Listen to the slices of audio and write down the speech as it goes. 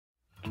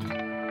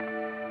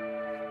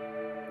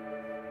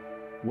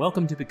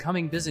Welcome to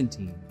Becoming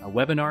Byzantine, a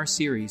webinar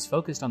series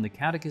focused on the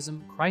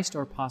catechism, Christ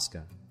Our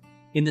Pascha.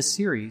 In this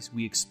series,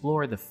 we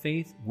explore the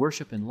faith,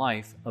 worship, and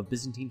life of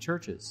Byzantine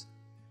churches.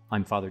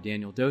 I'm Father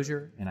Daniel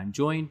Dozier, and I'm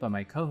joined by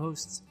my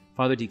co-hosts,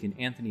 Father Deacon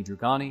Anthony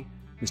Dragani,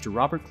 Mr.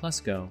 Robert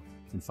Klesko,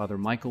 and Father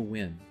Michael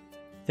Wynn.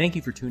 Thank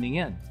you for tuning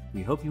in.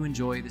 We hope you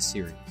enjoy the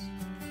series.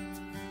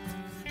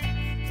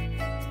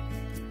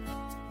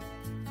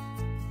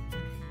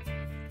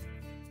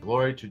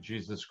 Glory to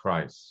Jesus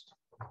Christ.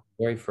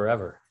 Glory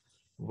forever.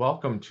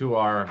 Welcome to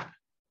our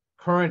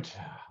current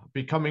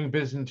Becoming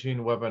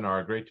Byzantine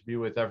webinar. Great to be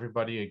with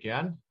everybody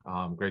again.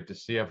 Great to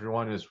see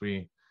everyone as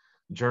we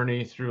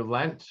journey through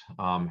Lent.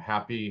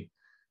 Happy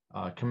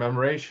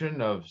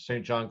commemoration of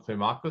St. John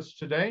Climacus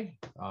today,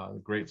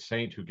 the great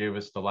saint who gave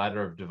us the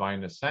ladder of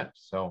divine ascent.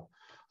 So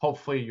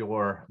hopefully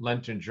your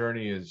Lenten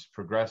journey is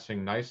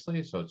progressing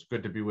nicely. So it's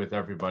good to be with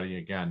everybody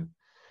again.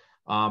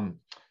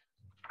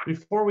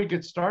 Before we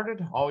get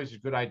started, always a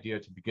good idea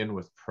to begin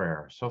with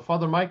prayer. So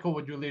Father Michael,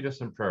 would you lead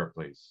us in prayer,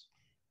 please?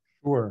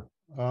 Sure.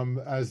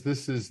 As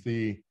this is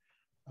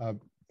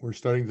we're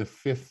starting the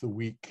fifth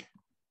week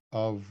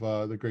of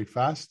the Great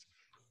Fast,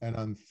 and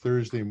on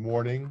Thursday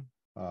morning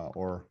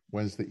or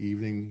Wednesday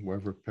evening,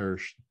 wherever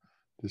parish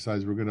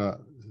decides, we're going to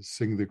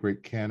sing the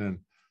great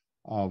canon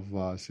of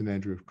St.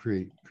 Andrew of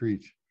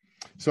Crete.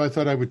 So I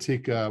thought I would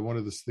take one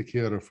of the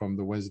stichera from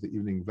the Wednesday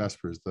evening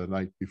Vespers, the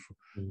night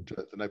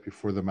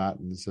before the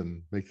Matins,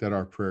 and make that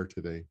our prayer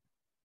today. In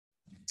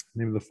the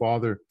name of the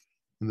Father,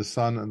 and the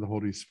Son, and the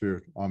Holy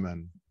Spirit.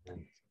 Amen.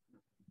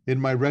 In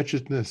my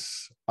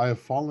wretchedness, I have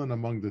fallen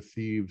among the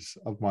thieves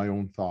of my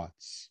own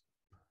thoughts.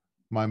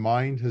 My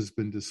mind has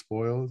been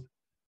despoiled,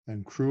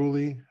 and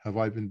cruelly have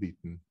I been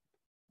beaten.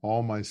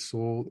 All my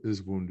soul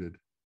is wounded,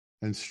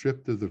 and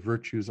stripped of the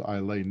virtues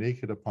I lay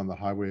naked upon the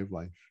highway of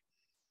life.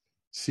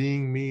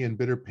 Seeing me in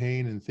bitter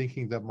pain and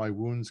thinking that my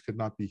wounds could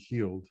not be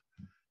healed,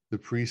 the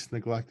priest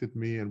neglected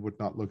me and would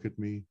not look at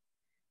me.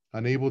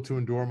 Unable to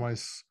endure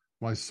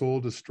my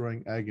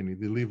soul-destroying agony,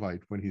 the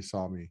Levite, when he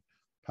saw me,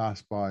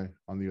 passed by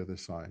on the other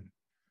side.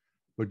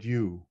 But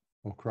you,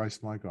 O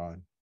Christ my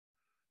God,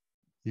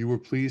 you were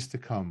pleased to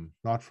come,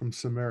 not from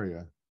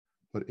Samaria,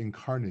 but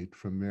incarnate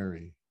from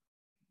Mary.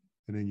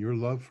 And in your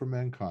love for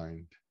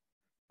mankind,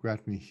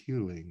 grant me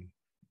healing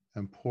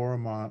and pour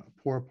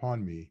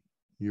upon me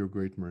your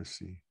great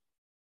mercy.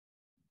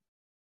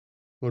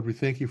 Lord, we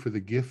thank you for the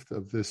gift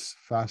of this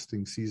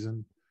fasting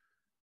season.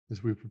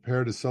 As we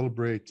prepare to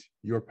celebrate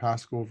your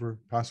Passover,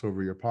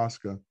 your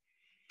Pascha,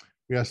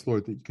 we ask,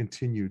 Lord, that you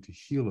continue to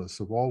heal us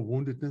of all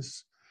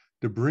woundedness,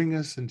 to bring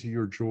us into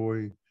your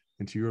joy,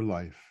 into your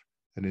life,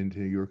 and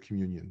into your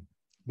communion.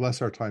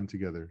 Bless our time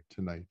together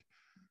tonight.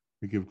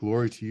 We give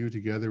glory to you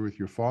together with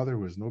your Father,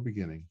 who has no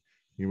beginning,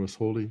 your most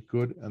holy,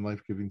 good, and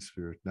life-giving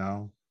Spirit,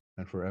 now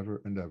and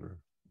forever and ever.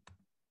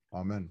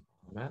 Amen.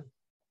 Amen.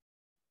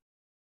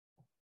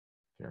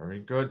 Very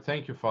good.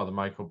 Thank you, Father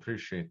Michael.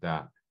 Appreciate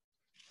that.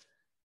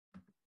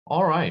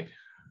 All right.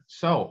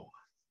 So,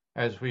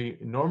 as we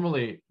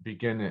normally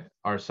begin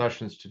our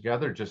sessions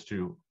together, just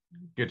to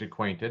get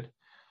acquainted,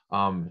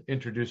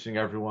 introducing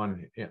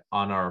everyone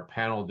on our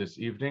panel this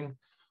evening,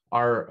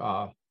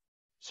 our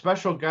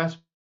special guest,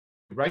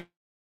 right?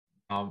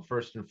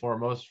 First and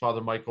foremost, Father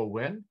Michael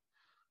Wynn.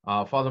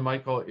 Father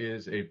Michael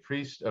is a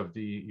priest of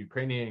the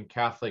Ukrainian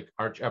Catholic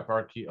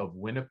Archeparchy of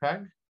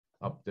Winnipeg,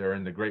 up there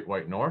in the Great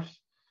White North.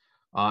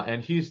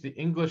 And he's the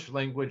English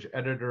language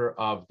editor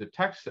of the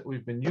text that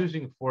we've been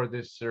using for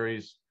this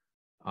series,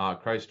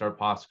 Christ Our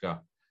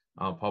Pascha,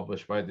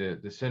 published by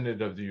the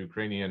Synod of the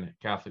Ukrainian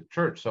Catholic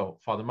Church. So,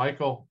 Father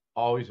Michael,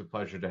 always a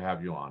pleasure to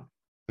have you on.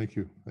 Thank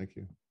you. Thank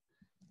you.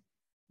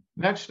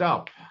 Next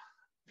up,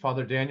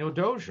 Father Daniel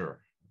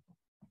Dozier,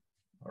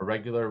 a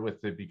regular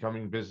with the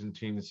Becoming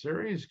Byzantine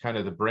series, kind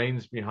of the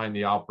brains behind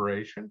the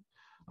operation.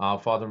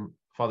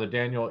 Father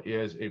Daniel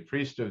is a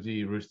priest of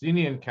the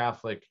Ruthenian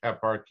Catholic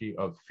Eparchy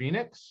of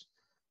Phoenix.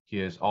 He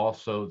is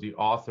also the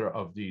author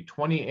of the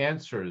 20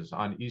 Answers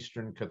on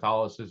Eastern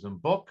Catholicism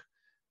book,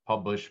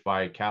 published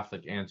by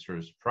Catholic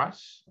Answers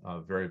Press, a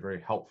very,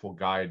 very helpful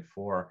guide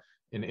for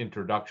an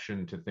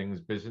introduction to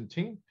things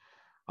Byzantine.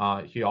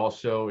 He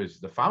also is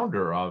the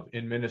founder of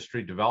In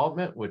Ministry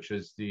Development, which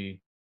is the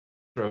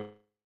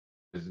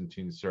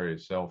Byzantine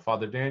series. So,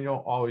 Father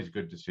Daniel, always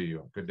good to see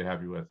you. Good to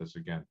have you with us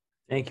again.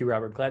 Thank you,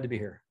 Robert. Glad to be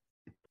here.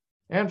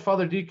 And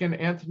Father Deacon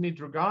Anthony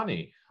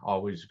Dragani,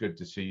 always good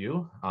to see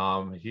you.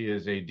 He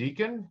is a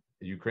deacon,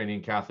 a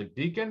Ukrainian Catholic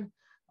deacon,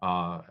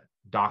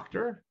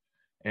 doctor,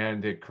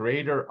 and the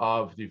creator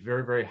of the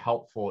very, very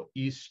helpful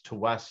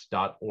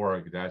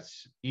east2west.org.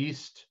 That's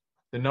east,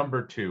 the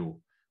number 2,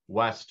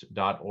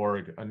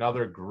 west.org.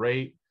 Another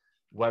great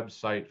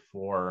website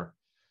for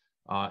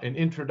an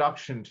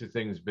introduction to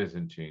things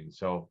Byzantine.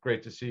 So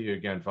great to see you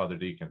again, Father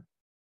Deacon.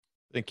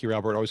 Thank you,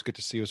 Robert. Always good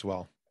to see you as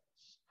well.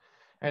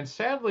 And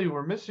sadly,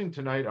 we're missing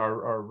tonight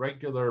our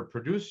regular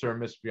producer,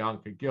 Miss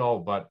Bianca Gill,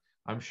 but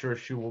I'm sure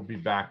she will be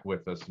back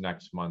with us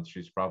next month.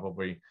 She's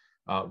probably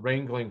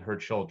wrangling her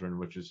children,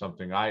 which is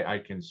something I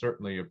can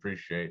certainly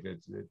appreciate.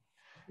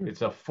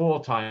 It's a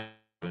full-time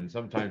and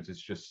sometimes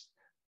it's just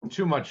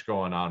too much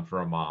going on for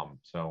a mom.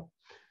 So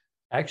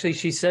Actually,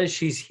 she says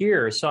she's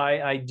here, so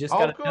I just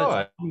got to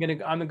know.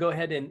 good. I'm gonna go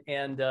ahead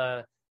and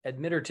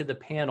admit her to the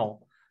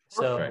panel.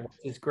 So Perfect.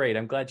 it's great.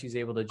 I'm glad she's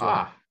able to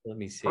join. Let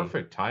me see.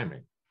 Perfect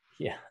timing.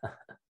 Yeah.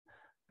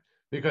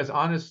 Because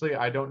honestly,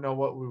 I don't know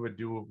what we would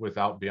do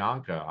without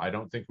Bianca. I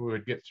don't think we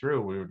would get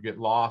through. We would get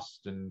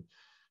lost, and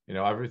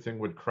everything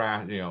would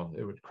crash.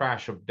 It would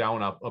crash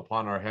down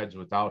upon our heads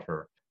without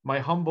her. My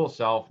humble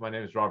self. My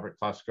name is Robert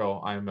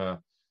Klesko. I'm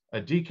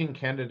a deacon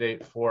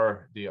candidate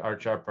for the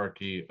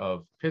Archdiocese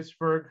of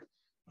Pittsburgh.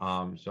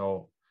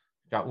 So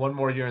got one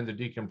more year in the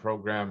deacon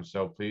program.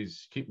 So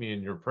please keep me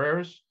in your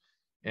prayers.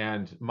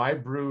 And my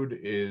brood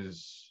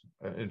is,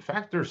 in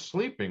fact, they're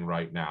sleeping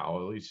right now,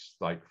 at least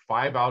like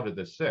 5 out of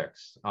the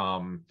 6.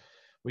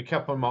 We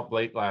kept them up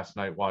late last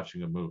night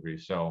watching a movie.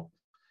 So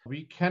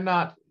we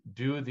cannot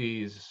do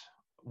these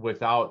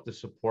without the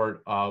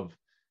support of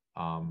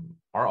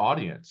our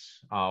audience.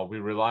 We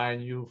rely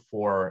on you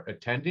for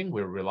attending.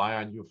 We rely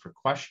on you for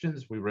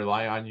questions. We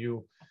rely on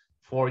you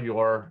for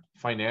your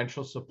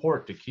financial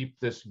support to keep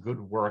this good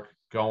work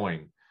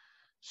going.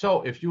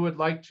 So if you would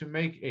like to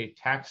make a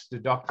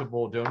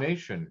tax-deductible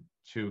donation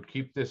to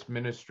keep this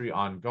ministry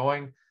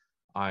ongoing,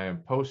 I am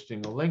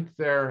posting a link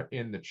there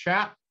in the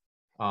chat.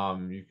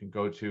 You can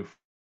go to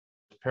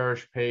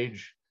parish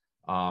page.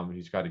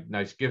 He's got a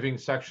nice giving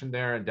section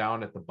there, and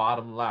down at the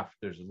bottom left,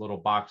 there's a little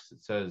box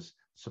that says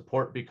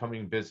Support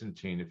Becoming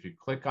Byzantine. If you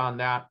click on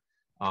that,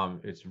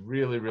 it's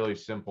really, really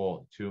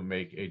simple to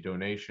make a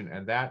donation,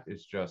 and that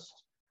is just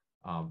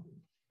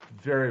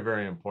very,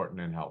 very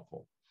important and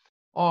helpful.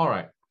 All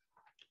right.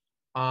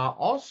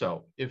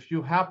 Also, if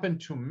you happen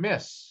to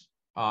miss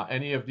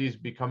any of these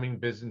Becoming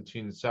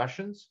Byzantine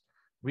sessions,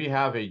 we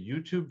have a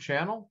YouTube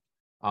channel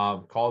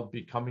called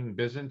Becoming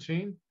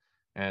Byzantine,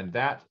 and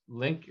that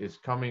link is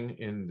coming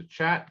in the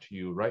chat to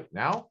you right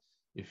now.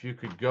 If you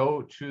could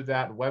go to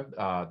that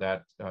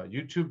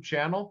YouTube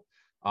channel,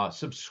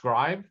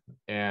 subscribe,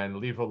 and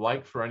leave a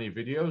like for any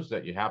videos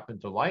that you happen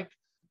to like.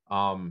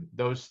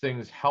 Those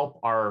things help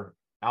our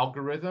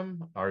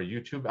algorithm, our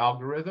YouTube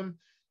algorithm,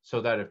 so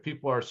that if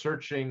people are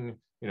searching,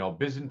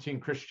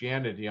 Byzantine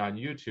Christianity on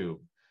YouTube,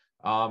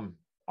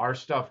 our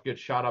stuff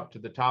gets shot up to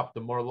the top. The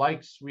more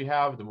likes we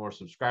have, the more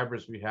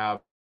subscribers we have,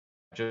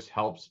 just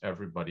helps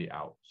everybody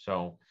out.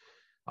 So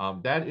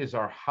that is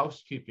our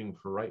housekeeping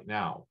for right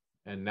now.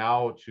 And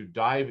now to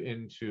dive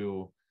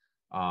into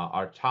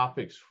our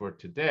topics for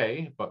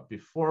today. But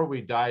before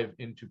we dive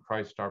into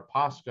Christ our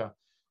Pascha,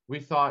 we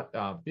thought,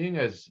 being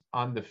as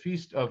on the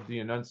Feast of the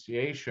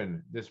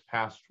Annunciation this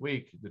past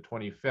week, the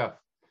 25th,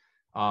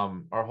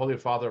 our Holy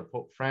Father,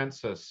 Pope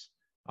Francis,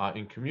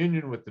 in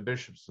communion with the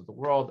bishops of the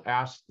world,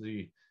 asked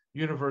the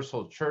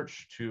Universal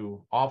Church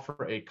to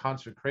offer a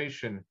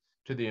consecration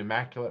to the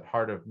Immaculate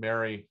Heart of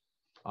Mary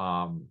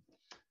of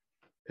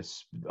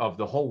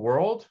the whole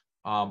world,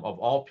 of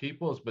all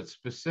peoples, but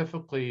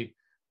specifically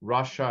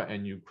Russia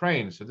and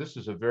Ukraine. So this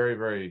is a very,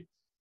 very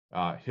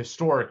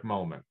historic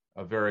moment,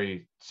 a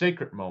very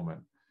sacred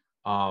moment.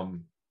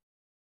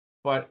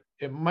 But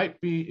it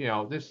might be,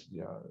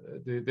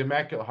 the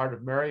Immaculate Heart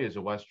of Mary is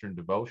a Western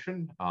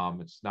devotion.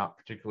 It's not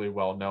particularly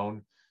well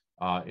known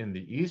in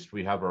the East.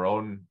 We have our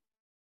own,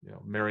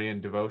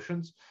 Marian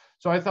devotions.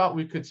 So I thought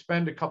we could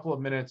spend a couple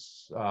of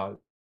minutes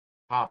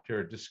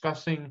here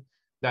discussing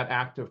that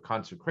act of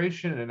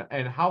consecration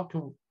and how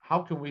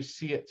can we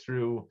see it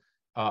through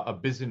a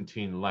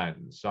Byzantine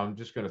lens. So I'm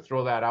just going to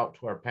throw that out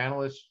to our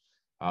panelists.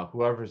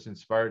 Whoever's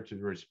inspired to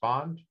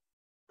respond,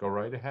 go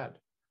right ahead.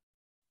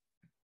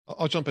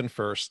 I'll jump in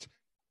first.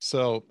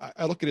 So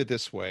I look at it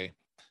this way.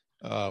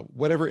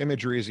 Whatever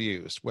imagery is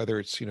used, whether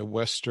it's,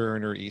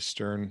 Western or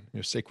Eastern,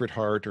 Sacred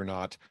Heart or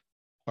not,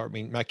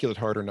 Immaculate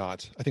Heart or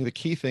not, I think the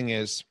key thing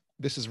is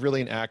this is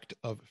really an act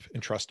of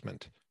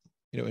entrustment,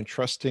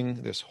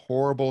 entrusting this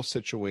horrible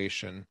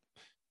situation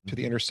to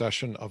the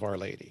intercession of Our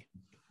Lady.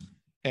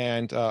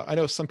 And I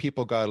know some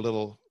people got a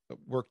little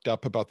worked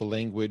up about the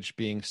language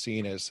being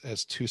seen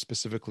as too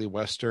specifically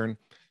Western.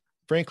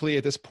 Frankly,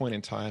 at this point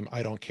in time,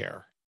 I don't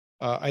care.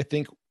 I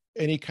think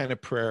any kind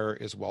of prayer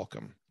is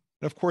welcome.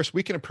 And of course,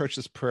 we can approach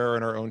this prayer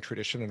in our own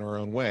tradition, in our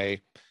own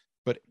way.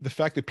 But the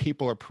fact that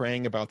people are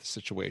praying about the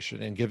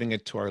situation and giving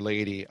it to Our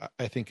Lady,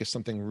 I think is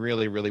something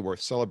really, really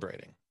worth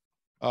celebrating.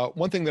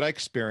 One thing that I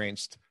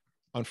experienced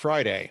on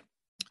Friday,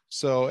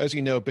 so as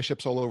you know,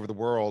 bishops all over the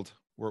world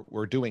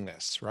were doing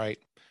this, right?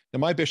 Now,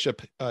 my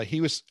bishop,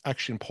 he was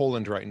actually in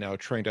Poland right now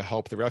trying to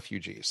help the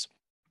refugees.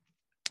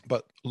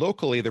 But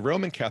locally, the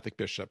Roman Catholic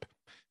bishop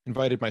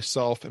invited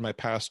myself and my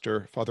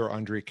pastor, Father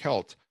Andrei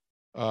Kelt,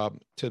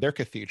 to their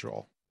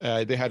cathedral.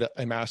 They had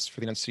a mass for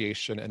the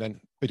Annunciation, and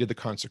then they did the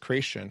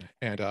consecration,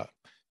 and it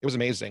was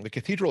amazing. The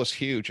cathedral is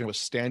huge, and it was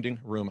standing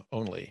room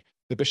only.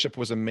 The bishop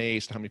was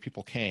amazed at how many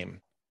people came,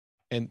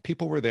 and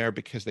people were there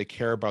because they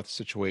care about the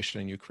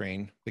situation in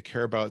Ukraine. They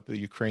care about the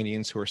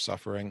Ukrainians who are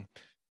suffering,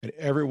 and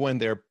everyone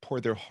there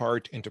poured their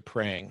heart into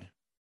praying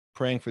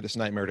for this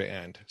nightmare to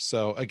end.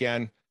 So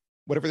again,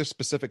 whatever the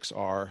specifics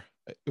are,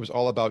 it was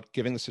all about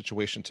giving the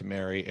situation to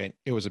Mary, and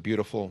it was a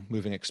beautiful,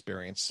 moving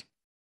experience.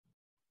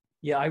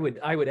 Yeah, I would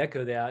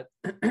echo that.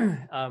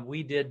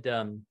 We did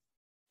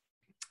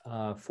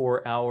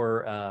for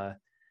our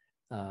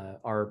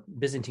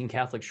Byzantine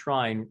Catholic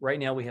shrine. Right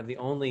now, we have the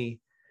only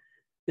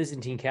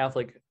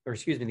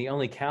the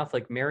only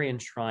Catholic Marian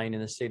shrine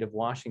in the state of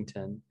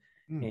Washington.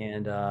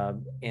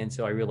 And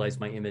so I realize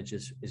my image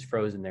is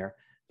frozen there.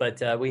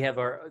 But we have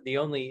the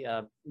only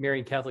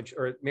Marian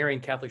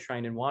Catholic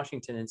shrine in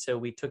Washington, and so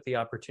we took the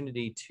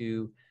opportunity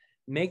to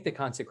make the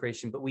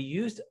consecration. But we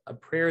used a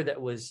prayer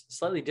that was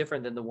slightly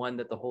different than the one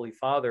that the Holy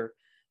Father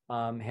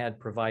had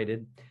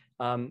provided.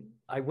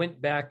 I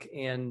went back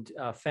and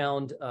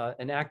found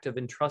an act of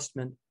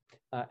entrustment,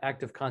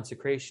 act of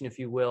consecration, if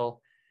you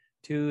will,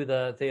 to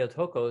the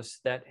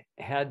Theotokos that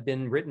had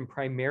been written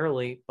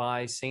primarily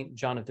by St.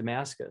 John of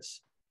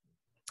Damascus.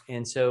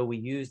 And so we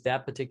used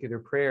that particular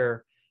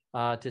prayer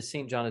to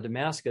St. John of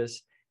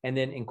Damascus, and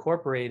then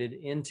incorporated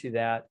into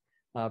that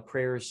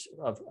prayers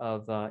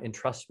of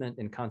entrustment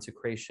and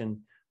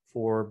consecration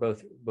for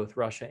both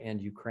Russia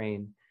and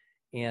Ukraine.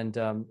 And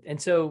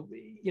so,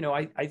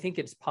 I think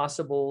it's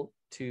possible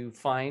to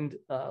find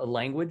a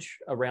language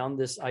around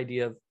this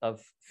idea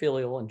of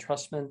filial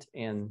entrustment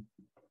and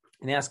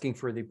asking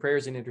for the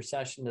prayers and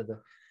intercession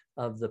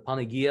of the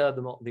Panagia,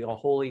 the All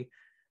Holy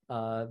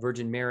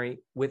Virgin Mary,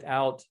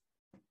 without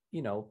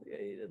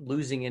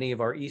losing any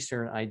of our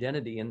Eastern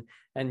identity. And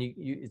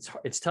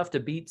it's tough to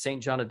beat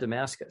St. John of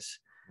Damascus.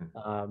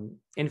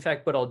 In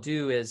fact, what I'll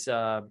do is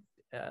a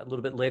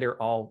little bit later,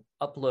 I'll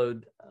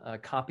upload a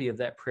copy of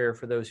that prayer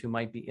for those who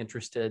might be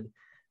interested,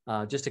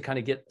 just to kind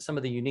of get some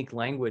of the unique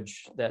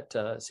language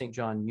that St.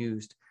 John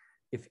used,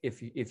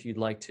 if you'd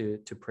like to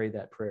pray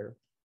that prayer.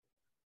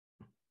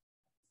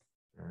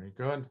 Very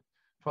good.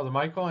 Father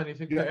Michael,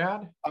 anything to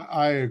add?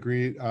 I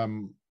agree.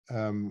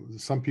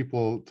 Some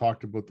people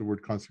talked about the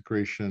word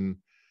consecration,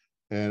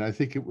 and I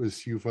think it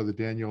was you, Father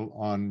Daniel,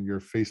 on your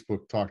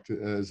Facebook talked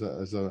as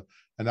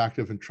an act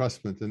of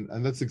entrustment,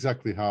 and that's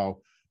exactly how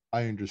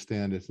I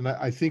understand it. And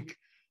I think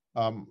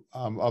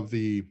of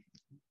the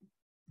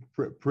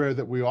prayer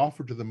that we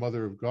offer to the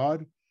Mother of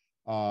God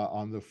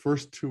on the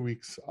first 2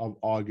 weeks of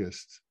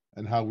August,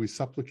 and how we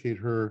supplicate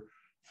her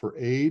for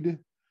aid,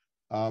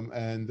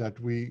 and that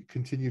we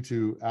continue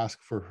to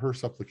ask for her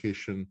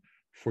supplication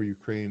for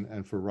Ukraine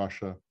and for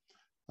Russia.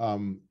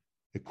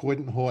 It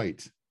couldn't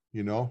hoit,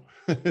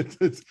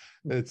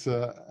 it's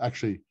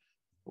actually,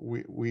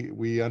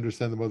 we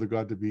understand the Mother of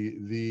God to be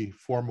the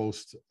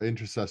foremost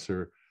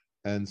intercessor.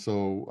 And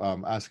so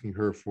asking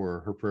her for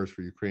her prayers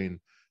for Ukraine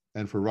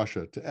and for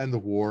Russia to end the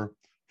war,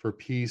 for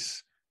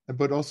peace,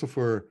 but also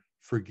for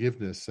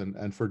forgiveness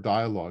and for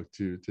dialogue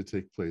to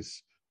take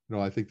place.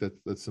 I think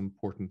that's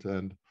important.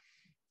 And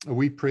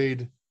we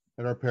prayed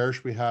at our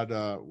parish. We had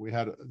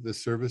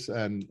this service,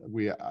 and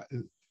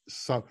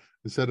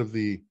instead of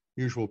the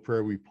usual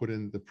prayer, we put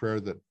in the prayer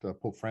that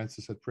Pope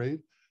Francis had prayed.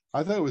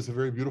 I thought it was a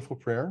very beautiful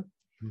prayer.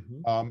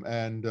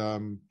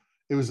 Mm-hmm.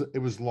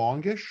 It was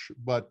longish,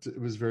 but it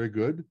was very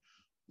good.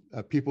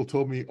 People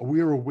told me,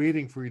 we were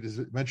waiting for you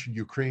to mention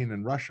Ukraine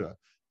and Russia.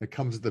 It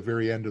comes at the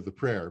very end of the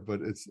prayer,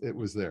 but it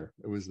was there.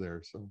 It was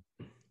there. So.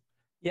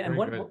 Yeah, and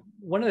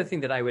one other thing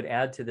that I would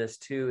add to this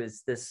too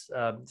is this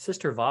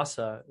Sister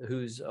Vasa,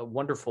 who's a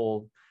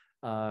wonderful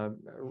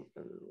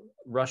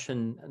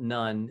Russian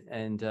nun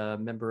and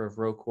member of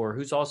ROCOR,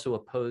 who's also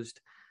opposed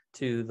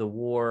to the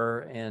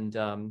war, and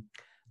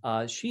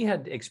she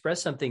had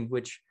expressed something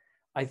which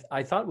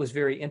I thought was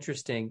very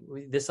interesting.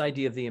 This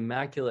idea of the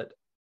Immaculate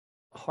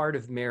Heart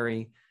of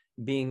Mary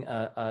being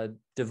a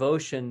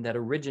devotion that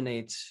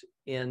originates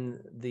in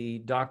the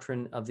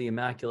doctrine of the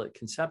Immaculate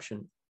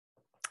Conception.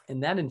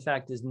 And that, in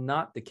fact, is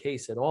not the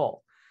case at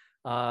all.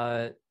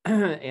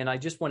 And I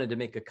just wanted to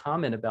make a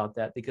comment about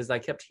that, because I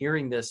kept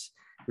hearing this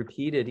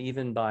repeated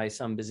even by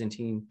some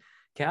Byzantine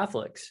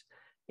Catholics.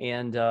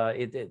 And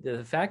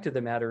the fact of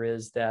the matter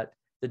is that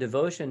the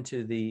devotion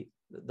to the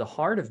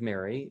Heart of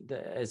Mary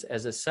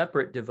as a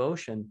separate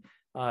devotion,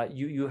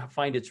 you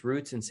find its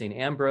roots in St.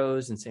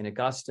 Ambrose and St.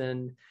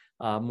 Augustine.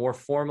 More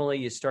formally,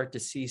 you start to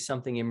see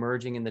something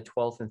emerging in the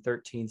 12th and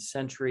 13th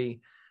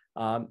century.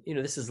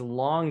 This is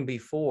long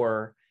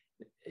before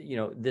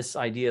this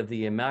idea of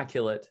the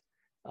Immaculate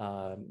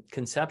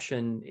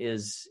Conception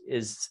is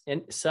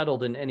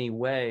settled in any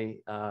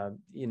way,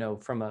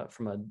 from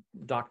a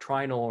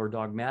doctrinal or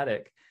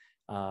dogmatic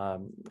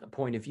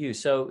point of view.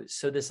 So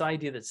this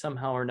idea that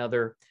somehow or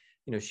another,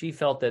 she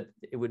felt that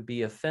it would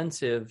be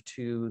offensive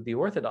to the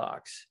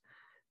Orthodox,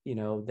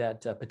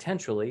 that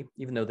potentially,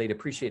 even though they'd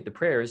appreciate the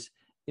prayers,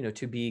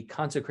 to be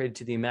consecrated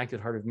to the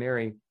Immaculate Heart of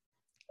Mary,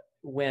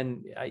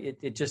 when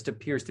it just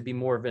appears to be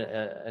more of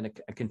a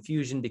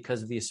confusion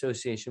because of the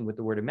association with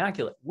the word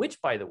immaculate,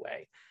 which, by the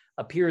way,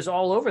 appears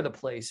all over the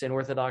place in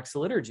Orthodox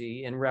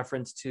liturgy in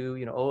reference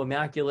to, oh,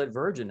 Immaculate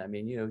Virgin. I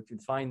mean, you can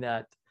find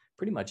that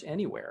pretty much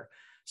anywhere.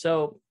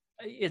 So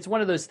it's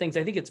one of those things.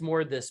 I think it's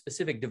more the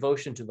specific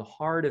devotion to the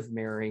Heart of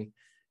Mary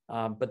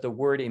but the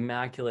word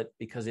immaculate,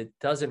 because it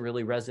doesn't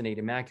really resonate,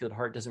 Immaculate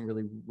Heart doesn't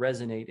really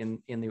resonate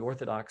in the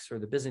Orthodox or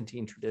the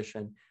Byzantine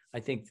tradition. I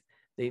think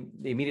they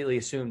immediately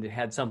assumed it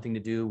had something to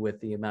do with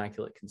the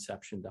Immaculate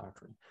Conception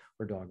doctrine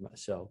or dogma.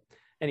 So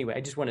anyway,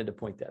 I just wanted to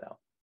point that out.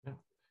 Yeah.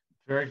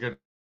 Very good.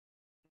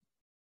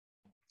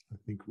 I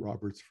think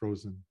Robert's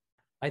frozen.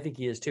 I think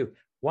he is too.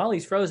 While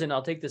he's frozen,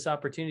 I'll take this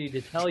opportunity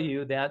to tell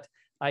you that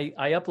I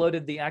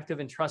uploaded the Act of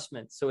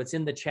Entrustment, so it's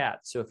in the chat.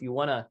 So if you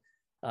want to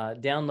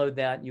download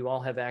that, you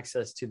all have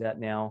access to that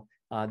now.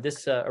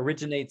 This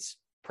originates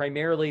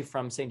primarily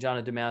from St. John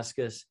of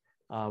Damascus,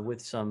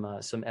 with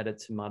some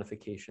edits and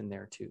modification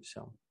there too.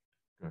 So,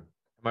 good.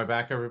 Am I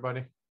back,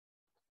 everybody?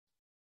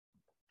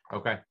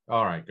 Okay.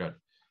 All right. Good.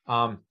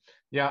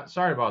 Yeah.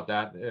 Sorry about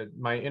that.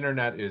 My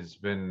internet has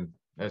been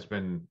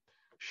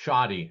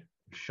shoddy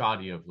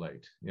of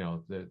late. You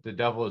know, the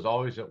devil is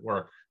always at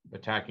work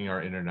attacking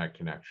our internet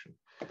connection.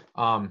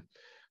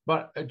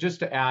 But just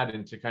to add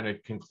and to kind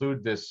of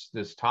conclude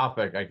this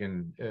topic, I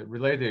can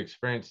relay the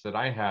experience that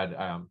I had.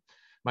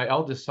 My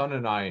eldest son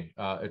and I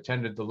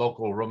attended the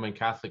local Roman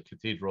Catholic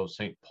Cathedral of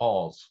St.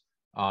 Paul's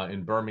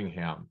in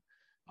Birmingham,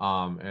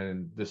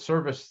 and the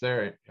service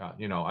there.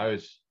 You know, I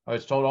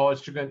was told, oh,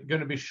 it's going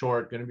to be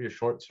short, going to be a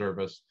short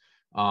service.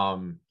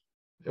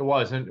 It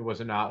wasn't. It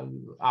was an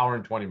hour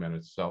and 20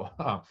 minutes. So,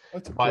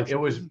 but it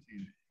was,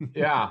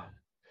 yeah,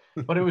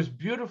 but it was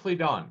beautifully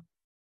done.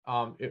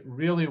 It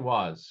really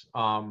was.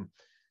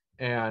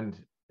 And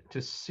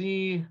to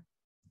see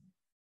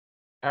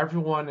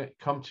everyone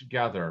come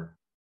together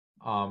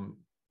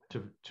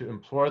to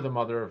implore the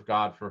Mother of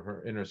God for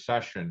her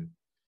intercession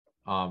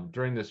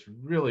during this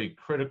really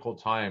critical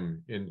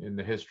time in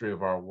the history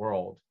of our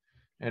world,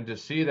 and to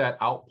see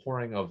that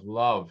outpouring of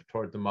love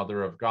toward the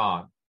Mother of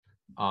God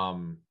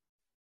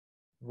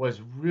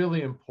was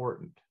really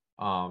important.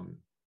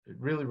 It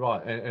really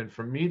was. And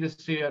for me to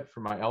see it, for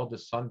my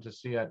eldest son to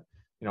see it,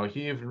 you know,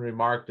 he even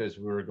remarked as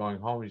we were going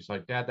home, he's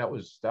like, Dad, that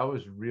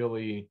was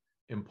really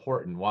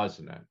important,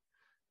 wasn't it?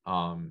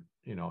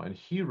 You know, and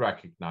he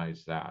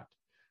recognized that.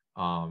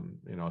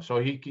 You know, so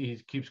he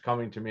keeps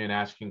coming to me and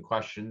asking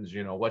questions,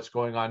 you know, what's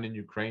going on in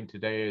Ukraine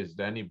today? Is it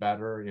any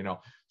better? You know,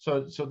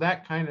 so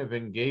that kind of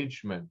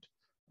engagement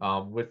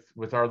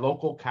with our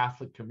local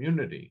Catholic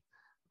community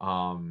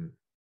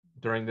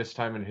during this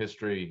time in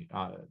history,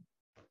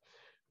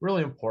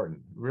 really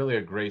important, really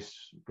a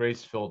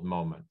grace-filled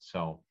moment.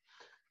 So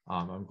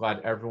I'm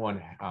glad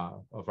everyone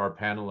of our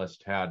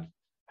panelists had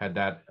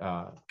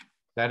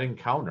that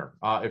encounter.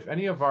 If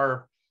any of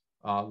our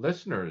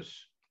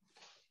listeners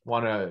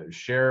want to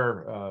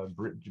share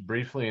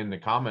briefly in the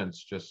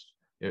comments, just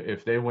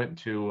if they went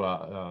to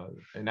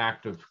an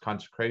act of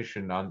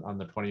consecration on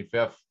the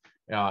 25th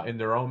in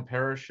their own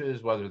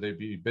parishes, whether they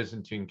be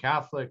Byzantine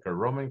Catholic or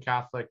Roman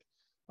Catholic,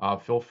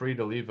 feel free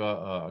to leave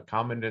a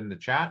comment in the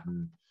chat,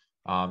 and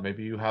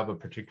maybe you have a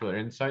particular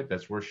insight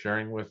that's worth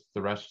sharing with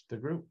the rest of the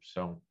group.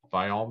 So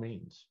by all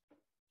means.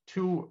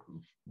 Two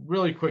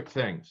really quick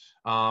things.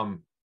 Number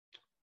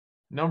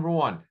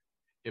one,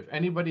 if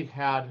anybody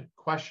had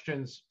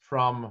questions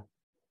from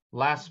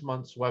last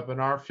month's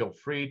webinar, feel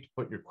free to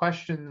put your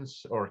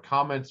questions or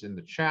comments in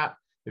the chat.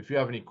 If you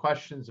have any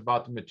questions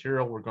about the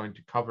material we're going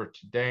to cover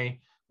today,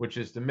 which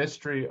is the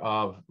mystery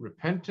of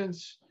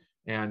repentance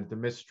and the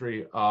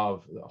mystery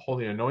of the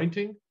Holy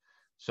Anointing.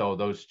 So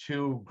those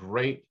two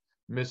great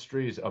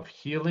mysteries of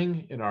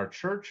healing in our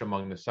church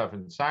among the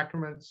 7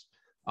 sacraments.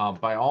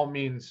 By all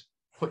means,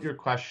 put your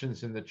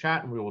questions in the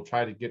chat and we will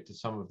try to get to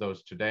some of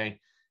those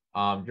today.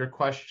 Your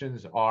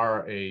questions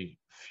are a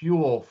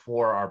fuel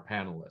for our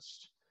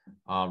panelists.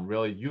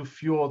 Really, you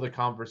fuel the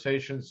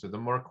conversation, so the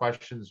more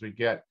questions we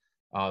get,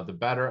 the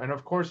better. And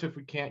of course, if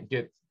we can't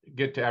get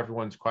to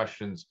everyone's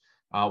questions,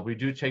 we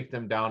do take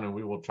them down and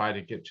we will try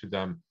to get to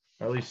them,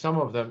 or at least some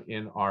of them,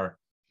 in our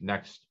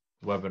next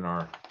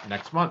webinar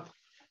next month.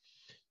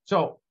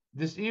 So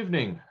this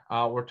evening,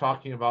 we're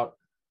talking about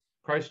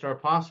Christ Our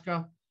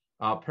Pascha,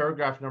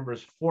 paragraph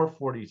numbers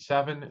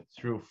 447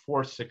 through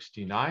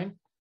 469.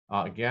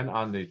 Again,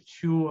 on the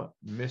 2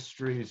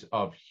 mysteries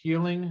of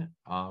healing,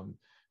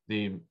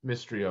 the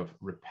mystery of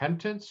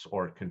repentance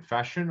or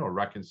confession or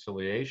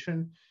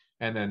reconciliation,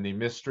 and then the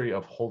mystery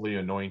of holy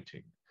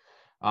anointing.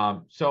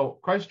 So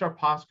Christ Our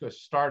Pascha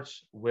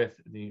starts with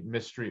the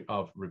mystery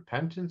of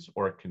repentance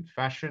or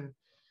confession.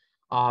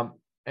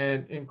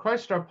 And in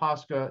Christ Our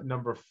Pascha,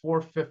 number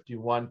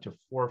 451 to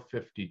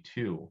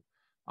 452,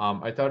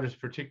 I thought it was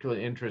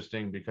particularly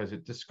interesting because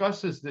it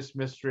discusses this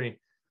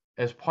mystery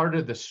as part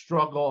of the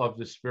struggle of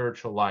the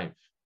spiritual life,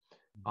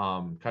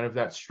 kind of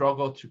that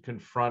struggle to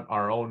confront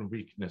our own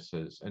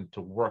weaknesses and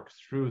to work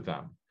through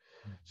them.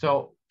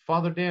 So,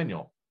 Father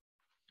Daniel,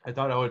 I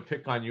thought I would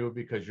pick on you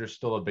because you're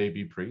still a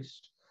baby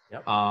priest.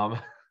 Yep.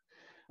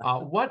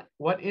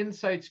 What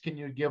insights can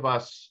you give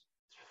us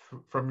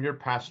from your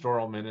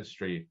pastoral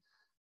ministry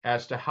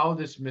as to how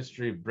this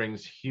mystery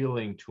brings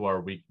healing to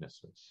our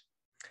weaknesses?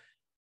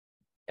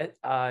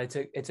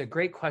 It's a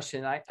great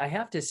question. I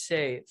have to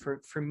say,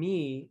 for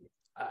me,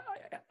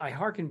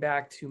 hearken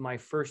back to my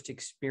first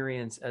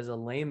experience as a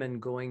layman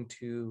going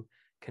to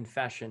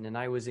confession. And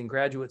I was in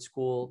graduate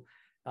school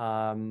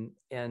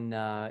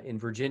in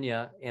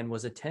Virginia and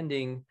was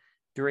attending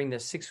during the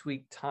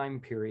 6-week time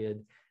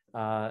period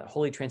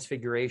Holy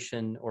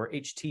Transfiguration, or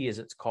HT as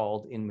it's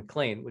called, in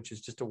McLean, which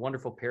is just a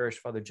wonderful parish.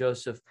 Father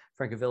Joseph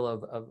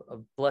Francavilla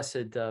of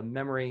blessed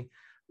memory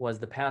was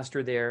the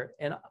pastor there.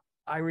 And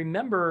I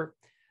remember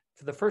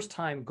for the first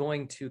time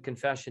going to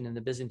confession in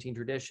the Byzantine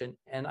tradition,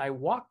 and I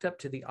walked up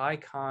to the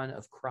icon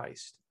of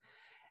Christ.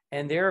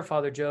 And there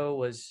Father Joe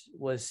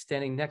was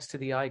standing next to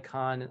the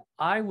icon. And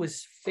I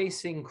was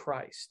facing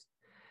Christ,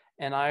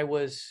 and I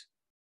was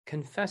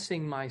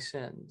confessing my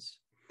sins.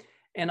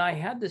 And I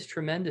had this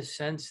tremendous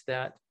sense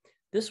that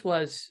this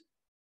was,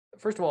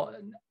 first of all,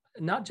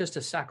 not just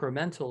a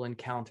sacramental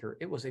encounter,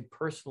 it was a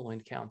personal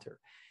encounter.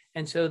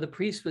 And so the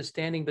priest was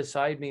standing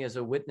beside me as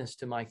a witness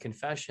to my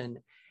confession.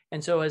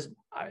 And so as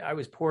I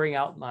was pouring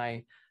out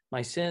my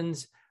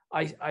sins,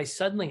 I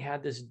suddenly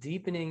had this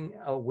deepening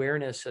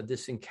awareness of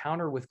this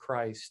encounter with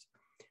Christ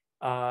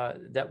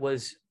that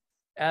was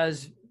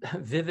as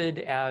vivid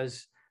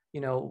as,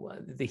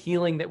 the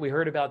healing that we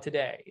heard about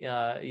today,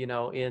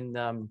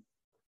 in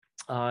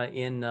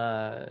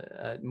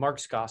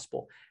Mark's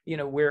gospel,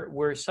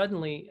 where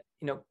suddenly,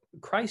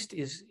 Christ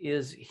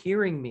is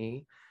hearing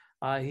me,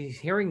 he's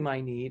hearing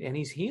my need, and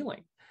he's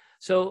healing.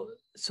 So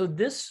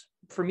this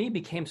for me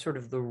became sort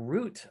of the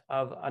root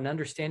of an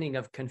understanding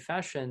of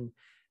confession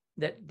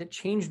that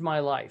changed my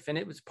life. And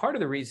it was part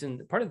of the reason,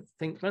 one of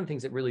the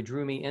things that really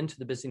drew me into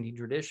the Byzantine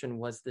tradition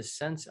was this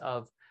sense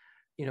of,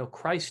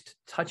 Christ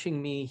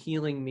touching me,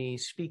 healing me,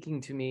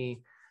 speaking to me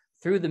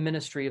through the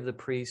ministry of the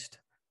priest,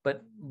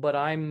 but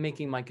I'm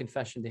making my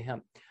confession to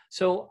him.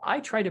 So I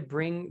try to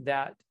bring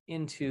that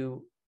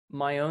into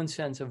my own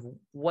sense of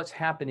what's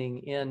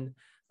happening in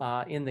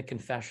the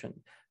confession.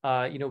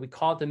 We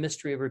call it the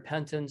mystery of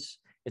repentance.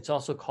 It's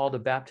also called a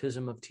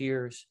baptism of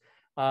tears.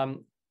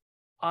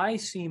 I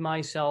see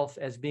myself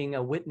as being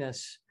a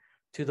witness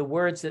to the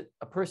words that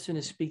a person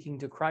is speaking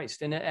to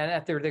Christ. And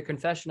at their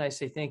confession, I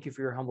say, thank you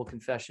for your humble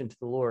confession to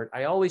the Lord.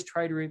 I always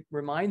try to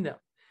remind them.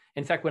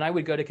 In fact, when I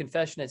would go to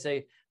confession, I'd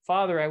say,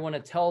 Father, I want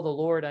to tell the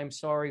Lord I'm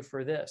sorry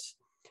for this.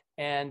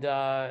 And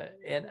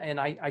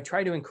I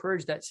try to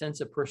encourage that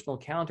sense of personal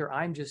encounter.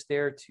 I'm just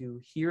there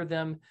to hear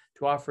them,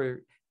 to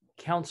offer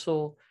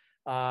counsel,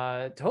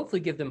 to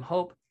hopefully give them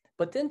hope,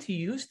 but then to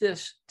use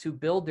this to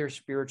build their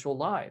spiritual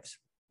lives.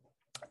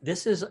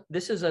 This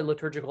is a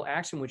liturgical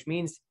action, which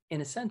means,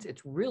 in a sense,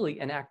 it's really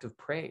an act of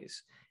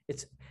praise.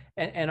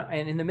 And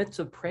in the midst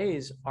of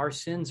praise, our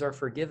sins are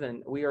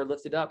forgiven. We are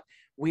lifted up.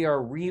 We are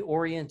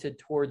reoriented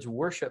towards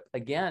worship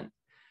again,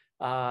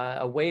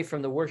 away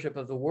from the worship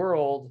of the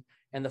world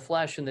and the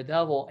flesh and the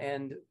devil,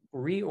 and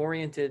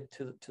reoriented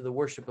to the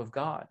worship of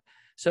God.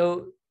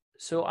 So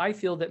I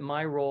feel that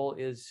my role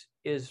is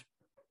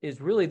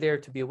really there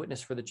to be a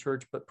witness for the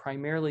church, but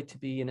primarily to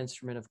be an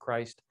instrument of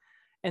Christ.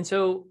 And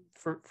so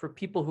for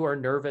people who are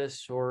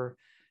nervous, or,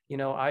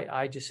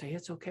 I just say,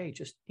 it's okay.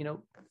 Just,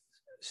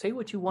 say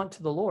what you want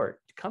to the Lord.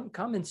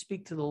 Come and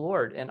speak to the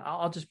Lord, and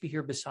I'll just be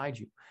here beside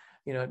you.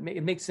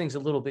 It makes things a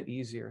little bit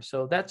easier.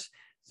 So that's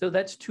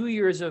 2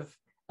 years of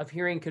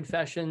hearing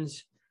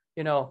confessions.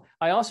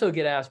 I also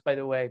get asked, by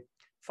the way,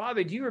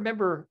 Father, do you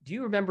remember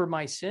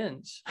my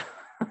sins?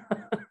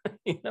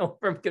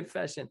 From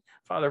confession.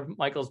 Father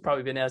Michael's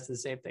probably been asked the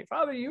same thing.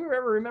 Father, do you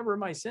ever remember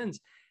my sins?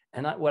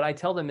 And what I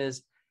tell them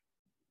is,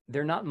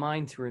 they're not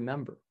mine to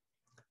remember.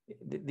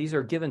 These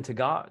are given to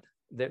God.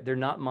 They're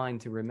not mine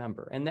to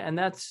remember. And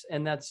that's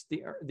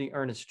the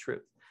earnest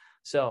truth.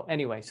 So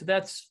anyway,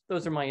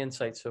 those are my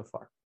insights so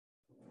far.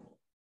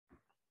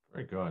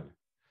 Very good.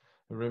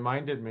 It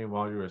reminded me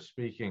while you were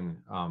speaking,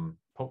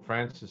 Pope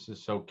Francis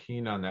is so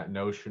keen on that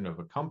notion of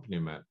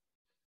accompaniment.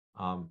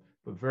 But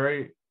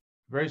very,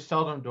 very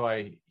seldom do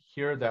I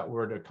hear that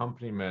word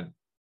accompaniment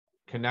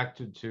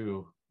connected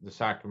to the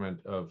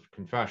sacrament of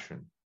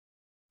confession.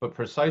 But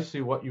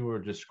precisely what you were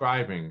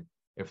describing,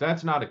 if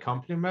that's not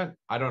accompaniment,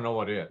 I don't know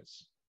what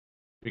is,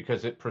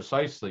 because it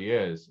precisely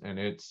is. And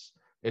it's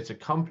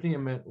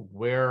accompaniment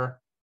where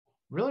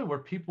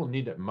people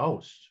need it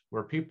most,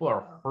 where people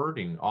are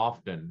hurting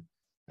often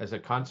as a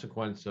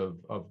consequence of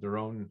their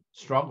own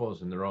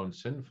struggles and their own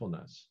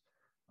sinfulness.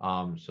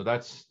 So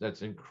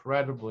that's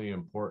incredibly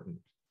important.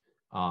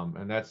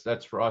 And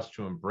that's for us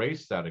to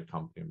embrace that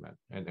accompaniment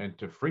and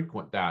to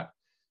frequent that,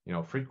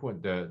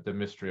 frequent the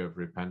mystery of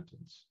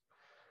repentance.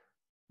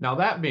 Now,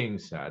 that being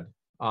said,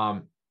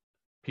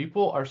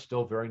 people are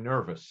still very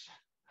nervous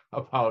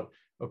about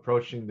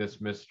approaching this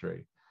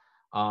mystery.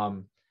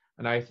 And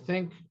I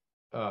think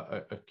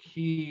a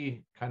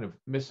key kind of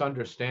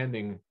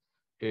misunderstanding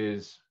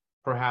is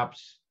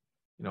perhaps,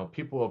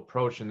 people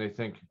approach and they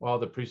think, well,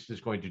 the priest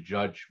is going to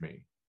judge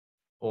me,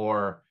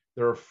 or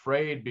they're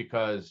afraid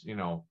because,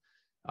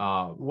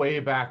 way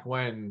back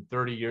when,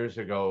 30 years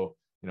ago,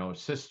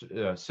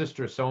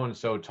 sister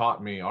so-and-so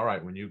taught me, all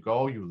right, when you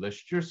go, you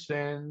list your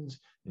sins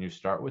and you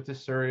start with the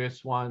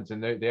serious ones.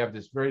 And they have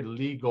this very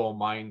legal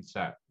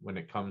mindset when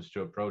it comes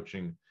to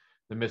approaching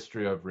the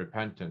mystery of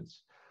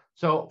repentance.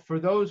 So for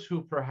those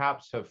who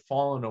perhaps have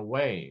fallen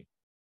away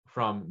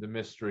from the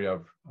mystery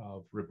of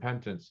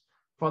repentance,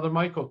 Father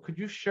Michael, could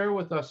you share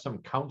with us some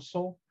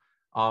counsel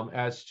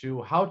as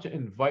to how to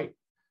invite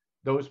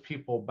those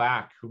people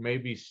back who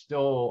maybe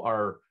still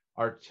are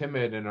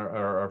timid and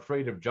are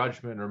afraid of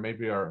judgment, or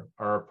maybe are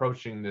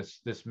approaching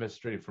this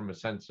mystery from a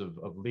sense of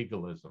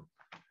legalism?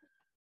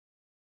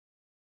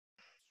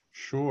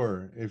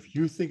 Sure. If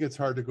you think it's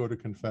hard to go to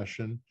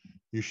confession,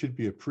 you should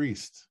be a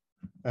priest,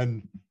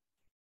 and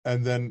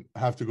then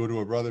have to go to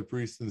a brother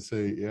priest and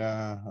say,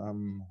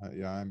 I'm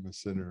a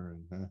sinner.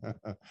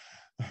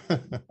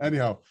 And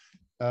anyhow,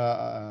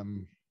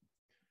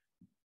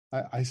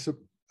 I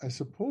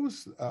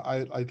suppose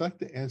I'd like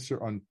to answer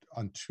on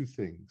two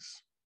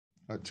things,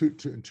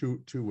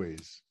 two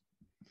ways.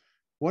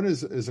 One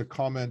is a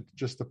comment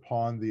just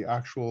upon the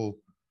actual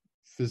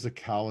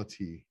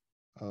physicality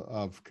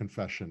of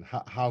confession,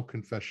 how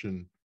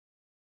confession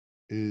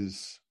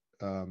is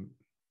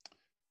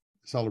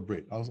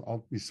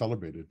I'll be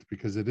celebrated,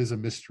 because it is a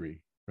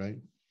mystery, right?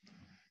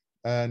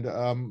 And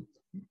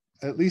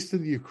at least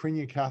in the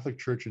Ukrainian Catholic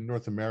Church in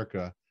North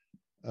America,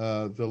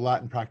 the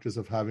Latin practice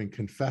of having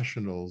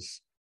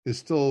confessionals is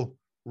still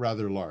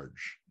rather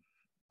large.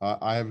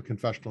 I have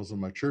confessionals in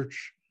my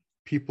church.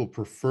 People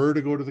prefer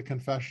to go to the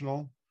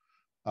confessional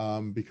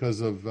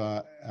because of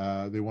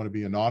they want to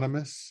be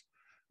anonymous.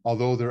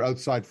 Although they're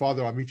outside,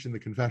 Father, I'm each in the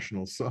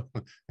confessional.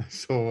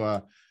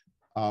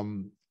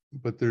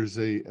 But there's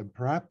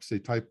perhaps a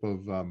type of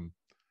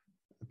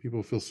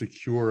people feel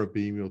secure of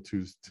being able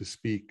to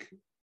speak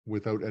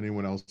without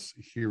anyone else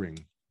hearing.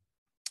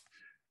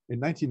 In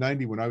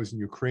 1990, when I was in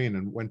Ukraine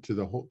and went to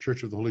the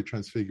Church of the Holy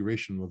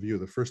Transfiguration in Lviv,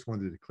 the first one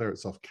to declare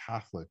itself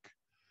Catholic,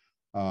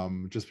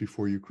 just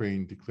before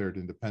Ukraine declared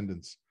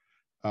independence,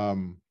 I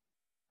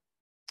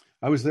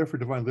was there for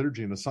Divine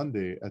Liturgy on a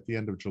Sunday at the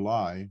end of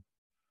July.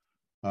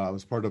 I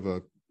was part of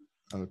a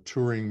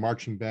touring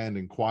marching band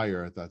and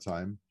choir at that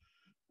time.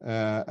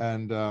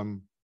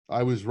 And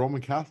I was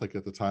Roman Catholic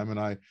at the time, and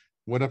I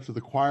went up to the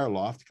choir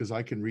loft because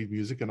I can read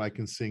music and I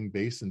can sing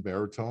bass and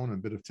baritone and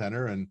a bit of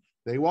tenor, and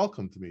they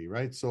welcomed me,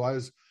 right? So I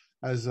was,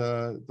 as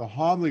the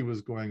homily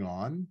was going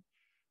on,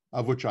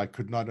 of which I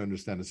could not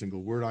understand a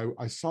single word,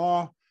 I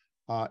saw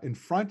in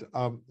front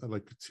of,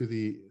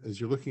 as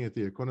you're looking at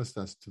the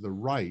iconostas, to the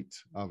right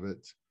of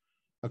it,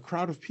 a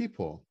crowd of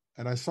people.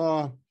 And I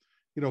saw,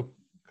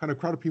 kind of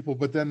crowd of people,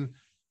 but then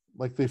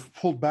like they've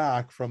pulled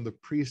back from the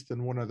priest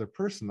and one other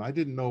person. I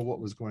didn't know what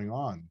was going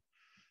on.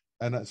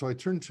 And so I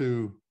turned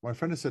to my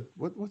friend and said,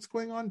 what's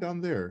going on down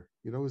there?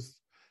 He goes,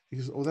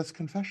 oh, that's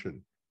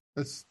confession.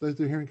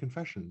 They're hearing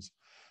confessions.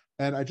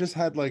 And I just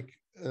had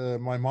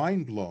my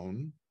mind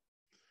blown,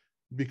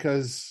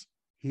 because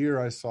here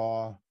I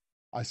saw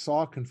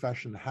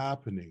confession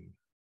happening.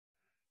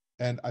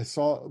 And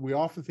we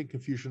often think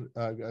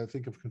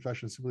think of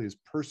confession simply as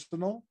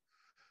personal,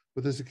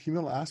 but there's a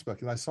communal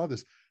aspect. And I saw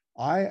this.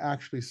 I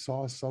actually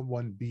saw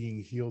someone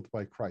being healed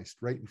by Christ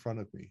right in front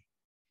of me,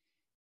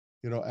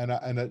 and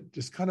it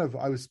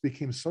just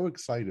became so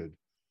excited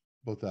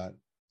about that.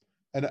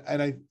 And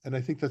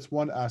I think that's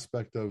one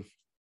aspect of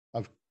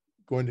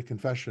going to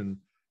confession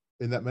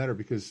in that manner,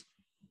 because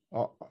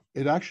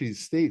it actually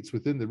states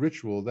within the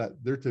ritual that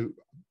they're to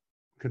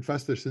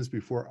confess their sins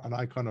before an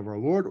icon of our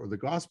Lord or the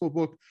gospel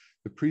book.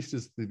 The priest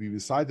is to be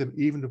beside them,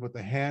 even to put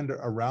the hand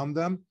around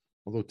them,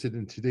 although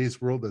in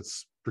today's world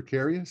that's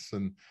precarious.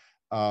 And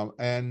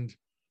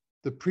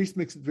the priest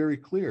makes it very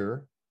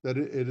clear that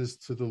it is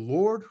to the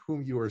Lord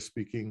whom you are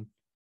speaking,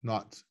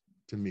 not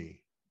to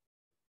me.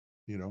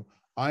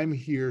 I'm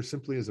here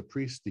simply as a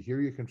priest to hear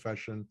your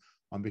confession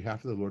on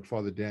behalf of the Lord.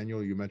 Father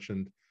Daniel, you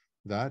mentioned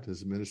that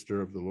as a minister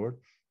of the Lord,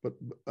 but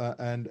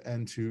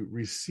and to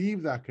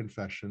receive that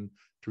confession,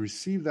 to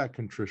receive that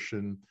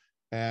contrition,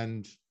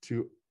 and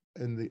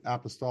in the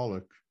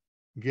apostolic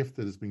gift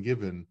that has been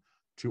given,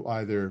 to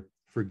either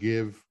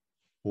forgive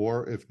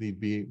or, if need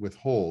be,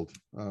 withhold,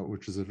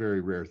 which is a very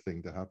rare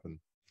thing to happen.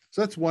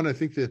 So that's one, I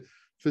think, the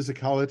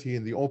physicality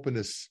and the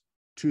openness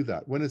to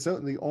that. When it's out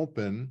in the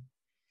open,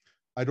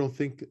 I don't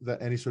think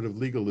that any sort of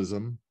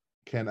legalism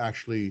can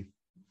actually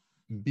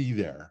be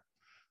there.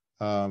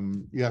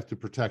 You have to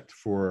protect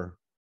for,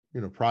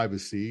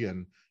 privacy.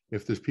 And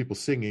if there's people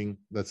singing,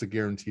 that's a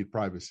guaranteed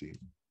privacy.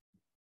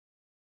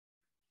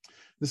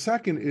 The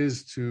second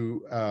is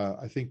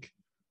I think,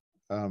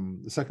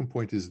 the second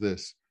point is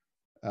this.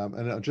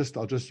 And I'll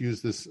just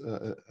use this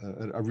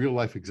a real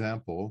life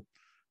example.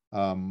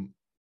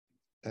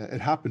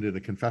 It happened in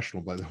a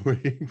confessional, by the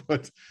way.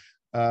 But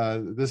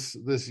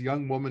this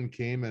young woman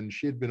came, and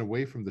she had been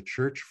away from the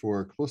church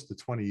for close to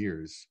 20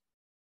 years,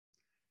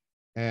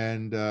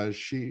 and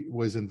she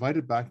was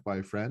invited back by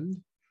a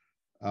friend,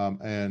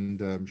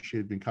 and she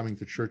had been coming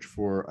to church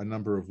for a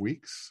number of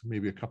weeks,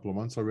 maybe a couple of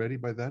months already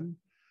by then,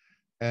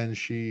 and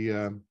she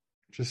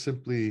just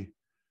simply.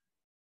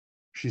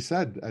 She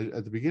said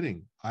at the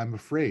beginning, I'm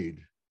afraid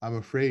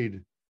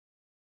to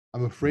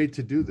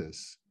do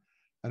this.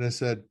 And I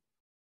said,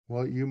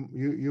 well,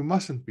 you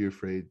mustn't be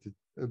afraid,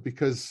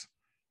 because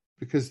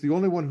because the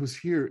only one who's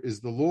here is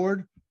the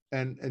Lord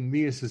and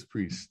me as his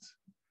priest,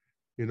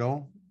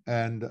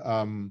 and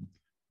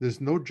there's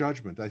no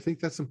judgment. I think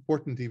that's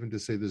important even to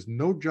say there's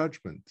no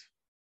judgment,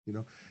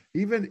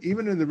 even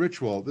in the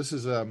ritual. This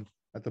is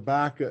at the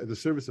back, the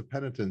service of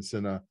penitence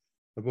in a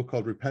book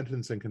called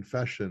Repentance and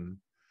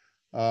Confession.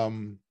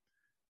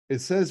 It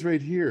says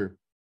right here,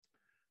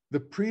 the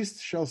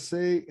priest shall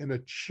say in a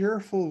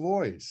cheerful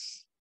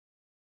voice,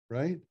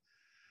 right?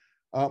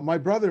 My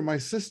brother, my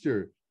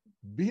sister,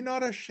 be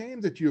not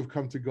ashamed that you have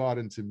come to God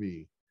and to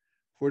me,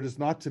 for it is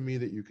not to me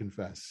that you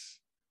confess,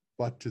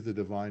 but to the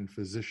divine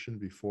physician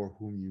before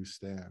whom you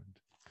stand.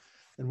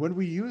 And when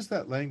we use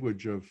that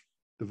language of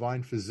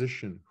divine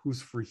physician,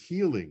 who's for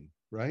healing,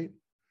 right?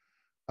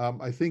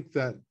 I think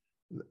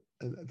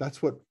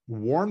that's what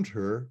warmed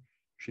her.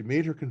 She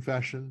made her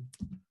confession.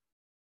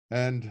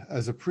 And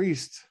as a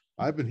priest,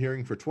 I've been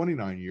hearing for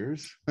 29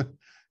 years.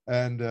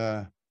 And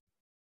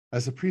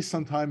as a priest,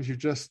 sometimes you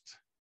just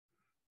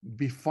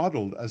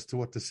befuddled as to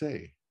what to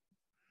say.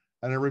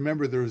 And I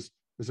remember there's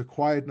a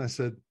quiet, and I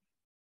said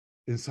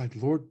inside,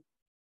 Lord,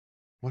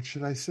 what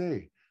should I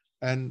say?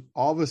 And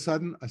all of a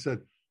sudden I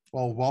said,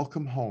 well,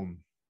 welcome home.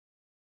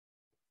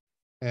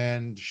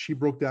 And she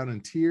broke down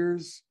in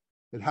tears.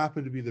 It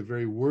happened to be the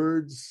very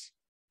words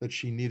that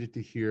she needed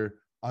to hear,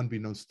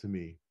 unbeknownst to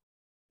me.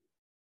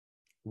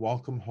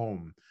 Welcome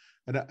home.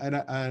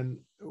 And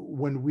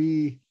when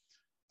we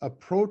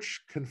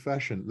approach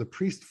confession, the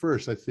priest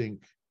first, I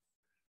think,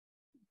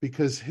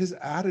 because his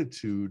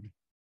attitude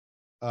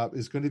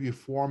is going to be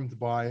formed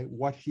by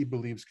what he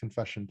believes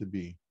confession to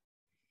be.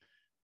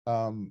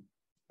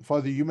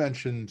 Father, you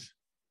mentioned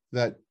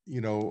that,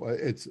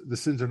 it's the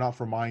sins are not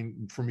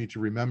for me to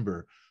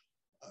remember.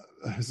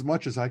 As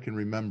much as I can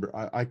remember,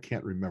 I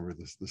can't remember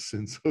the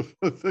sins of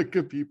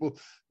the people.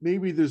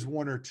 Maybe there's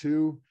one or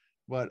two,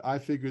 but I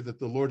figure that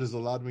the Lord has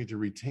allowed me to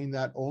retain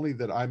that, only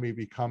that I may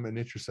become an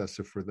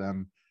intercessor for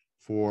them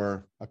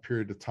for a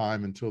period of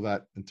time until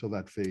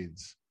that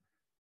fades.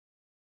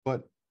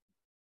 But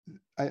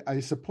I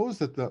suppose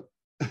that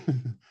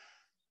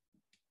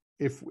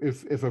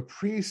if a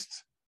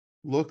priest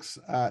looks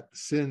at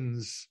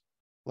sins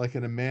like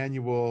an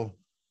Emmanuel,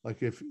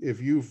 like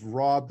if you've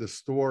robbed the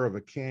store of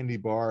a candy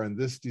bar and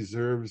this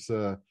deserves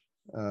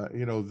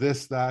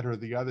this, that, or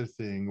the other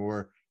thing,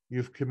 or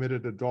you've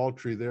committed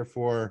adultery,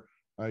 therefore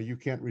you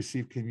can't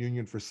receive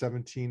communion for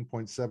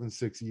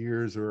 17.76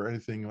 years or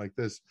anything like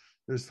this.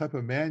 There's type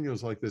of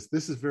manuals like this.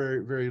 This is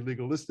very, very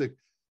legalistic,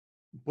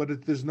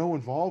 but there's no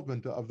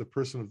involvement of the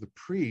person of the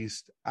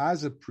priest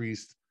as a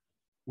priest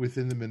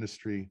within the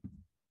ministry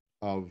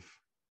of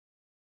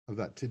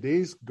that.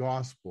 Today's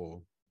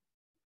gospel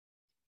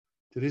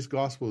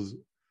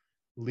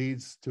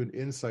leads to an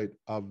insight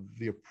of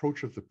the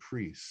approach of the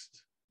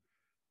priest.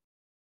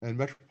 And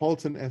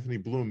Metropolitan Anthony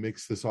Bloom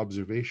makes this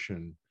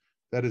observation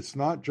that it's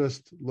not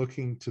just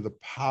looking to the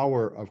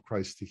power of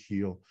Christ to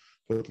heal,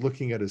 but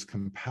looking at his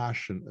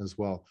compassion as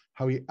well,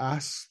 how he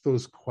asks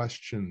those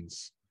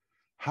questions.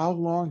 How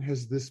long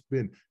has this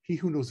been? He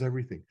who knows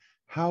everything.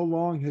 How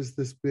long has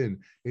this been,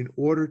 in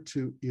order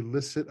to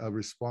elicit a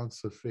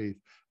response of faith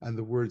and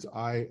the words,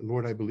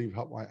 Lord, I believe,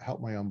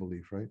 help my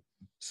unbelief, right?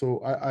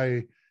 So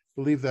I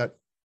believe that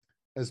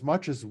as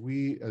much as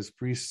we as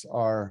priests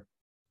are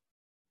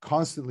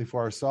constantly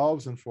for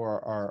ourselves and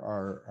for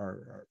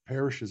our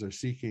parishes are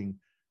seeking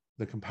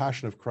the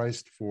compassion of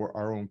Christ for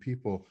our own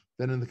people,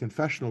 then in the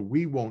confessional,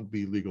 we won't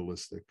be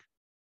legalistic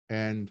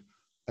and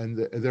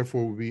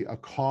therefore will be a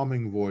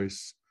calming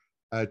voice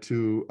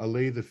to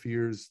allay the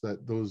fears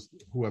that those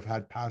who have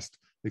had past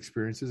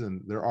experiences,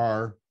 and there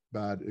are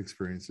bad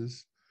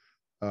experiences,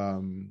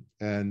 and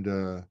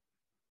I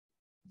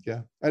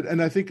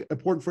think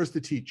important for us to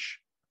teach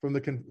from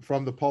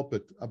the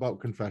pulpit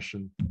about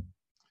confession,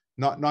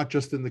 not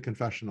just in the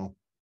confessional,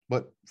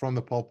 but from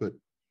the pulpit,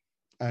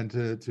 and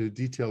to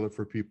detail it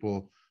for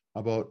people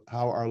about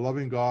how our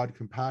loving God,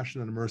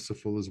 compassionate and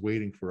merciful, is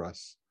waiting for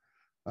us,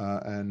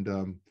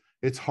 and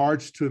it's hard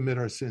to admit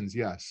our sins,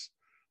 yes,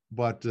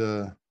 but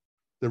the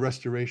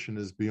restoration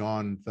is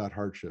beyond that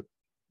hardship.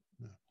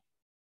 Yeah.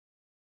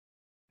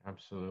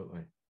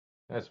 Absolutely.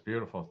 That's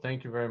beautiful.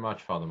 Thank you very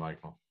much, Father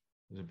Michael.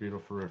 It's a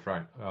beautiful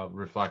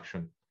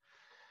reflection.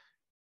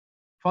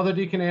 Father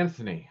Deacon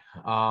Anthony,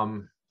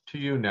 to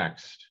you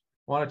next.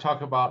 I want to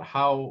talk about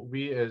how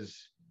we as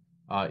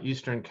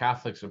Eastern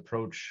Catholics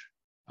approach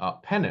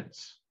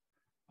penance.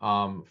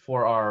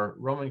 For our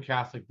Roman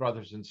Catholic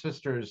brothers and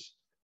sisters,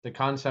 the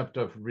concept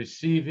of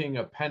receiving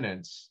a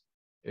penance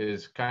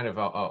is kind of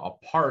a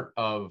part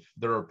of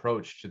their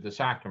approach to the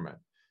sacrament.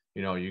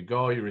 You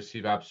go, you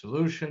receive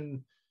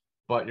absolution,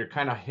 but you're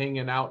kind of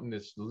hanging out in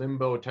this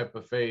limbo type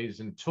of phase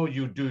until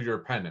you do your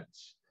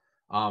penance.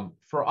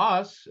 For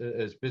us,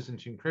 as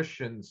Byzantine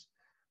Christians,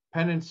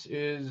 penance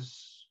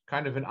is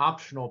kind of an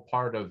optional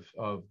part of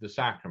the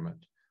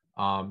sacrament.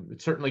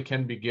 It certainly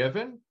can be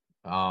given,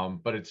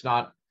 but it's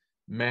not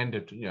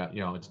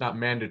it's not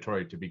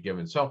mandatory to be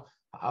given. So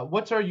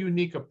what's our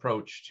unique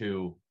approach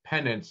to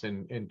penance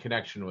in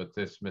connection with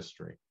this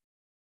mystery?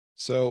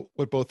 So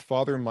what both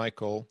Father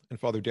Michael and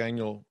Father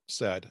Daniel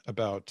said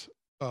about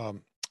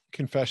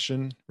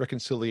confession,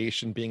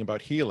 reconciliation being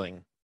about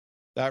healing,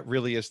 that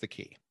really is the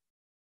key.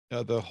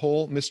 The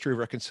whole mystery of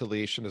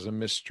reconciliation is a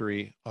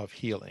mystery of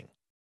healing.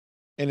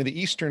 And in the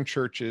Eastern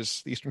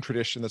churches, the Eastern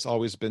tradition, that's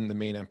always been the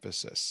main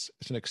emphasis.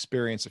 It's an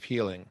experience of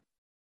healing.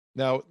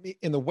 Now,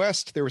 in the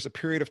West, there was a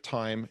period of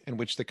time in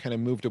which they kind of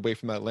moved away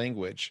from that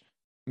language,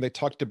 and they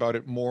talked about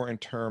it more in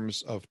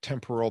terms of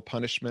temporal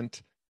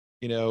punishment,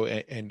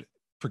 and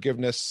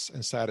forgiveness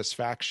and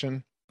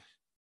satisfaction.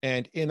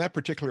 And in that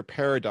particular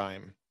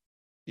paradigm,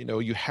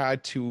 you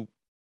had to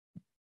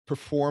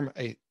perform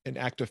an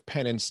act of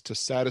penance to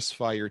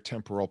satisfy your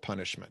temporal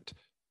punishment.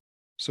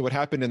 So what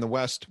happened in the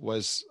West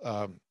was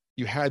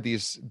you had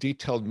these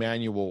detailed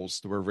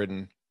manuals that were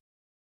written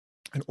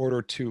in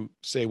order to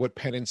say what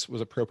penance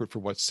was appropriate for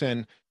what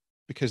sin,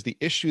 because the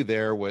issue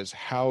there was,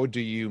 how do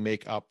you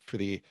make up for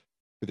the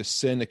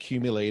sin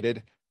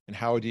accumulated, and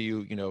how do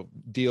you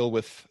deal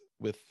with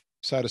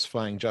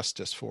satisfying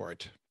justice for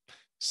it?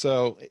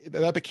 So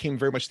that became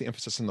very much the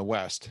emphasis in the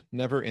West,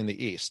 never in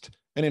the East.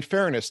 And in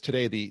fairness,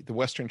 today the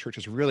Western Church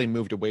has really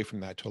moved away from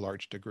that to a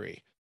large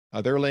degree.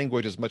 Their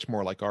language is much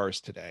more like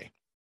ours today.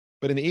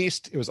 But in the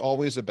East, it was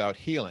always about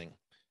healing,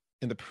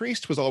 and the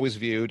priest was always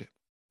viewed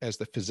as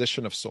the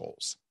physician of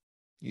souls.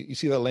 You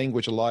see that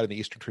language a lot in the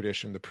Eastern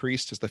tradition. The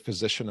priest is the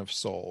physician of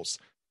souls.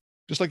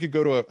 Just like you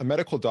go to a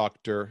medical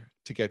doctor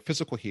to get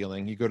physical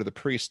healing, you go to the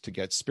priest to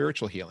get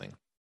spiritual healing.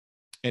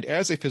 And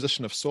as a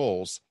physician of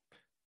souls,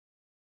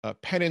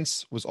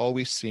 penance was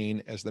always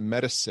seen as the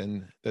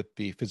medicine that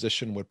the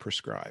physician would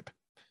prescribe.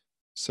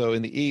 So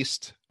in the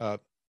East,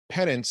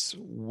 penance,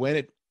 when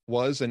it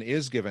was and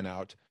is given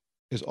out,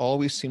 is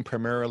always seen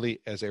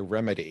primarily as a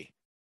remedy.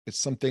 It's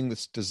something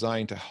that's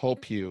designed to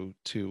help you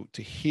to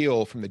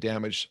heal from the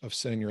damage of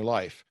sin in your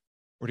life,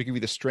 or to give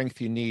you the strength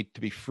you need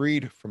to be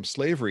freed from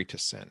slavery to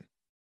sin.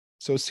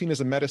 So it's seen as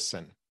a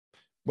medicine.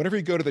 Whenever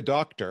you go to the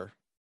doctor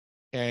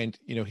and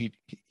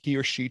he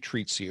or she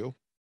treats you,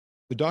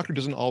 the doctor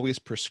doesn't always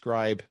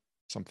prescribe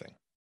something.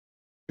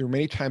 There are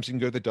many times you can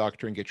go to the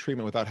doctor and get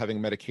treatment without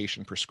having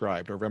medication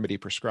prescribed or remedy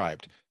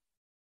prescribed.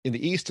 In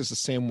the East, it's the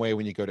same way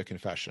when you go to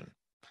confession.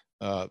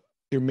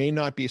 There may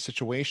not be a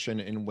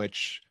situation in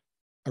which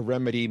a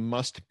remedy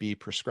must be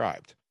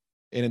prescribed.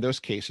 And in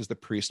those cases, the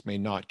priest may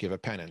not give a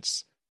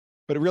penance.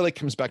 But it really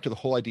comes back to the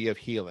whole idea of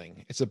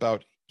healing. It's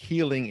about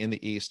healing in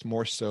the East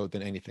more so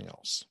than anything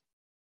else.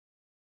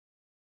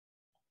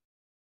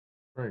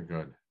 Very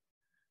good.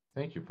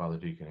 Thank you, Father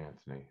Deacon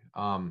Anthony.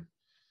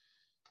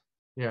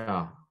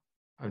 Yeah,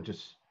 I'm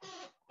just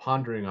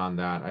pondering on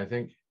that. I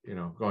think,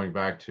 going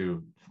back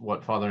to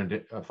what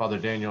Father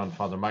Daniel and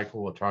Father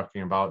Michael were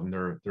talking about and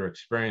their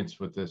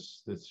experience with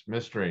this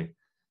mystery.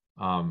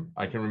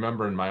 I can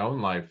remember in my own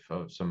life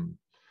of some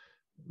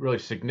really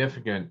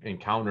significant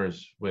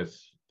encounters with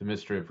the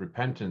mystery of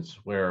repentance,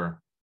 where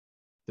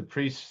the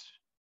priest,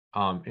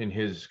 in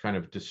his kind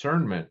of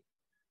discernment,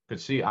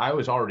 could see I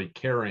was already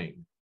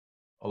carrying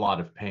a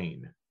lot of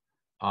pain.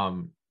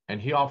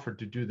 And he offered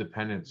to do the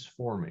penance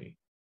for me.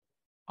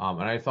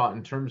 And I thought,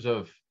 in terms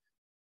of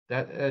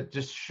that, it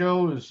just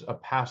shows a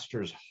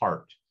pastor's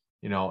heart,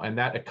 and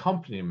that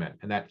accompaniment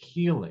and that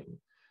healing.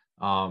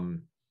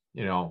 Oftentimes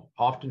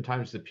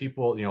the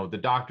people, the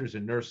doctors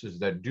and nurses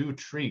that do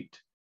treat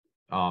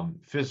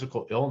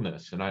physical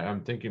illness, and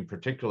I'm thinking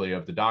particularly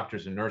of the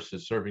doctors and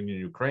nurses serving in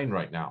Ukraine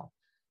right now,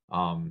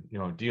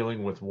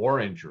 dealing with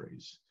war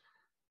injuries.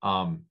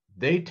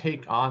 They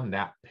take on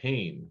that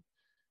pain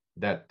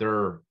that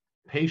their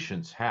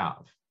patients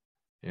have,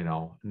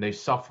 and they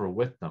suffer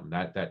with them,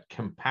 that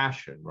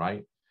compassion,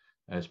 right?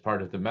 As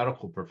part of the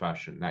medical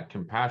profession, that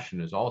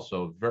compassion is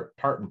also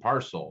part and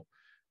parcel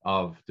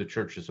of the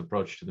church's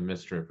approach to the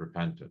mystery of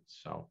repentance.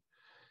 So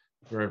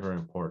very, very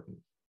important.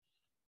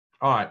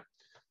 All right,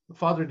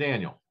 Father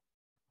Daniel,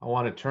 I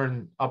want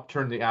to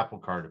upturn the apple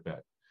cart a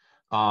bit.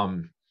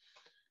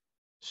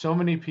 So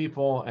many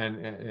people,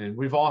 and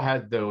we've all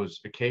had those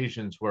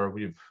occasions where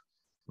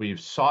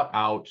we've sought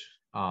out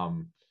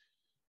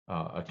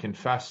a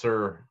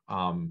confessor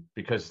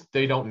because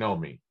they don't know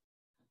me,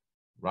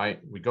 right?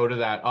 We go to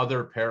that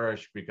other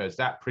parish because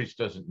that priest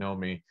doesn't know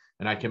me,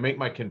 and I can make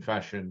my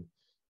confession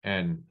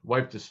and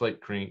wipe the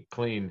slate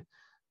clean.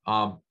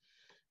 But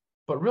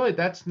really,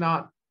 that's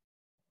not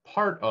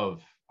part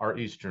of our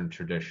Eastern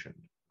tradition.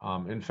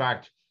 In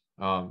fact,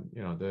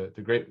 the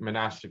great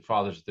monastic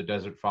fathers, the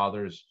Desert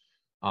Fathers,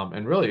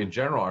 and really in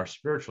general, our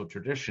spiritual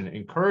tradition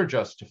encourage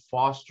us to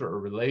foster a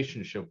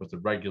relationship with a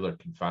regular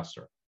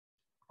confessor,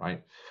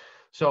 right?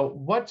 So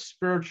what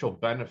spiritual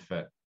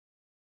benefit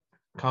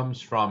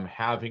comes from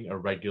having a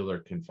regular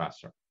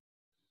confessor?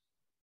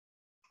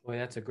 Boy,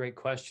 that's a great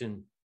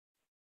question.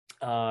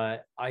 I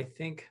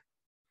think,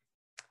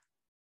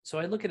 so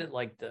I look at it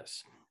like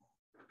this.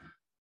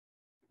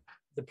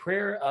 The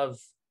prayer of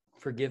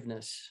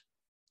forgiveness,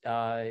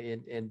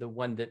 and the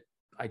one that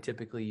I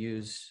typically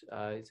use,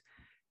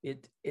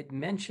 it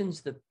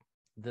mentions the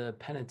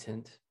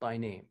penitent by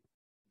name.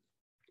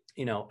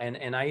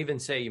 And I even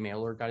say, you may,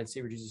 Lord God and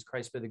Savior Jesus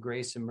Christ, by the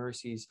grace and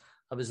mercies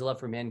of his love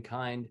for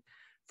mankind,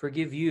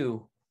 forgive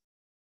you,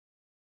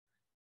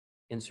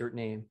 insert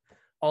name,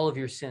 all of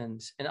your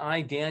sins. And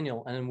I,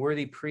 Daniel, an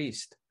unworthy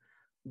priest,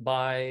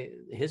 by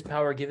his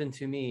power given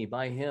to me,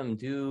 by him,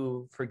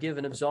 do forgive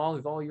and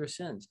absolve all your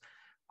sins.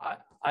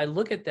 I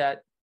look at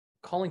that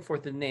calling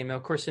forth the name. Now,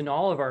 of course, in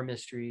all of our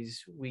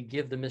mysteries, we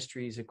give the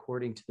mysteries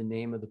according to the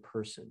name of the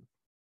person.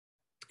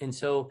 And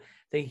so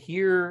they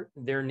hear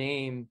their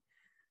name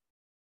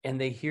and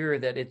they hear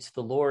that it's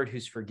the Lord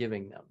who's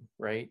forgiving them,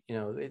 right?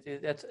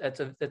 That's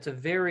a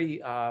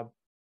very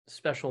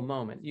special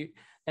moment.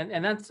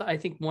 And that's, I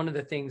think, one of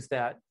the things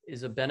that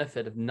is a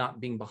benefit of not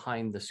being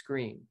behind the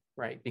screen,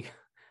 right? Because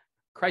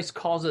Christ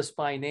calls us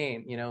by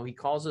name, he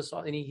calls us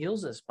and he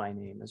heals us by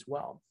name as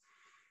well.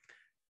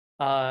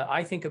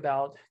 I think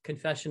about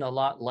confession a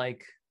lot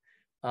like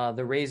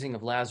the raising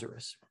of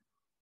Lazarus.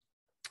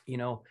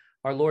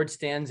 Our Lord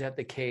stands at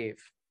the cave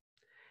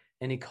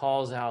and he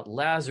calls out,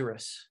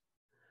 Lazarus,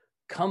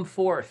 come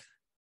forth.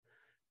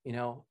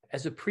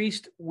 As a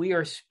priest, we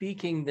are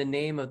speaking the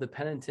name of the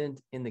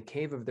penitent in the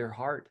cave of their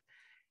heart,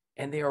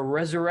 and they are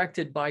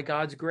resurrected by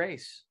God's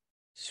grace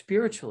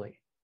spiritually.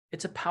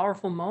 It's a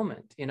powerful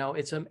moment.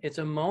 It's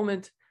a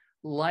moment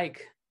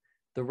like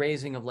the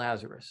raising of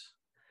Lazarus.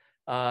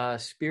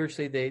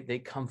 Spiritually, they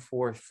come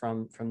forth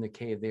from the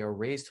cave. They are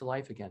raised to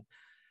life again.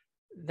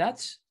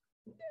 That's,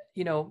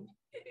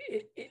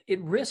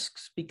 it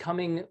risks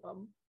becoming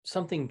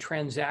something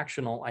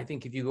transactional, I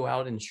think, if you go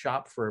out and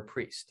shop for a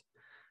priest.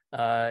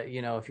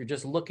 If you're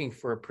just looking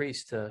for a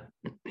priest to,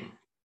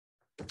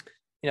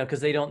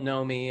 because they don't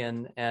know me,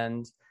 and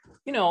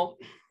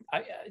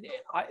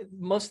I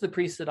most of the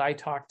priests that I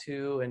talk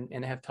to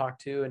and have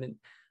talked to, and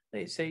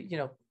they say,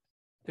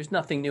 there's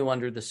nothing new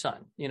under the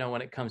sun,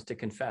 when it comes to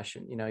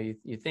confession.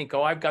 You think,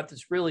 oh, I've got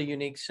this really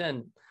unique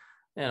sin,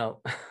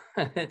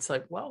 it's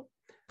like, well,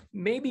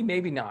 maybe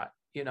not,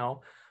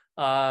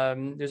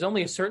 there's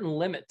only a certain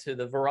limit to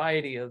the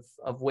variety of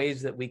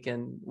ways that we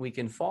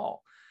can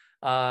fall.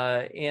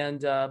 But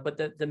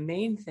the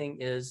main thing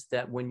is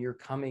that when you're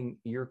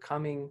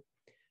coming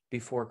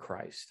before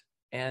Christ.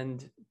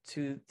 And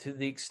to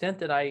the extent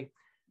that I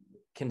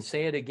can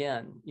say it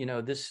again,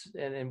 this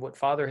and what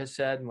Father has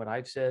said and what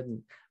I've said,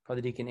 and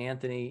Father Deacon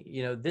Anthony,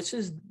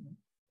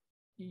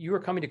 you are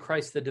coming to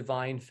Christ, the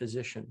divine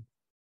physician.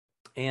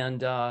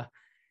 And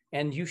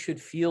you should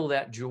feel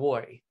that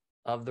joy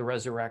of the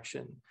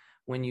resurrection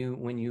when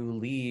you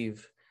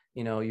leave.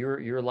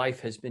 Your life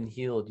has been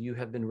healed. You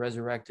have been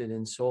resurrected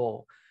in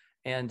soul.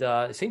 And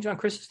St. John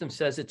Chrysostom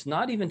says it's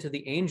not even to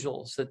the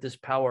angels that this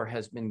power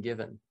has been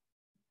given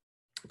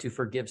to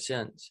forgive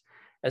sins.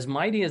 As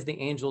mighty as the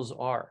angels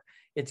are,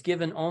 it's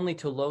given only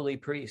to lowly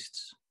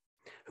priests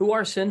who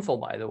are sinful,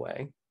 by the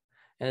way.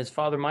 And as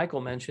Father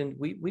Michael mentioned,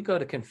 we go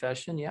to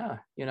confession, and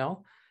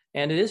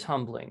it is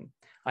humbling.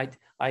 I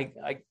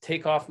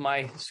take off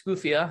my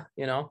scuffia,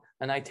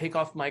 and I take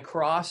off my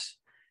cross,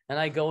 and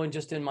I go in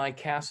just in my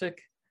cassock,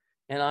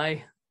 and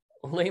I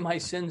lay my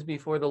sins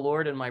before the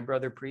Lord and my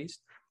brother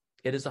priest.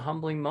 It is a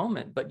humbling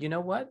moment, but you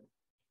know what?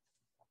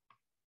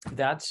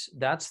 That's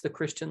the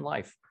Christian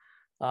life.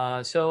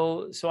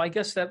 So I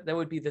guess that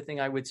would be the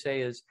thing I would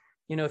say is,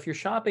 if you're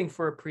shopping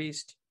for a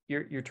priest,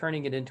 you're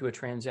turning it into a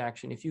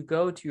transaction. If you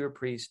go to your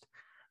priest,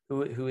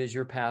 who is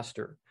your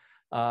pastor,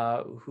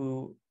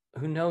 who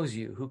knows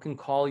you, who can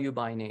call you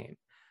by name,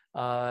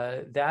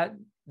 that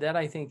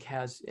I think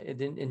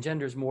it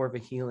engenders more of a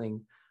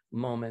healing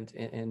moment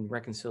in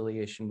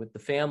reconciliation with the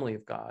family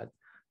of God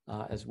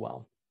as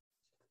well.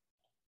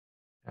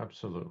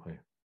 Absolutely.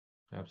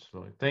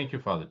 Thank you,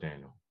 Father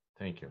Daniel.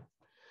 Thank you.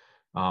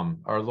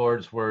 Our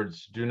Lord's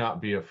words, do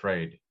not be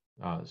afraid,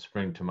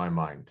 spring to my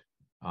mind.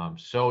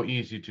 So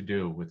easy to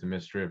do with the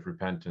mystery of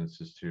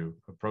repentance is to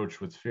approach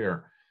with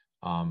fear.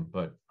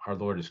 But our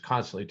Lord is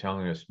constantly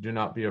telling us, do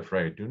not be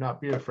afraid. Do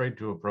not be afraid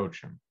to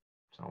approach him.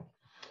 So,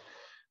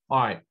 all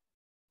right.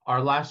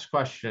 Our last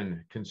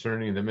question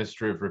concerning the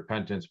mystery of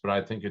repentance, but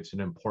I think it's an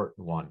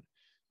important one.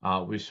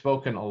 We've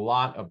spoken a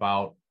lot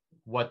about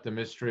what the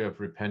mystery of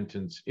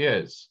repentance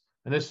is.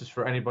 And this is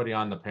for anybody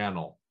on the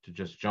panel to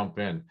just jump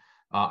in.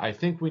 I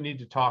think we need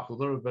to talk a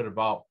little bit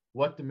about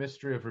what the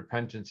mystery of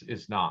repentance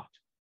is not.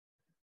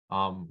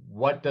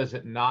 What does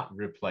it not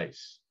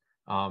replace?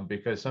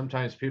 Because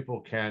sometimes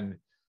people can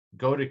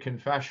go to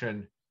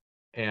confession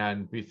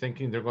and be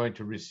thinking they're going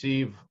to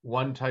receive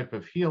one type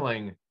of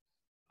healing,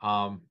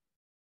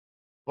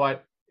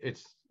 but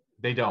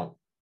they don't.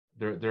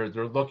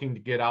 They're looking to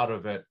get out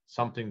of it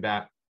something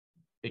that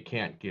it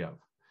can't give.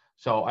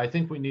 So I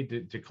think we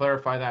need to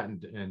clarify that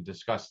and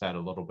discuss that a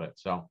little bit.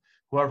 So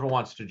whoever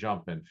wants to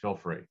jump in, feel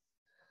free.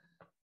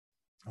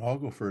 I'll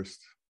go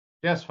first.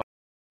 Yes.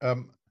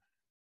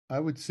 I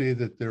would say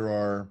that there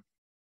are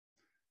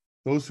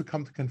those who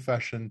come to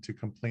confession to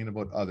complain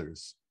about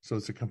others. So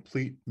it's a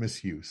complete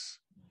misuse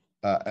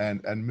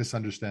and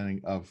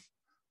misunderstanding of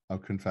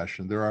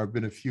confession. There have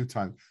been a few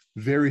times,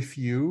 very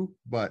few,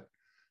 but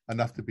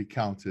enough to be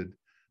counted,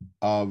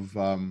 of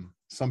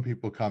some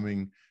people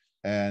coming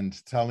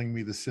and telling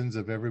me the sins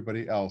of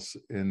everybody else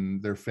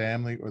in their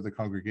family or the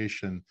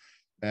congregation.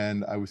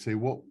 And I would say,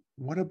 well,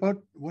 what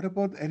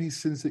about any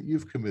sins that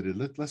you've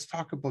committed? Let's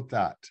talk about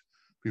that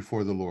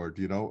before the Lord,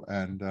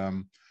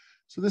 And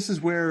so this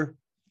is where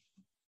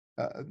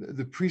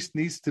the priest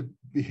needs to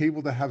be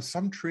able to have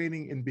some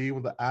training in being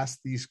able to ask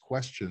these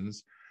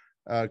questions,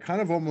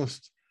 kind of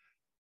almost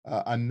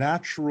a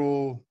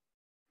natural.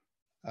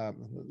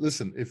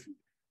 Listen,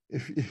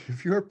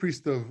 if you're a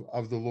priest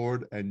of the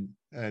Lord and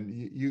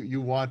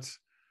you want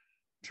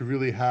to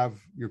really have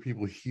your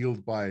people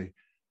healed by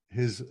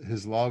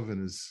his love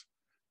and his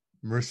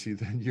mercy,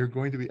 then you're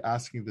going to be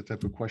asking the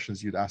type of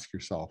questions you'd ask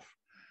yourself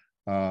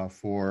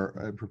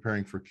for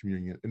preparing for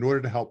communion in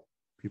order to help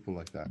people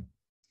like that.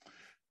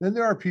 Then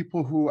there are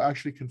people who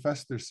actually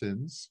confess their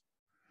sins,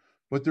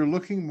 but they're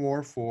looking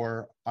more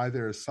for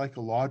either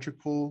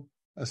psychological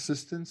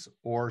assistance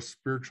or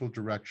spiritual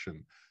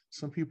direction.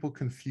 Some people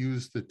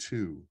confuse the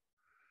two,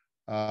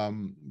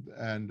 and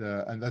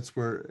that's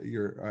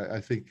where I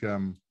think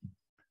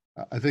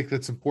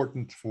that's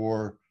important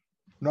for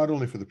not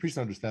only for the priest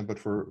to understand, but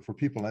for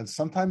people. And it's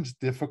sometimes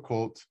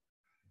difficult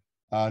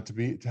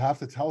to have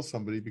to tell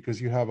somebody,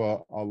 because you have a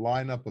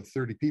lineup of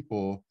 30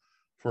 people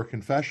for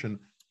confession,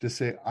 to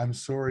say, I'm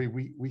sorry,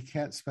 we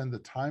can't spend the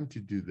time to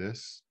do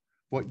this,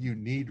 what you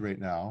need right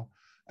now.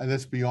 And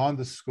that's beyond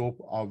the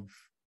scope of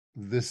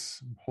this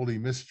holy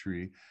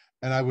mystery.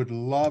 And I would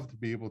love to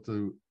be able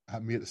to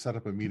set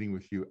up a meeting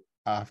with you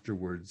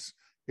afterwards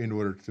in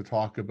order to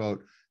talk about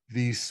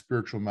these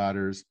spiritual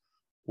matters,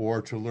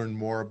 or to learn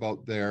more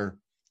about their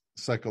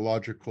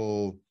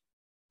psychological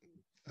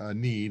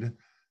need,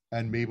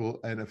 and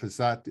if it's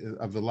that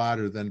of the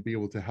latter, then be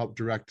able to help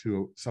direct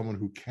to someone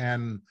who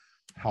can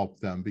help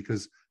them.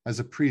 Because as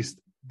a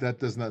priest, that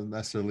does not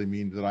necessarily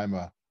mean that I'm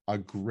a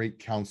great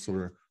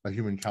counselor, a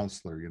human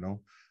counselor,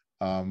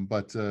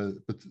 but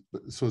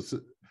so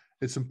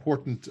it's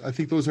important. I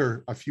think those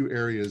are a few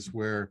areas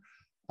where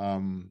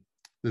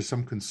there's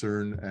some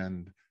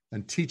concern,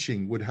 and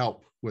teaching would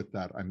help with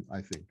that.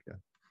 I think. Yeah.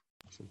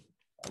 So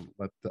I'll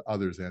let the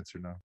others answer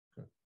now.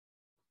 Okay.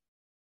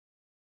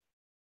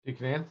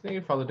 Deacon Anthony,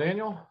 Father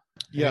Daniel.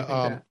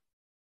 Yeah,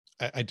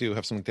 I do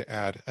have something to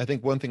add. I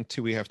think one thing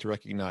too we have to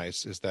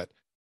recognize is that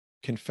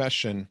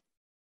confession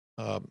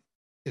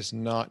is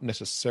not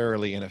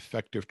necessarily an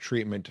effective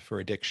treatment for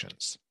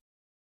addictions.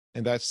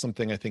 And that's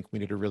something I think we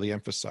need to really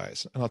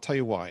emphasize. And I'll tell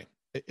you why.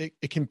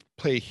 It can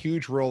play a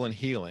huge role in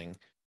healing,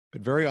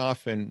 but very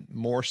often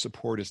more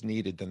support is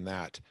needed than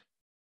that.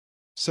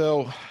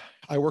 So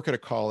I work at a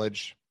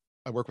college.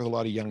 I work with a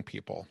lot of young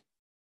people.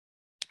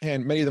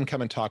 And many of them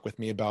come and talk with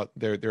me about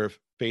their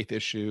faith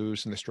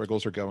issues and the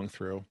struggles they're going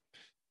through.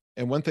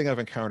 And one thing I've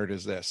encountered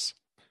is this.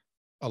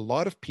 A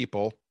lot of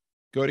people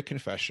go to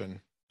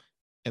confession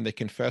and they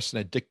confess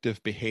an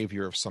addictive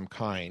behavior of some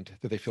kind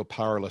that they feel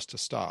powerless to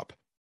stop.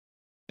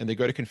 And they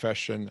go to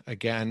confession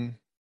again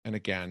and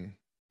again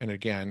and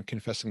again,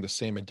 confessing the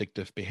same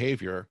addictive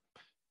behavior.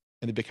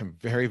 And they become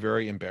very,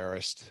 very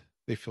embarrassed.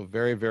 They feel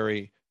very,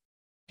 very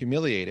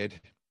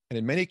humiliated. And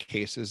in many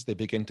cases, they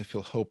begin to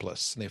feel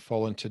hopeless and they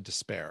fall into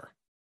despair.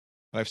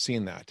 I've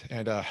seen that.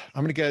 And I'm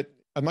not going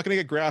to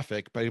get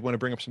graphic, but I want to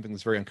bring up something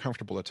that's very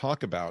uncomfortable to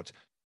talk about.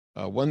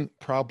 One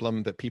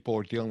problem that people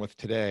are dealing with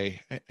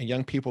today, and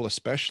young people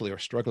especially are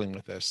struggling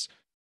with this,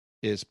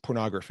 is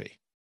pornography.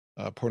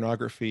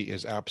 Pornography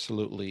is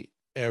absolutely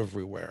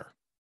everywhere.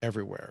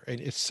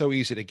 And it's so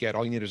easy to get.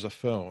 All you need is a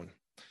phone.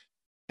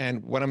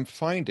 And what I'm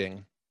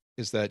finding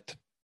is that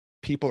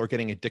people are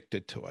getting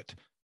addicted to it.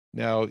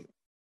 Now,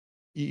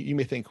 you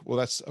may think, well,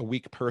 that's a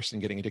weak person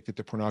getting addicted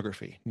to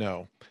pornography.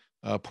 No.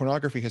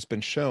 Pornography has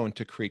been shown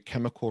to create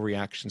chemical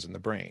reactions in the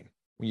brain.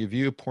 When you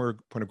view a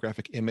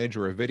pornographic image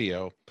or a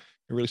video,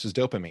 it releases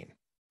dopamine,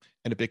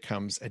 and it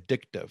becomes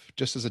addictive,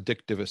 just as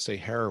addictive as, say,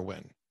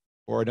 heroin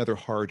or another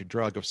hard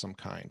drug of some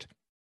kind.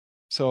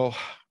 So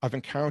I've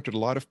encountered a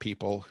lot of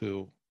people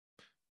who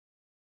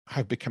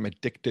have become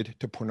addicted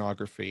to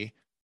pornography,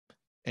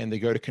 and they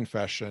go to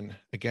confession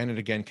again and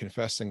again,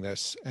 confessing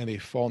this, and they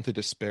fall into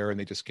despair and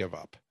they just give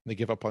up. They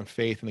give up on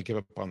faith and they give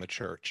up on the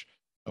church.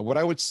 What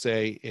I would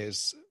say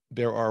is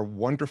there are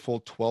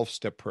wonderful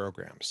 12-step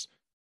programs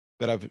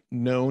that I've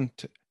known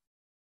to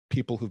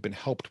people who've been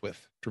helped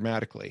with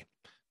dramatically.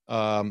 There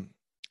are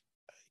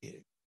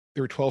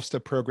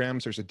 12-step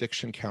programs. There's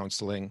addiction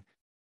counseling.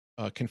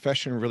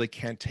 Confession really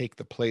can't take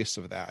the place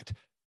of that.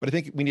 But I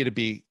think we need to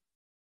be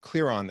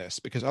clear on this,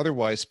 because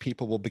otherwise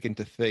people will begin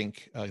to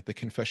think the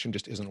confession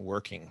just isn't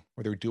working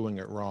or they're doing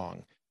it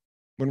wrong,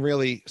 when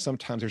really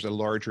sometimes there's a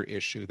larger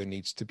issue that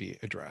needs to be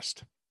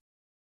addressed.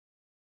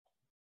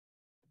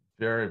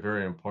 Very,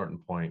 very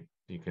important point,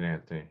 Deacon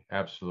Anthony.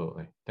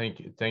 Absolutely. Thank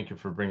you. Thank you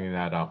for bringing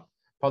that up.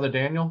 Father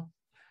Daniel?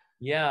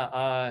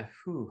 Yeah.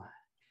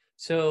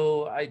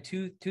 So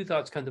two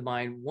thoughts come to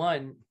mind.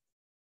 One,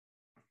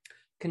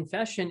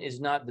 confession is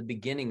not the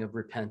beginning of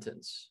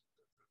repentance.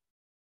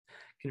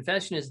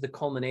 Confession is the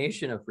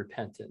culmination of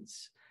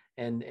repentance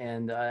and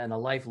a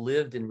life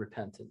lived in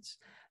repentance.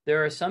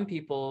 There are some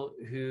people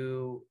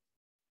who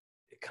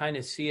kind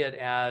of see it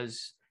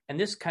as, and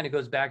this kind of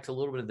goes back to a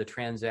little bit of the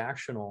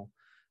transactional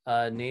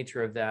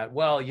nature of that.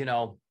 Well,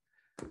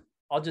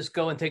 I'll just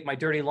go and take my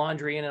dirty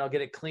laundry in and I'll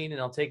get it clean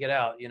and I'll take it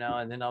out,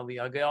 and then I'll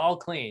get all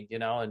clean,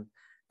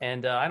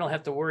 and I don't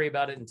have to worry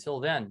about it until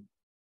then.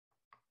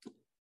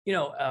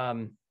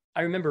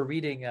 I remember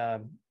reading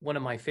one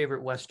of my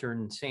favorite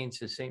Western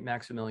saints is Saint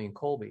Maximilian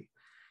Kolbe,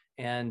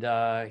 and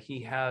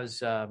he has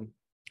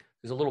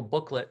there's a little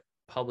booklet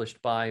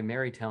published by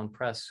Marytown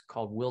Press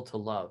called Will to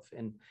Love.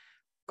 And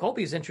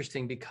Kolbe is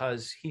interesting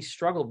because he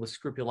struggled with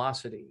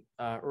scrupulosity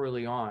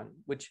early on,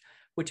 which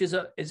is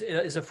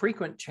a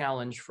frequent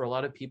challenge for a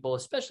lot of people,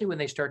 especially when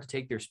they start to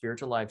take their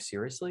spiritual life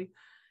seriously,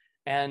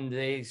 and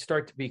they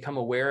start to become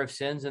aware of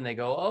sins, and they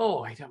go,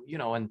 "Oh, I don't,"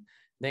 and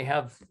they've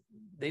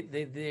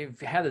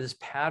had this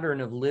pattern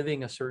of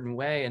living a certain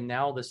way, and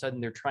now all of a sudden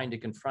they're trying to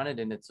confront it,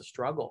 and it's a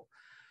struggle,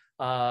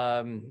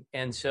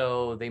 and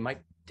so they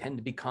might tend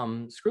to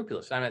become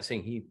scrupulous. I'm not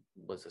saying he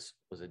was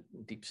a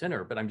deep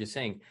sinner, but I'm just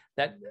saying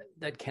that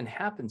can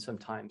happen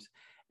sometimes.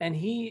 And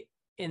he,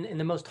 in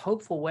the most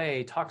hopeful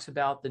way, talks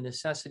about the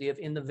necessity of,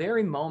 in the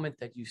very moment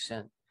that you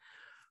sin,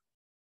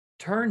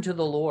 turn to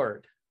the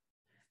Lord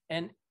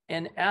and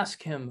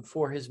ask him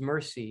for his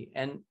mercy.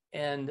 And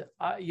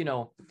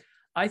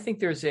I think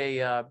there's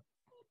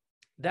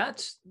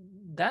that's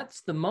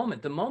the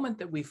moment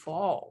that we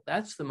fall.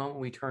 That's the moment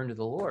we turn to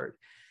the Lord.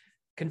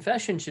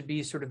 Confession should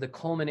be sort of the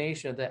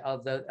culmination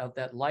of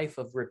that life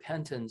of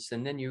repentance,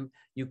 and then you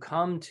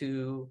come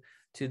to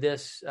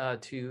this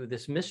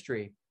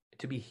mystery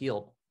to be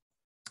healed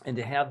and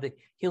to have the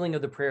healing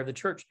of the prayer of the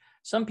church.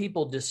 Some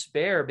people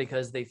despair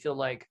because they feel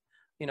like,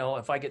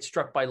 if I get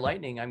struck by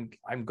lightning,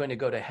 I'm going to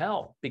go to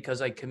hell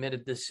because I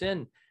committed this sin.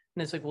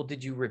 And it's like, well,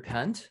 did you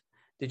repent?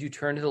 Did you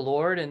turn to the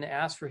Lord and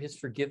ask for his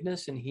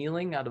forgiveness and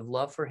healing out of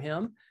love for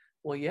him?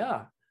 Well,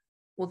 yeah.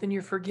 Well, then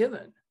you're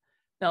forgiven.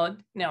 Now,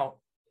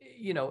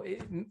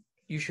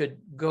 you should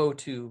go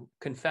to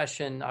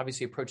confession,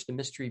 obviously approach the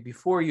mystery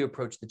before you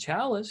approach the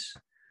chalice,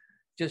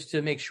 just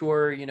to make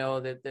sure,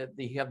 that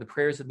you have the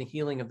prayers and the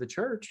healing of the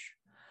church.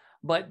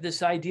 But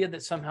this idea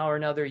that somehow or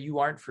another you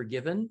aren't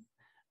forgiven,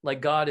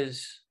 like God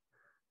is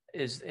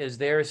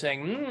there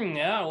saying,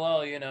 yeah,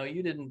 well,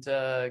 you didn't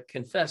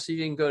confess, you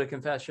didn't go to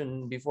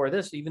confession before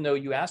this, even though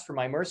you asked for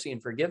my mercy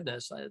and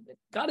forgiveness.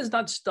 God is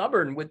not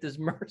stubborn with his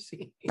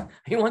mercy.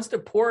 He wants to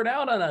pour it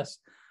out on us.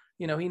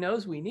 He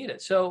knows we need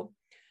it. So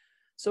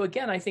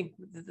again, I think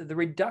the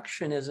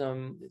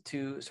reductionism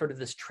to sort of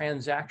this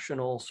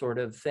transactional sort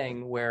of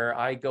thing where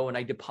I go and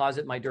I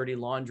deposit my dirty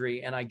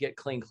laundry and I get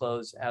clean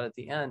clothes out at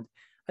the end,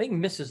 I think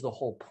misses the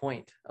whole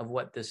point of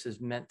what this is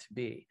meant to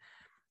be.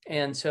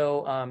 And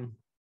so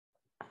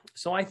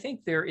I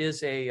think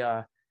there's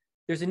a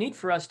need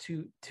for us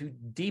to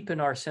deepen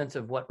our sense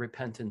of what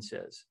repentance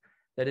is,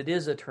 that it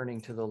is a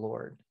turning to the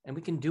Lord, and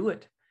we can do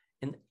it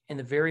in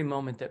the very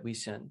moment that we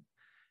sin.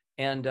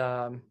 And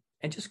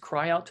just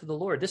cry out to the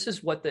Lord. This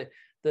is what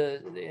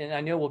and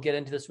I know we'll get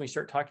into this when we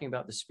start talking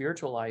about the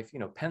spiritual life,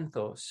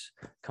 penthos,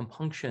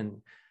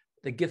 compunction,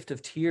 the gift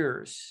of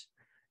tears,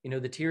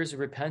 the tears of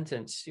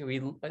repentance.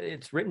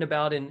 It's written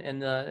about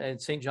in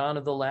St. John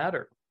of the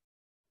Ladder,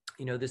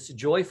 this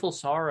joyful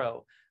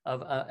sorrow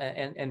of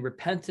and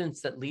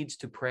repentance that leads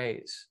to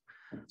praise.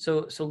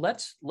 So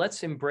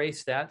let's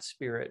embrace that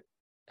spirit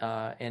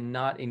and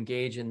not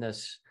engage in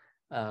this.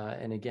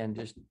 And again,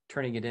 just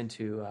turning it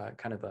into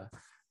kind of a,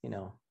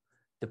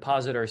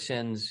 deposit our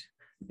sins,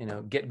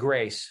 get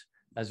grace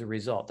as a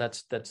result.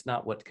 That's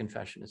not what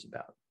confession is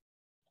about.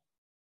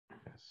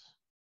 Yes.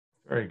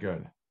 Very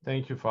good.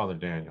 Thank you, Father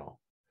Daniel.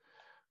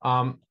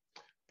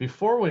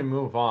 Before we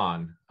move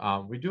on,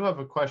 we do have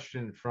a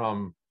question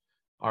from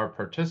our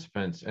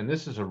participants, and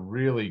this is a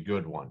really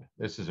good one.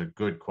 This is a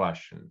good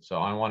question. So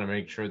I want to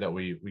make sure that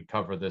we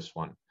cover this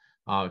one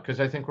because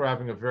I think we're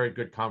having a very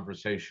good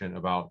conversation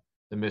about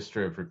the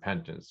mystery of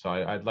repentance. So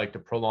I'd like to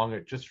prolong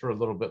it just for a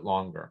little bit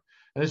longer.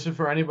 And this is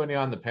for anybody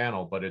on the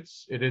panel, but it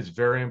is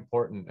very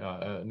important,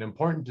 an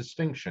important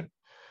distinction.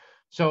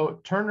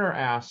 So Turner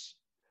asks,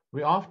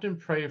 we often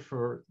pray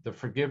for the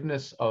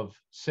forgiveness of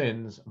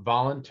sins,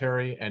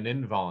 voluntary and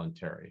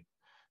involuntary.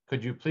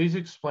 Could you please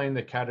explain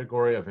the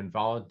category of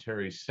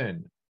involuntary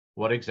sin?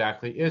 What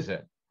exactly is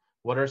it?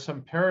 What are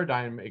some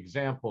paradigm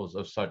examples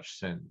of such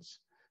sins?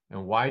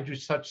 And why do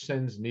such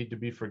sins need to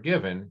be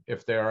forgiven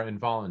if they are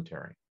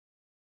involuntary?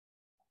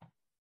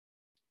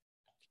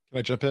 Can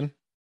I jump in?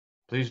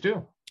 Please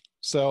do.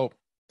 So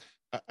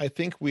I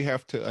think we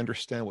have to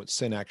understand what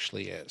sin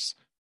actually is.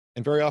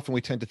 And very often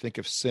we tend to think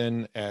of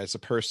sin as a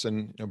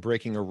person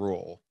breaking a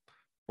rule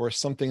or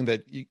something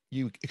that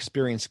you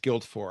experience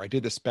guilt for. I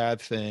did this bad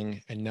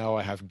thing and now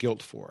I have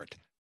guilt for it.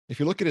 If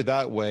you look at it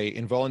that way,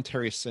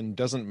 involuntary sin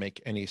doesn't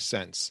make any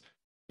sense.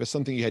 If it's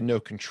something you had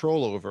no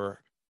control over,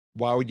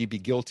 why would you be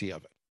guilty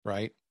of it,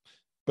 right?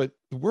 But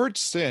the word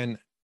sin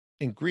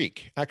in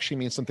Greek actually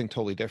means something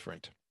totally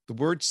different. The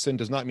word sin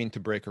does not mean to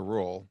break a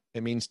rule.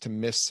 It means to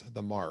miss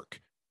the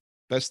mark.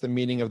 That's the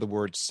meaning of the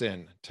word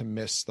sin, to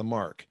miss the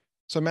mark.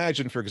 So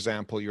imagine, for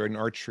example, you're at an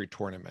archery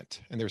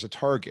tournament and there's a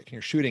target and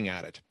you're shooting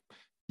at it.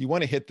 You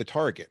want to hit the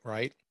target,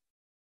 right?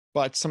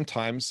 But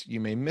sometimes you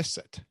may miss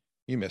it.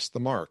 You miss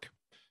the mark.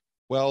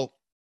 Well,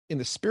 in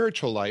the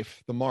spiritual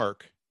life,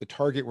 the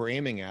target we're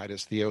aiming at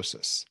is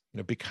theosis,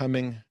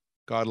 becoming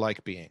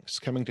godlike beings,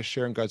 coming to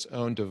share in God's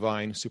own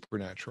divine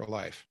supernatural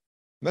life.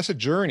 And that's a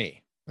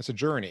journey. That's a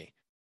journey.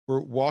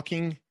 We're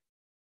walking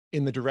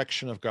in the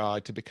direction of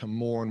God to become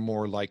more and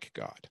more like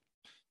God.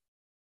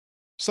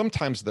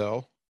 Sometimes,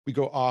 though, we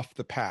go off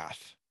the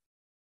path.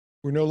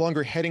 We're no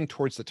longer heading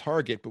towards the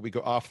target, but we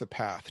go off the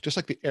path. Just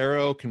like the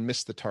arrow can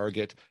miss the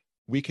target,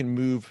 we can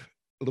move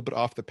a little bit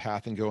off the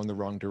path and go in the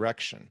wrong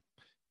direction.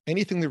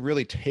 Anything that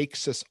really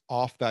takes us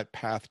off that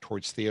path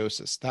towards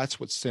theosis, that's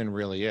what sin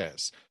really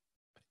is.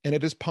 And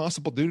it is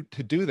possible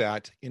to do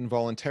that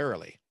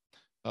involuntarily.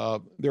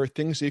 There are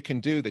things you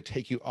can do that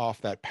take you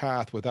off that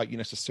path without you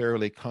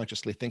necessarily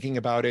consciously thinking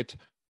about it,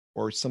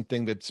 or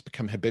something that's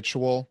become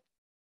habitual.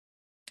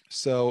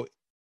 So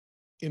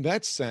in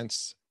that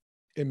sense,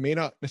 it may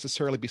not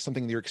necessarily be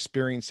something that you're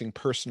experiencing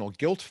personal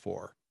guilt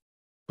for,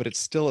 but it's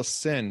still a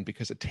sin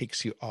because it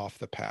takes you off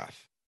the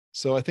path.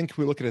 So I think if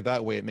we look at it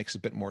that way, it makes a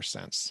bit more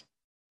sense.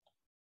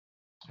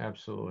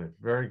 Absolutely.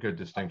 Very good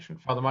distinction.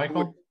 Father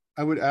Michael?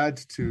 I would add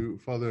to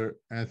Father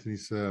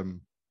Anthony's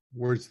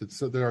words that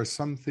so there are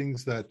some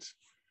things that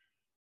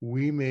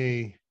we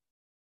may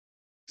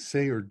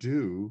say or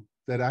do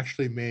that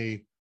actually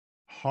may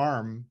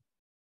harm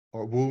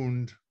or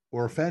wound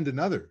or offend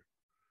another.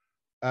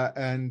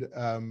 And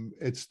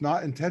it's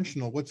not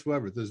intentional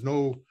whatsoever. There's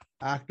no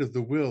act of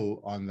the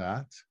will on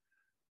that.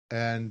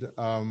 And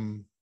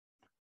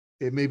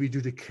it may be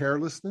due to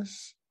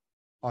carelessness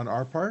on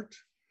our part,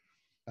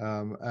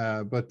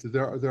 but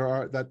there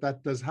are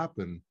that does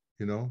happen,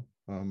 in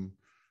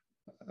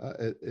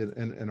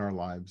our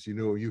lives.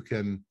 You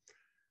can.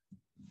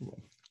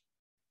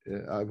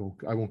 I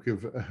won't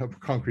give a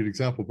concrete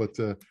example, but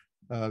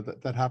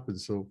that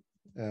happens. So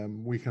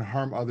we can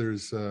harm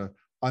others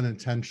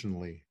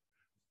unintentionally,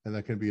 and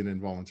that can be an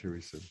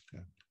involuntary sin.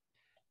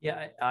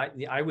 Yeah,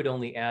 I would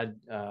only add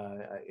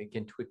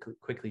again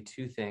quickly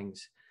two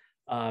things.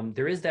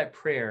 There is that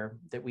prayer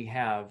that we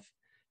have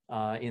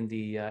in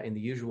the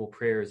usual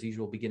prayers,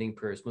 usual beginning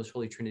prayers. Most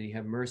Holy Trinity,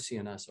 have mercy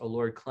on us. O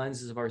Lord,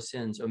 cleanse us of our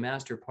sins. O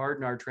Master,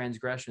 pardon our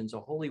transgressions. O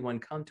Holy One,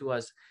 come to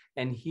us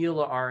and heal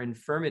our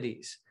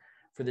infirmities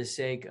for the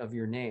sake of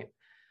your name.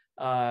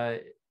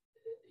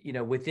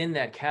 Within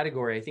that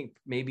category, I think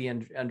maybe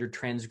under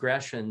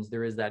transgressions,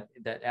 there is that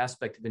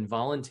aspect of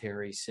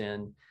involuntary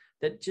sin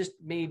that just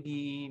may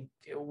be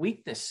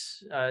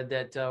weakness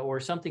or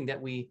something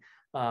that we,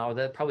 or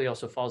that probably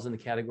also falls in the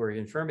category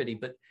of infirmity,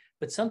 but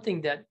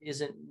something that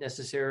isn't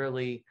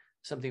necessarily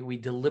something we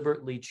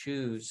deliberately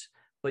choose,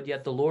 but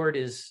yet the Lord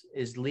is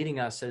leading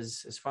us,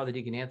 as Father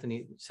Deacon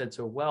Anthony said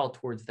so well,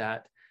 towards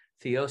that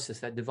theosis,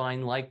 that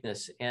divine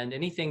likeness, and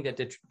anything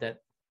that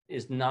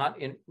is not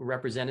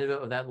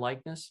representative of that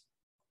likeness,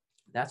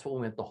 that's what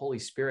we want the Holy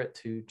Spirit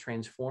to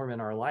transform in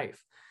our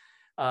life.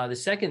 The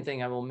second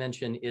thing I will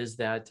mention is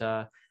that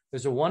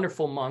there's a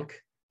wonderful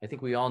monk, I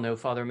think we all know,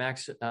 Father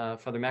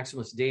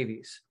Maximus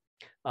Davies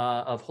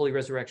of Holy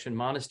Resurrection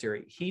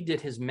Monastery. He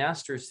did his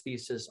master's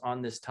thesis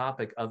on this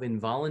topic of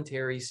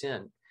involuntary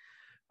sin.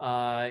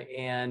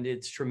 And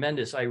it's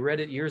tremendous. I read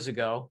it years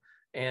ago,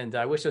 and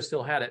I wish I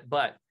still had it.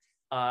 But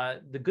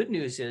the good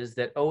news is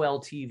that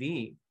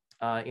OLTV,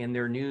 in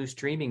their new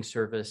streaming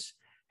service,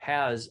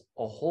 has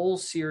a whole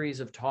series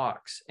of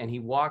talks, and he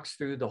walks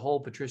through the whole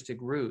patristic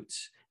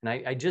roots. And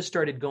I just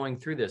started going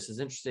through this. It's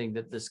interesting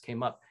that this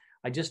came up.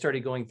 I just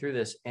started going through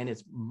this, and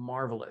it's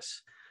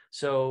marvelous.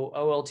 So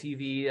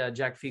OLTV,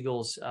 Jack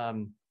Fiegel's,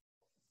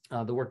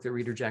 the work that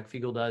Reader Jack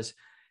Fiegel does,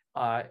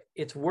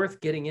 it's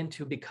worth getting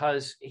into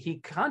because he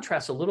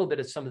contrasts a little bit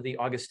of some of the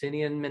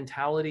Augustinian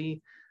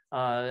mentality.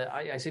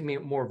 I say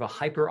more of a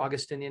hyper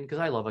Augustinian because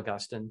I love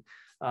Augustine.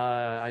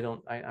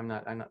 I'm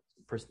not a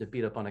person to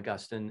beat up on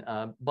Augustine,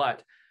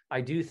 but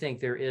I do think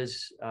there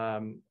is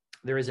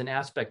an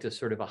aspect of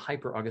sort of a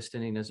hyper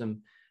Augustinianism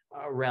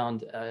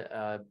around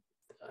a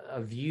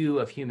view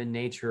of human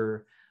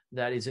nature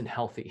that isn't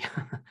healthy,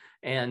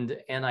 and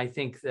I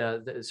think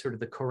the sort of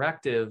the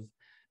corrective,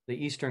 the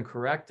Eastern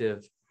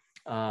corrective,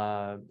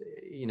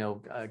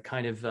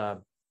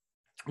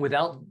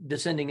 without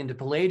descending into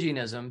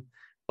Pelagianism,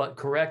 but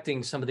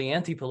correcting some of the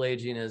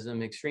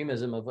anti-Pelagianism,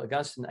 extremism of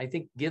Augustine, I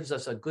think gives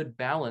us a good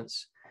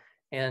balance.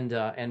 And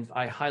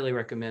I highly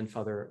recommend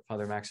Father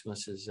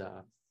Maximus's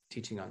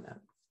teaching on that.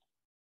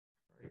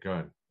 Very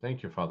good.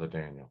 Thank you, Father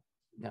Daniel.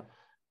 Yeah.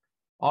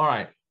 All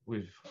right.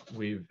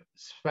 We've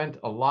spent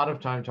a lot of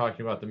time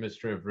talking about the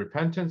mystery of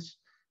repentance.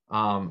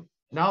 Now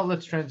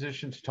let's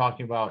transition to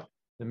talking about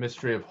the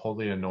mystery of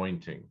holy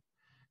anointing.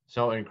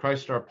 So in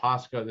Christ Our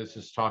Pascha, this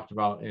is talked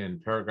about in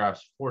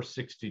paragraphs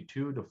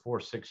 462 to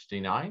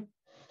 469.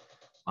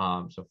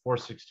 So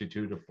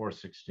 462 to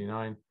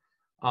 469.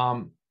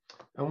 And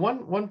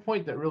one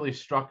point that really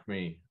struck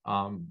me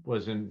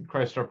was in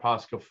Christ Our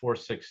Pascha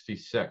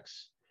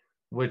 466,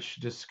 which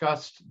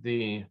discussed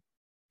the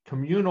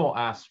communal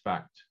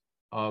aspect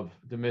of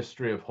the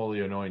mystery of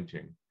holy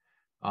anointing.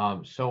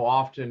 So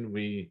often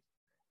we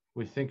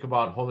we think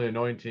about holy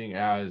anointing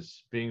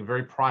as being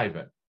very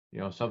private,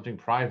 something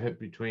private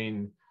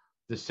between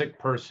the sick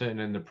person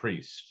and the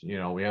priest.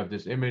 We have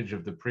this image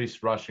of the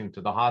priest rushing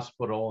to the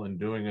hospital and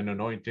doing an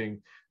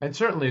anointing, and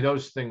certainly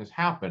those things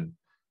happen.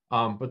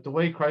 But the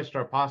way Christ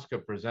Our Pascha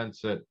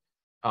presents it,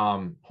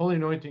 holy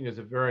anointing is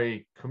a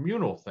very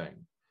communal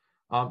thing.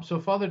 So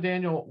Father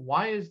Daniel,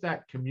 why is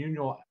that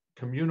communal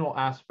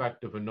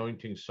aspect of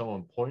anointing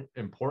so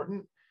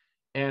important?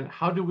 And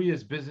how do we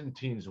as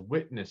Byzantines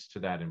witness to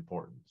that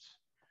importance?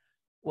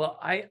 Well,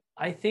 I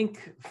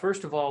think,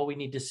 first of all, we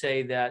need to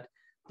say that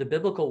the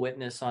biblical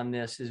witness on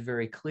this is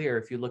very clear.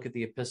 If you look at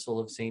the Epistle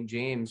of St.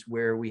 James,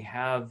 where we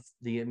have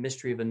the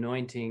mystery of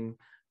anointing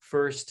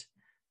first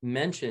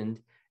mentioned,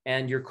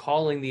 and you're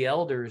calling the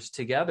elders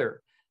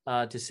together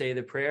to say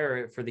the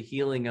prayer for the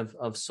healing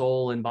of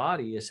soul and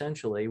body,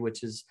 essentially,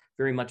 which is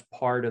very much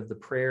part of the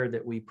prayer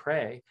that we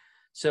pray.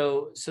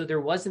 So there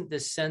wasn't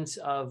this sense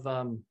of,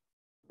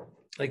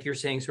 like you're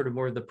saying, sort of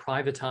more of the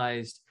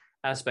privatized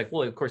aspect.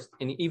 Well, of course,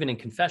 even in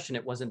confession,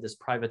 it wasn't this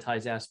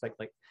privatized aspect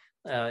like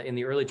in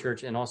the early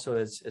church, and also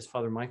as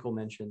Father Michael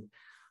mentioned.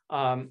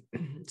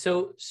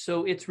 So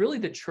it's really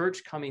the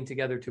church coming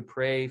together to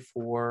pray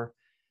for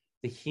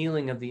the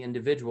healing of the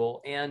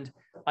individual, and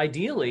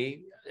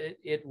ideally,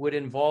 it would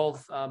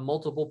involve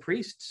multiple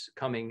priests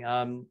coming.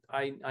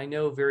 I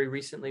know very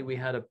recently we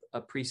had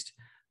a priest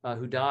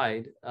who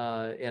died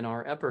in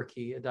our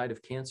eparchy. Died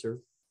of cancer,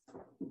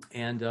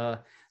 and the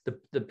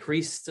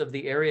priests of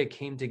the area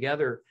came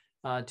together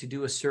to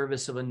do a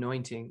service of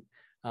anointing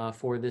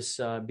for this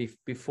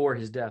before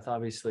his death,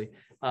 obviously,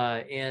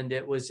 and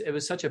it was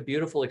such a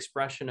beautiful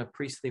expression of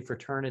priestly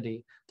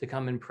fraternity to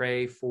come and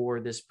pray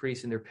for this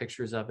priest, and there are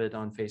pictures of it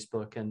on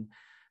Facebook, and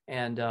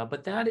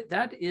but that's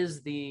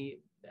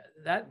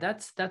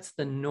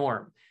the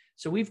norm.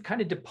 So we've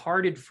kind of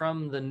departed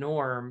from the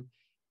norm,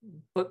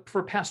 but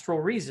for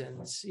pastoral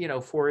reasons,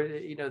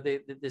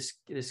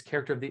 this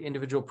character of the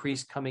individual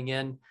priest coming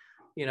in,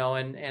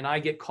 and I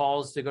get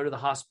calls to go to the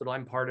hospital.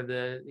 I'm part of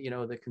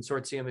the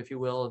consortium, if you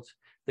will, of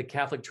the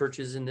Catholic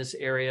churches in this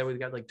area. We've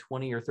got like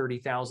 20 or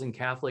 30,000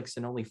 Catholics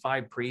and only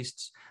 5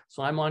 priests.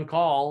 So I'm on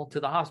call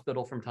to the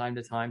hospital from time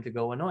to time to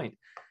go anoint.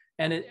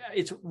 And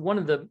it's one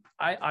of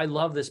I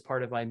love this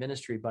part of my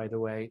ministry, by the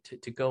way,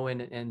 to go in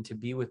and to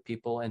be with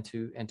people and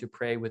to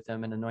pray with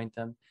them and anoint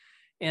them.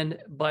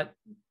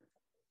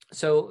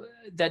 So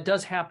that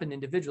does happen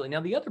individually.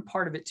 Now, the other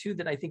part of it too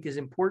that I think is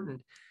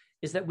important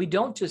is that we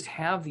don't just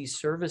have these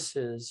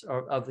services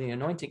of the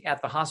anointing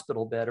at the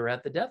hospital bed or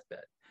at the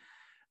deathbed.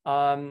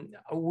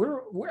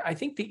 I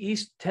think the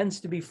East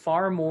tends to be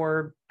far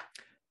more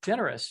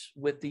generous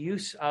with the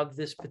use of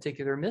this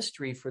particular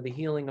mystery for the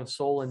healing of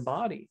soul and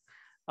body.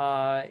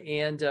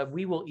 And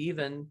we will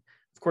even,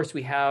 of course,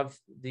 we have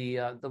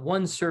the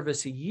one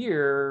service a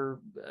year,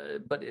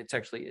 but it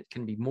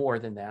can be more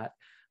than that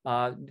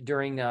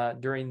during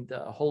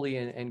the Holy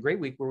and Great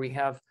Week, where we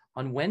have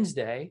on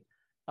Wednesday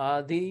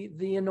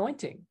the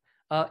anointing.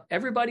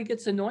 Everybody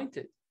gets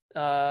anointed.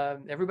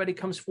 Everybody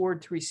comes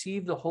forward to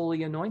receive the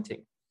holy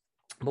anointing.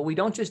 But we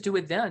don't just do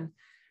it then.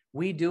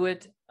 We do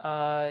it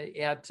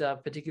at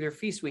particular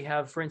feasts. We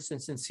have, for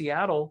instance, in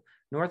Seattle,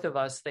 north of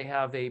us, they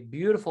have a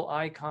beautiful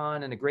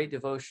icon and a great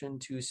devotion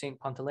to St.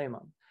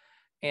 Pantaleimon.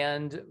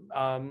 And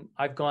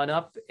I've gone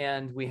up,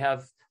 and we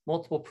have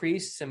multiple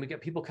priests, and we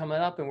get people coming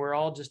up, and we're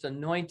all just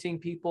anointing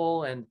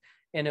people, and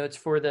it's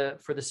for the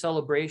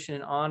celebration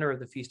and honor of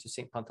the feast of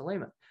St.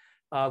 Pantaleimon.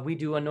 We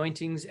do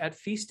anointings at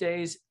feast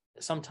days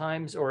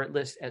sometimes, or at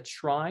least at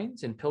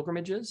shrines and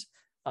pilgrimages.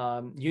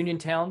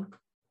 Uniontown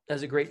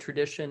has a great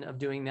tradition of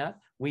doing that.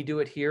 We do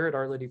it here at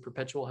Our Lady of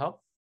Perpetual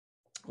Help.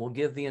 We'll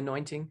give the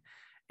anointing.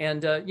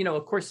 And,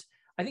 of course,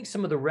 I think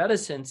some of the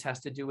reticence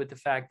has to do with the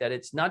fact that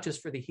it's not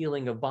just for the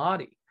healing of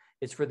body,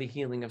 it's for the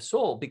healing of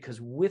soul,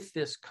 because with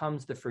this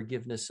comes the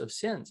forgiveness of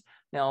sins.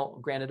 Now,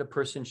 granted, a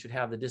person should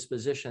have the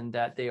disposition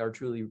that they are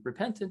truly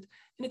repentant,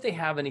 and if they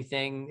have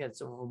anything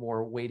that's a little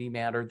more weighty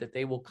matter, that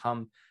they will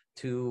come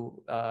to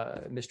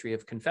mystery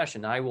of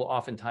confession. I will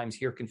oftentimes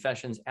hear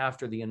confessions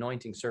after the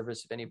anointing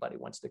service if anybody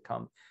wants to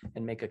come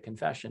and make a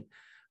confession.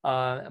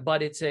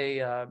 But it's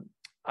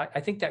I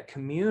think that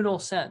communal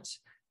sense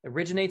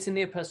originates in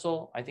the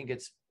epistle. I think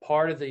it's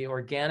part of the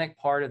organic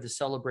part of the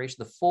celebration,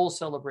 the full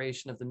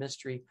celebration of the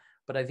mystery.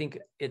 But I think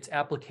its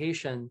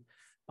application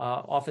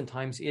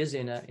oftentimes is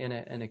in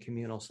a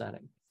communal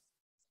setting.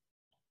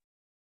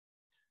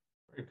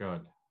 Very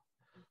good.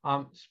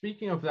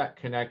 Speaking of that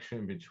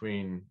connection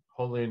between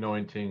holy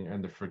anointing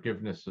and the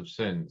forgiveness of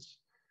sins,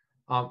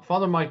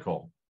 Father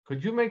Michael,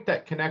 could you make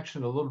that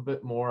connection a little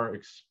bit more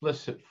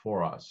explicit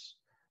for us?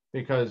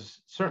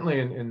 Because certainly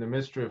in the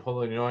mystery of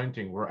holy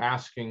anointing, we're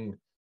asking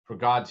for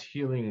God's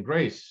healing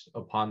grace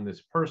upon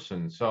this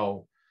person.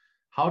 So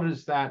how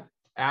does that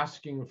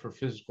asking for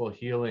physical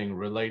healing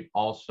relate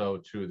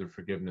also to the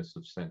forgiveness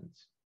of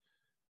sins?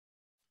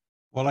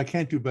 Well, I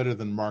can't do better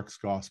than Mark's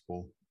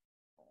gospel.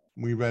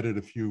 We read it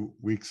a few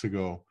weeks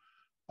ago,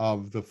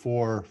 of the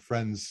 4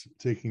 friends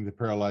taking the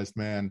paralyzed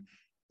man,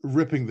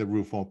 ripping the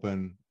roof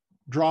open,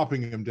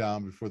 dropping him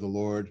down before the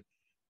Lord,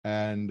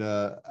 and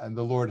the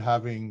Lord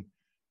having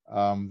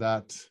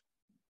that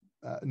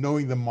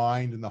knowing the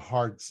mind and the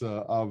hearts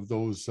of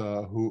those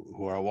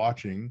who are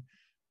watching.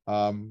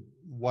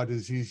 What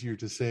is easier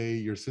to say,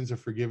 your sins are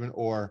forgiven,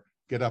 or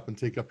get up and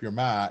take up your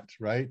mat,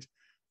 right?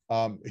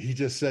 He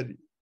just said,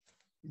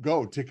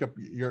 go take up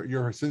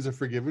your sins are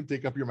forgiven,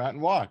 take up your mat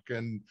and walk.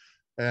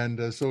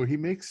 And so he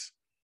makes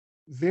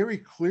very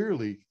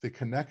clearly the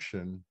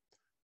connection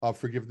of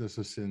forgiveness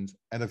of sins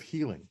and of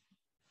healing.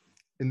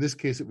 In this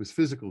case, it was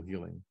physical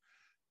healing.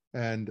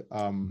 And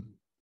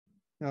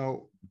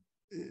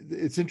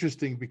it's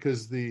interesting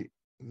because the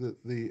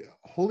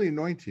holy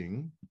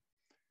anointing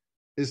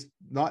is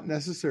not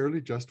necessarily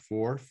just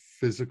for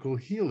physical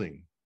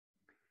healing.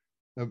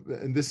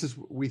 And this is,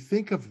 we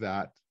think of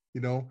that,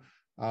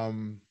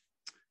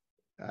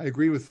 I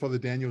agree with Father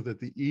Daniel that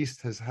the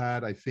East has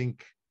had, I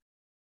think,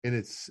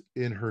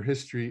 in her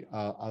history,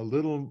 a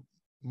little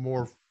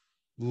more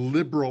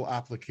liberal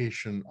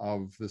application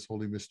of this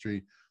holy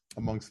mystery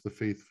amongst the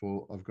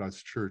faithful of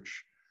God's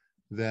church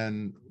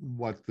than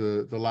what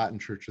the Latin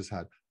church has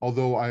had.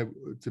 Although,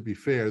 to be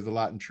fair, the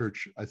Latin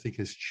church, I think,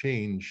 has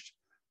changed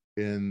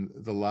in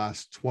the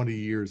last 20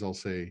 years, I'll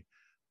say.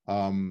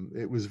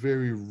 It was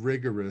very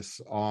rigorous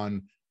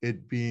on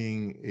it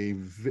being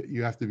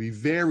you have to be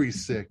very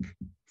sick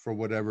for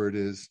whatever it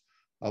is,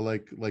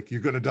 like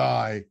you're going to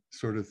die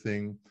sort of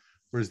thing,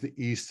 whereas the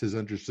East has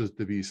understood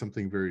to be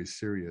something very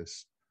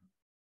serious.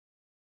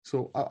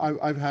 So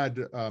I've had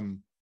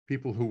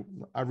people who,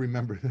 I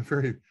remember a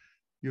very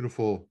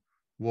beautiful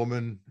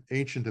woman,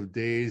 Ancient of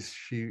Days.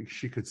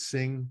 She could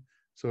sing.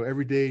 So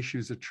every day she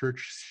was at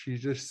church, she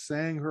just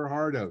sang her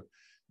heart out.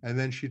 And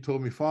then she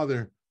told me,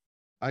 Father,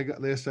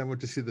 last time I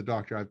went to see the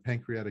doctor, I have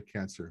pancreatic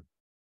cancer.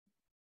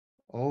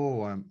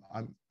 Oh,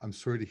 I'm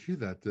sorry to hear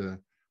that.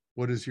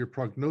 What is your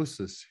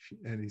prognosis?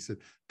 And he said,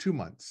 2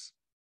 months.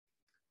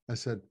 I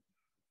said,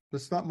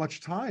 that's not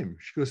much time.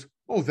 She goes,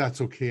 oh,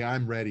 that's okay.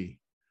 I'm ready.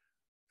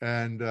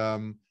 And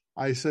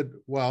I said,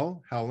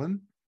 well,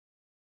 Helen,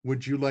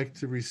 would you like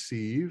to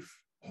receive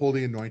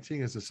holy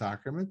anointing as a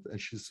sacrament? And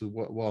she said,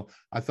 well,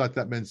 I thought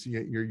that meant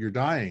you're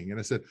dying. And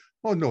I said,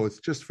 oh, no, it's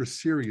just for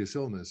serious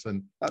illness.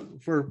 And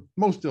for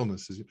most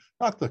illnesses,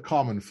 not the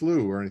common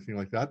flu or anything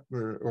like that,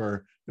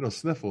 or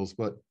sniffles.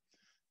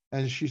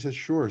 And she said,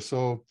 sure.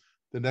 So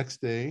the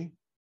next day,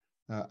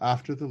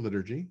 after the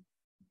liturgy,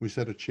 we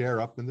set a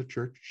chair up in the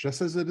church,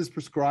 just as it is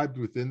prescribed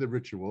within the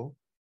ritual.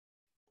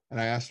 And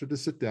I asked her to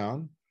sit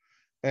down.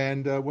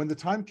 And when the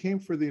time came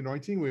for the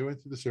anointing, we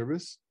went through the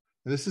service.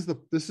 And this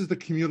is the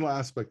communal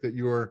aspect that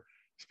you were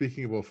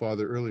speaking about,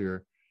 Father,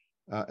 earlier.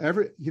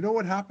 You know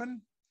what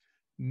happened?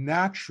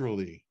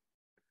 Naturally,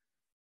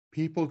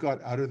 people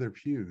got out of their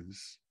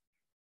pews.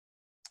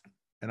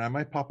 And I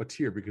might pop a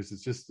tear because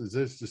it's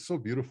just so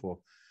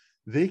beautiful.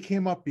 They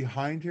came up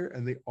behind her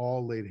and they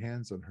all laid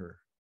hands on her.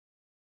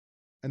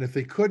 And if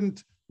they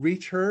couldn't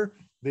reach her,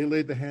 they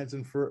laid the hands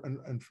in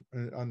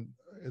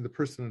the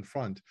person in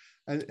front.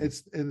 And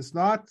it's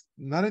not,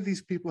 none of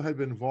these people had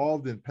been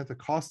involved in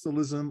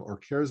Pentecostalism or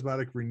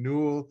charismatic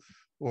renewal,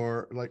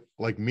 or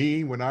like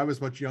me when I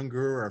was much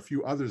younger, or a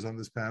few others on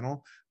this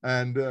panel.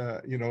 And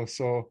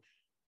so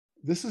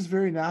this is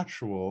very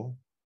natural.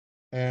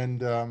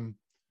 And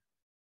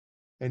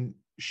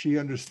she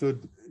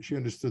understood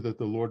that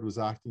the Lord was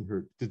acting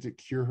her. Did it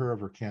cure her of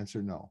her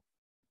cancer? No.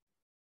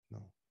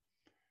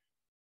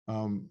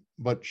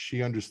 But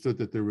she understood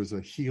that there was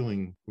a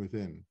healing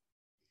within.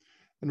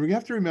 And we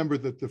have to remember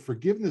that the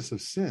forgiveness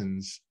of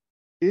sins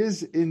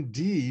is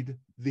indeed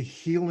the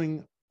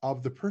healing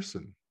of the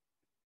person.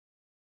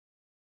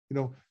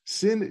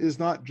 Sin is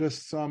not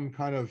just some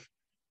kind of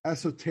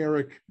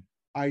esoteric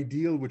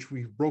ideal which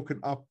we've broken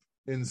up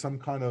in some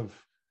kind of,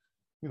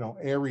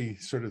 airy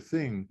sort of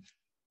thing.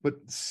 But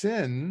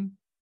sin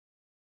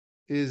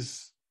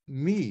is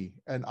me,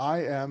 and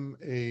I am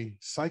a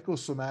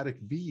psychosomatic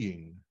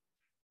being.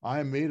 I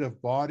am made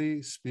of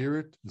body,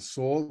 spirit, and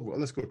soul. Well,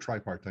 let's go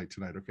tripartite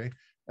tonight, okay?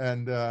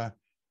 And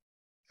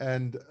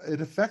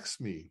it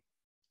affects me.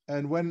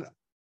 And when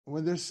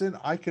there's sin,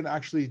 I can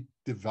actually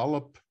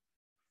develop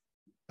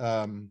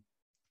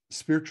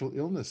spiritual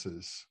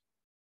illnesses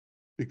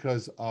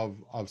because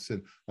of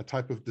sin. A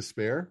type of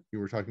despair. You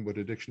were talking about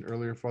addiction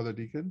earlier, Father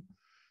Deacon,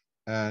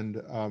 and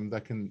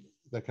that can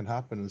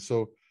happen. And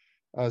so,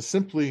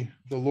 simply,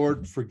 the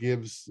Lord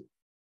forgives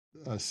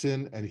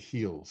sin and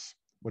heals,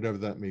 whatever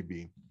that may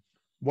be.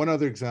 One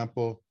other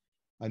example,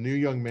 a new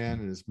young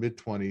man in his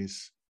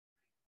mid-20s,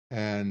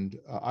 and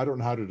I don't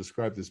know how to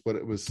describe this, but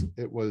it was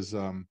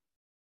the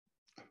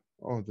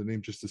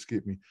name just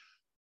escaped me.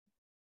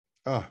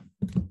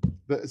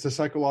 It's a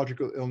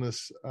psychological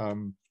illness.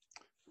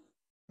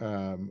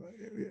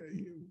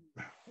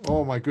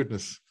 Oh my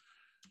goodness.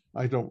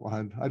 I don't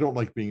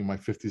like being in my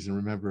 50s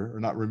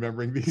and not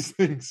remembering these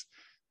things.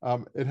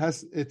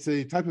 It's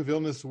a type of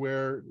illness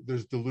where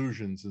there's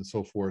delusions and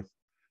so forth.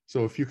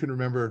 So if you can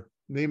remember,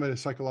 name a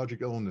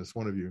psychological illness,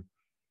 one of you.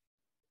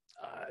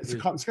 It's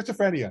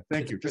schizophrenia.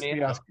 Thank you. Just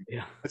me asking.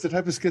 Yeah. It's a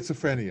type of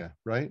schizophrenia,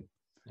 right?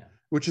 Yeah.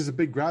 Which is a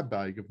big grab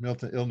bag of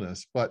mental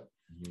illness. But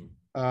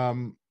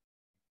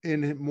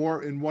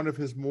In one of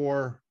his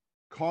more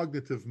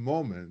cognitive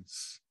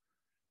moments,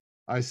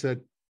 I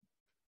said,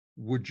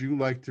 would you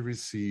like to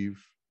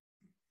receive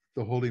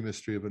the holy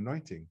mystery of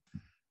anointing?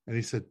 And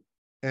he said,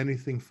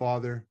 anything,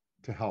 Father,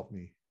 to help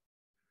me.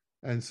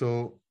 And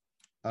so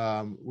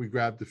we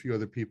grabbed a few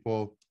other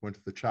people, went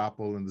to the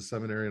chapel in the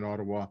seminary in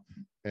Ottawa,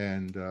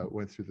 and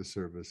went through the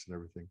service and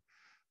everything.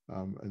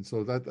 And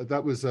so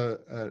that was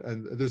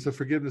and there's a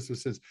forgiveness of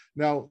sins.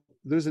 Now,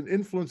 there's an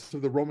influence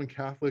of the Roman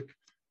Catholic,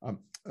 a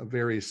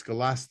very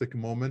scholastic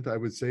moment, I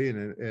would say, and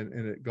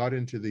it got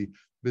into the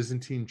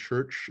Byzantine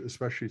Church,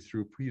 especially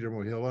through Peter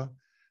Mohila,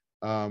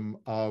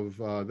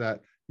 that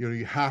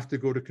you have to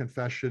go to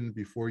confession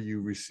before you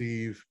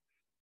receive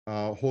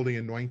holy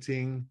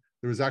anointing.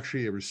 There was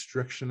actually a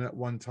restriction at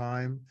one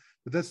time,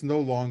 but that's no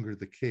longer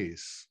the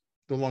case.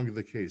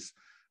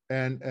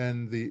 And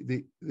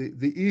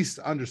the East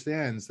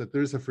understands that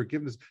there's a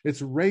forgiveness.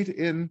 It's right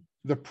in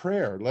the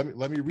prayer.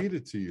 Let me read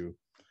it to you.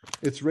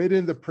 It's right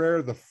in the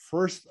prayer, the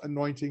first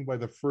anointing by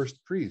the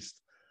first priest,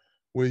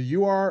 where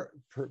you are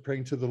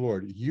praying to the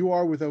Lord. You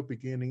are without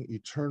beginning,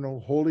 eternal,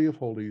 holy of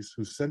holies,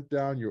 who sent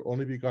down your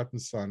only begotten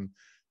Son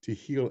to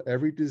heal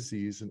every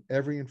disease and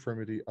every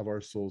infirmity of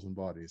our souls and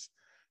bodies.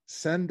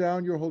 Send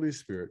down your Holy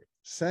Spirit,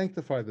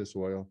 sanctify this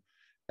oil,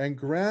 and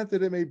grant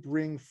that it may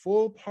bring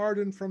full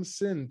pardon from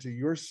sin to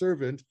your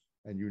servant,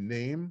 and you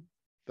name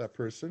that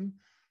person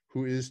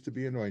who is to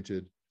be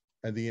anointed,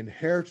 and the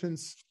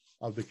inheritance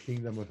of the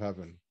kingdom of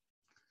heaven.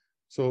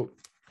 So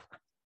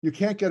you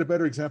can't get a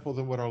better example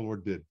than what our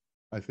Lord did,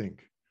 I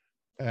think.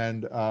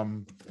 And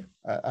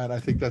I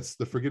think that's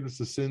the forgiveness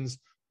of sins,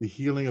 the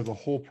healing of the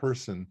whole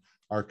person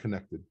are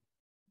connected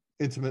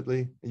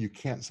intimately, and you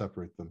can't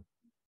separate them.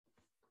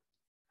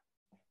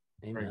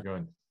 Amen. Very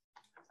good.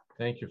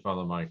 Thank you,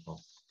 Father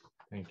Michael.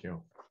 Thank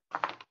you.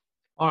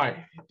 All right,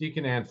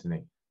 Deacon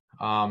Anthony.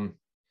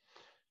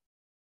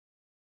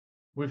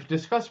 We've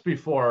discussed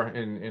before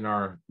in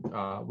our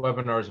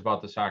webinars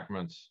about the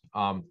sacraments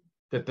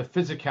that the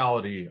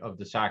physicality of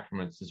the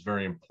sacraments is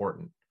very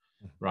important,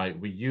 right?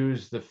 We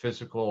use the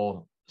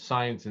physical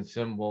signs and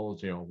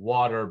symbols,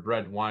 water,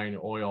 bread, wine,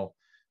 oil,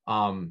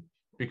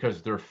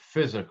 because they're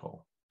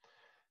physical.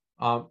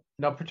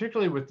 Now,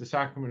 particularly with the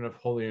sacrament of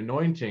holy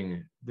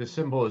anointing, the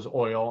symbol is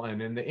oil,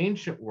 and in the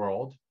ancient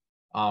world,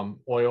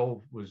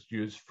 oil was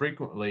used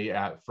frequently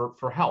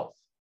for health.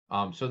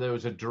 So there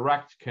was a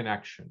direct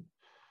connection.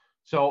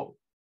 So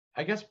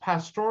I guess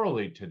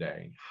pastorally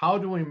today, how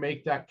do we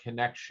make that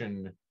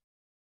connection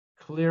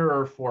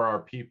clearer for our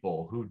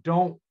people who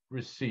don't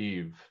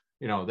receive,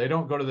 they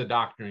don't go to the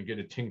doctor and get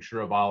a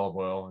tincture of olive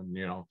oil and,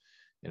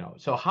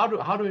 so how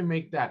do we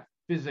make that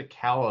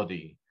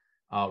physicality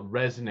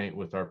resonate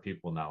with our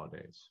people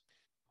nowadays?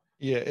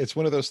 Yeah, it's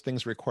one of those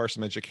things that require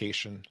some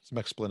education, some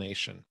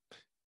explanation,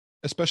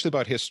 especially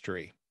about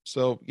history.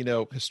 So,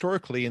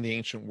 historically in the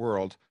ancient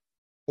world,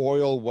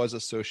 oil was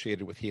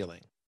associated with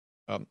healing,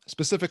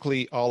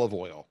 specifically olive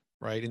oil,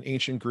 right? In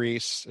ancient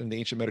Greece and the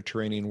ancient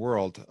Mediterranean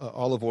world,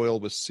 olive oil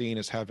was seen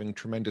as having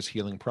tremendous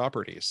healing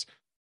properties.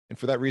 And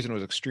for that reason, it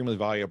was extremely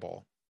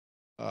valuable.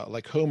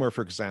 Like Homer,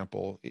 for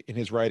example, in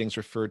his writings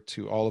referred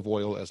to olive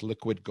oil as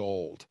liquid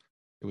gold.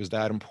 It was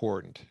that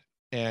important.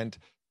 And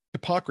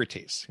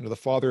Hippocrates, the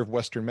father of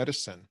Western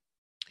medicine,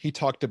 he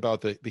talked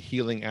about the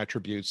healing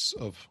attributes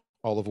of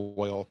olive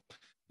oil.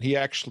 He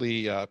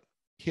actually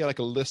he had like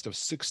a list of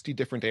 60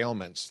 different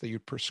ailments that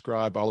you'd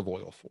prescribe olive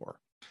oil for,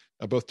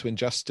 both to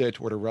ingest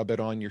it or to rub it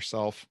on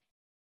yourself.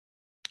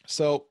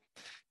 So,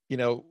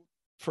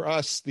 for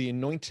us, the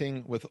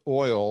anointing with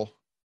oil,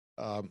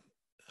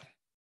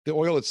 the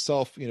oil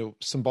itself,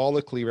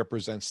 symbolically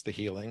represents the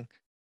healing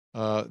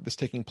that's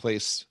taking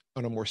place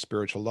on a more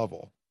spiritual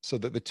level, so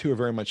that the two are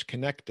very much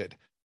connected.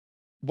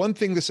 One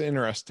thing that's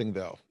interesting,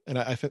 though, and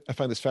I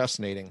find this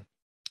fascinating,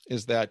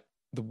 is that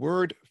the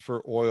word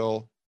for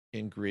oil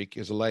in Greek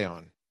is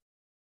eleon.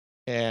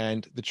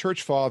 And the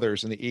church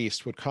fathers in the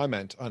East would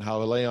comment on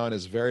how eleon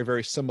is very,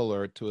 very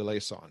similar to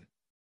eleison,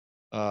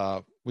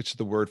 which is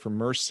the word for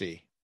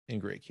mercy in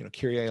Greek,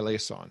 Kyrie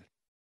eleison.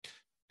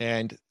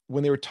 And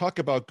when they would talk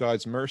about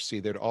God's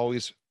mercy,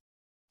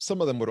 some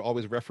of them would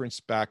always reference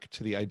back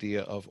to the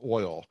idea of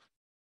oil.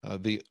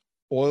 The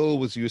oil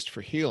was used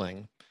for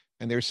healing,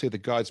 and they would say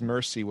that God's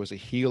mercy was a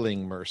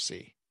healing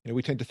mercy.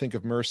 We tend to think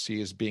of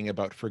mercy as being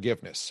about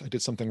forgiveness. I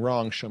did something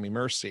wrong, show me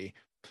mercy.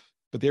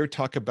 But they would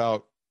talk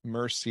about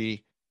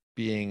mercy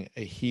being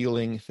a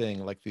healing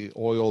thing, like the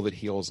oil that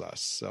heals us.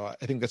 So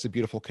I think that's a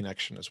beautiful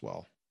connection as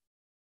well.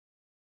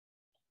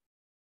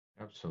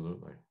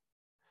 Absolutely.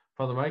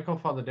 Father Michael,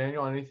 Father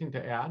Daniel, anything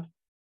to add?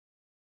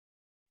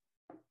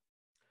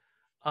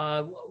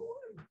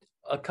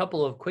 A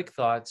couple of quick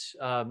thoughts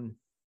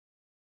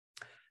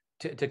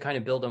to kind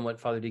of build on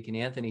what Father Deacon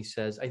Anthony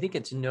says. I think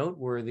it's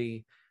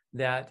noteworthy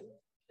that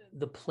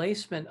the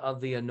placement of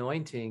the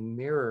anointing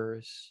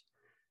mirrors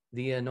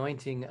the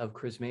anointing of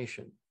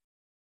chrismation.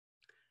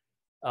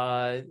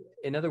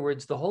 In other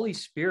words, the Holy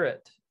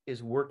Spirit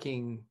is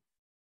working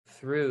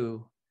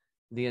through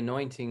the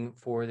anointing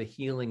for the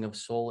healing of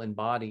soul and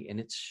body, and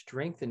it's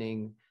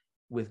strengthening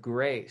with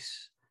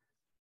grace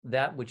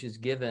that which is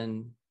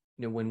given,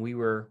 when we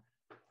were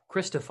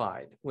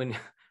Christified, when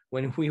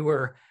we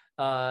were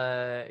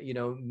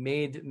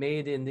made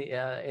in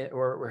the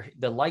or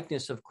the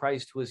likeness of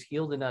Christ was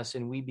healed in us,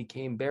 and we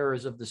became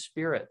bearers of the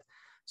Spirit.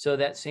 So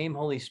that same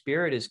Holy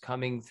Spirit is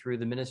coming through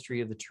the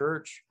ministry of the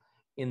church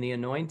in the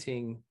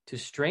anointing to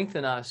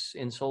strengthen us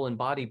in soul and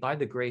body by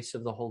the grace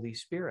of the Holy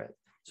Spirit.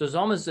 So it's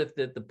almost as if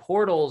the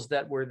portals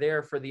that were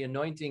there for the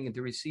anointing and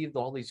to receive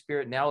the Holy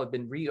Spirit now have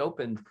been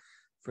reopened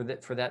for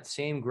that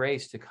same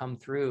grace to come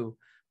through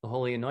the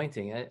holy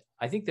anointing.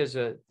 I think there's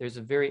a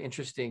very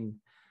interesting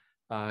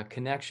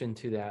connection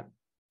to that.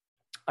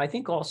 I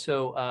think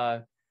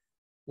also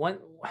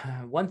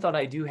one thought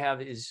I do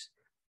have is,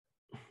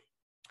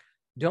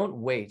 don't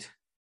wait.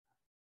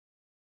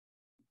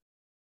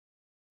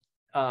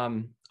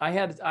 I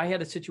had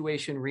a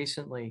situation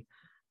recently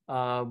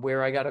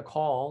where I got a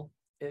call.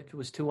 It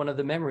was to one of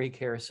the memory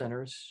care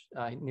centers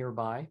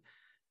nearby,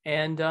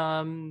 and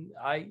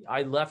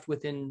I left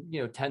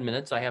within 10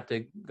 minutes. I have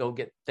to go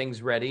get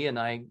things ready, and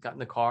I got in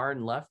the car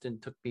and left, and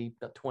it took me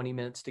about 20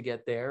 minutes to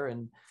get there,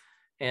 and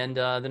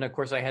then of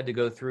course I had to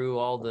go through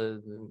all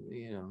the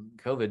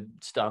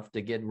COVID stuff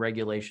to get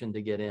regulation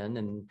to get in,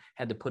 and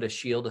had to put a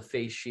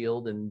face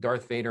shield and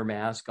Darth Vader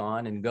mask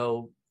on and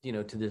go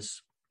to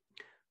this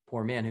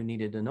poor man who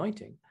needed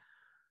anointing.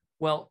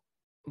 Well,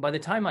 by the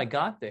time I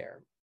got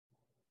there,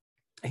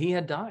 he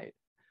had died,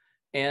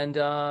 and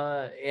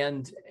I'm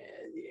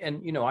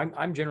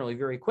generally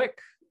very quick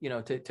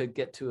to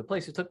get to a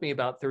place. It took me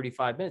about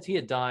 35 minutes. He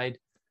had died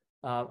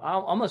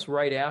almost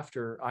right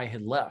after I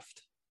had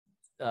left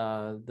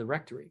the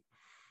rectory.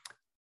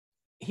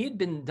 He had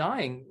been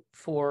dying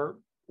for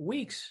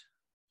weeks,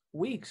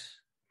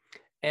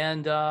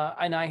 and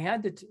I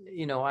had to,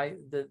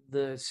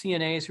 the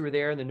CNAs who were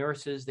there and the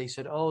nurses, they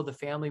said, "Oh, the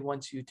family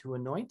wants you to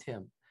anoint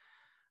him."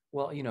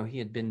 Well, he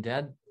had been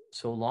dead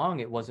so long,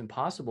 it wasn't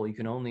possible. You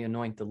can only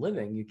anoint the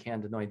living. You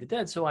can't anoint the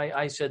dead. So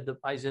I said a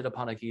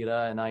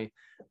panakira, and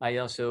I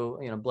also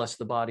blessed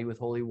the body with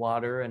holy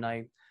water, and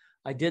I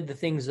did the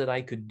things that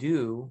I could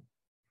do.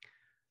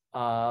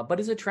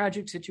 But it's a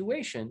tragic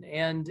situation,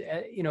 and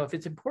if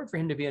it's important for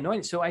him to be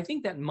anointed, so I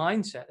think that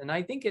mindset, and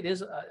I think it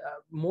is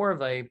more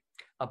of a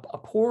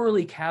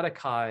poorly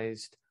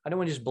catechized. I don't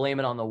want to just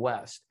blame it on the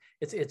West.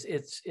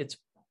 It's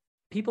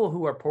people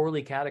who are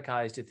poorly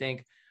catechized to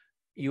think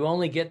you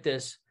only get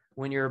this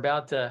when you're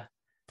about to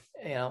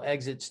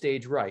exit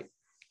stage right,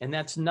 and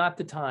that's not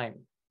the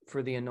time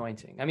for the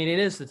anointing. I mean, it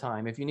is the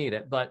time if you need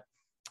it, but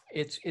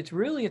it's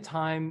really a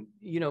time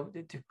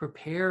to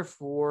prepare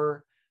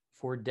for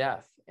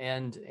death,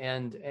 and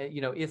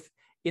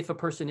if a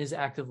person is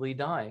actively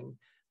dying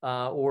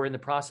or in the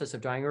process of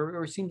dying,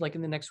 or it seems like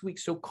in the next week,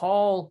 so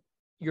call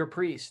your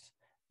priest,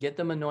 get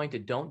them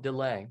anointed, don't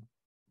delay.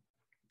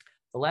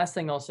 The last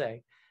thing I'll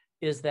say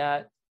is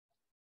that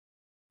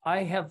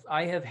I have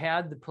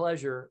had the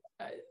pleasure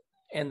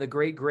and the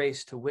great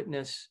grace to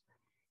witness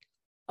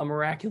a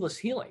miraculous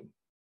healing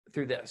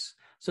through this.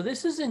 So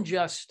this isn't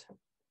just,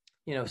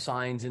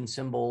 signs and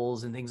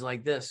symbols and things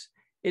like this.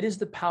 It is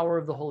the power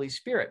of the Holy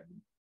Spirit.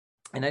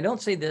 And I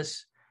don't say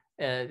this,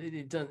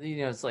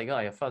 it's like, oh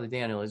yeah, Father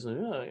Daniel is,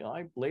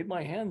 I laid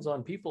my hands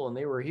on people and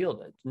they were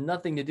healed. It's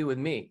nothing to do with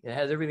me. It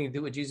has everything to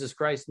do with Jesus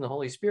Christ and the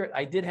Holy Spirit.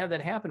 I did have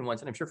that happen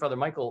once, and I'm sure Father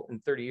Michael in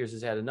 30 years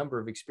has had a number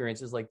of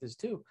experiences like this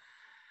too.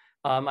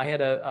 I had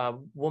a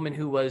woman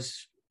who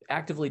was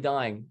actively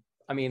dying.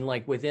 I mean,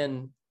 like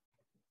within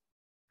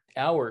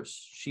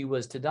hours, she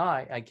was to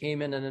die. I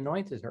came in and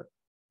anointed her.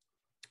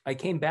 I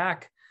came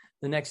back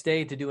the next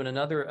day to do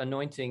another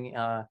anointing,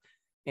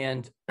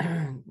 and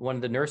one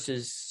of the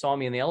nurses saw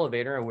me in the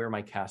elevator. I wear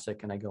my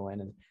cassock, and I go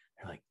in, and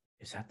they're like,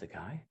 "Is that the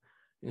guy?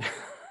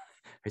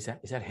 is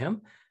that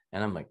him?"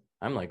 And I'm like,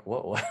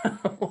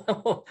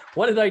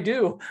 what did I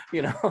do?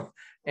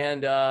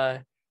 And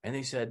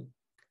they said,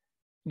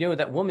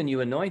 that woman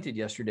you anointed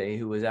yesterday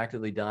who was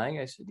actively dying.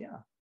 I said, yeah,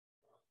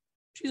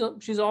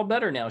 she's all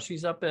better now.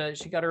 She's up,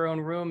 she got her own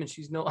room, and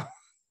she's no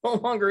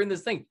longer in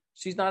this thing.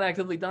 She's not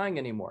actively dying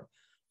anymore.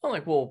 I'm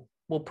like, well,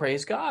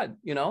 praise God.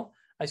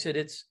 I said,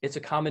 it's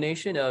a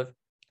combination of,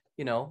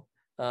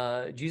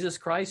 Jesus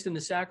Christ and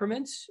the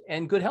sacraments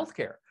and good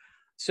healthcare.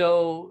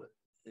 So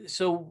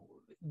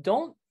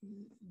don't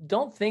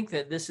think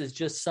that this is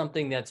just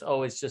something that's,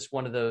 it's just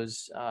one of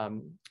those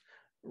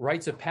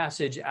rites of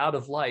passage out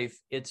of life.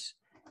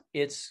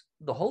 It's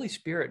the Holy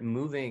Spirit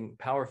moving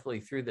powerfully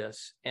through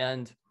this.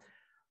 And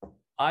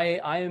I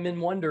am in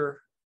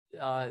wonder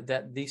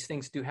that these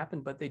things do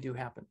happen, but they do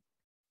happen.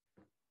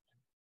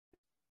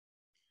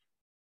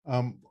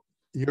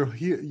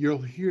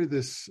 You'll hear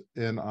this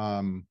in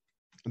a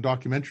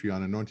documentary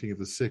on anointing of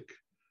the sick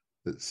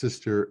that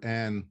Sister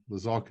Anne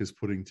Lazalka is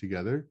putting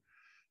together.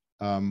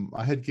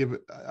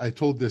 I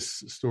told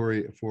this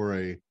story for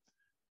a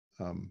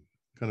kind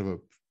of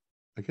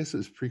I guess it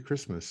was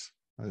pre-Christmas.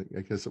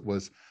 I guess it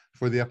was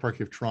for the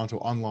Eparchy of Toronto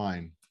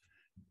online.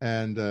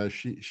 and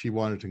she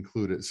wanted to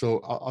include it. So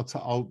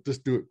I'll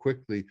just do it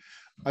quickly.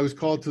 I was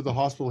called to the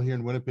hospital here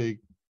in Winnipeg,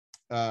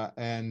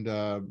 and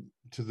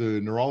to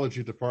the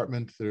neurology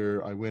department.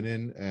 There, I went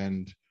in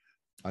and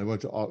I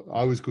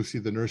always go see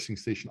the nursing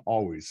station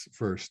always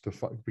first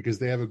because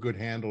they have a good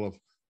handle of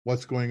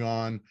what's going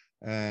on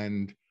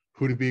and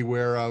who to be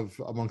aware of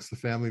amongst the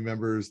family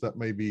members that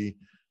may be,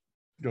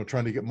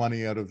 trying to get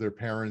money out of their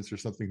parents or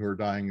something who are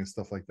dying and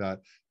stuff like that.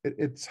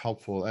 It's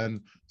helpful.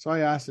 And so I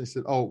asked, I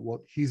said, oh,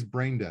 well, he's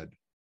brain dead.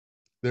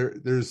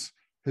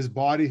 His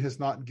body has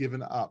not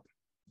given up.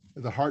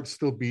 The heart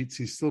still beats,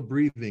 he's still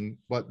breathing,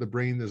 but the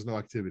brain, there's no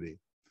activity.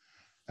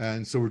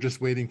 And so we're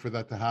just waiting for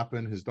that to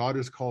happen. His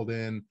daughter's called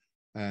in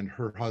and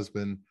her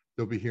husband,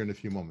 they'll be here in a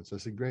few moments. I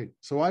said, great.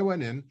 So I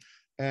went in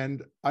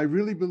and I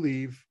really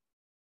believe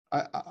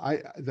I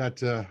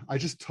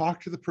just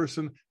talked to the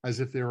person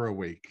as if they were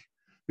awake,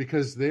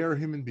 because they are a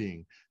human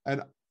being.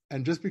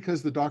 And just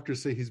because the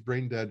doctors say he's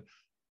brain dead,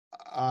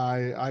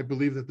 I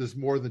believe that there's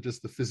more than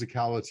just the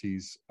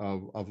physicalities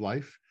of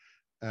life.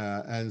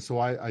 And so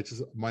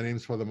my name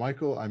is Father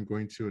Michael. I'm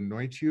going to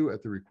anoint you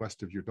at the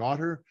request of your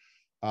daughter.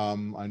 I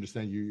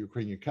understand you're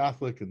Ukrainian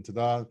Catholic, and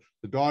the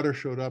daughter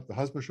showed up. The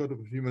husband showed up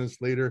a few minutes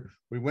later.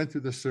 We went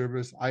through the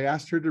service. I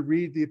asked her to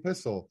read the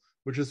epistle,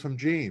 which is from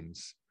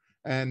James.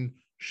 And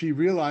she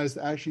realized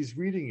as she's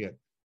reading it,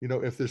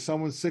 if there's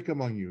someone sick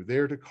among you, they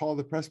are to call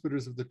the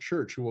presbyters of the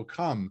church who will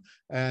come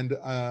and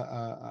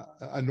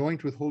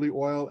anoint with holy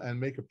oil and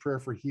make a prayer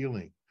for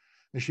healing.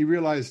 And she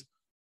realized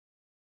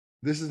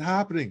this is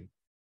happening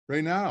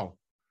right now.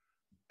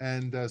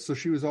 And so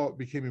she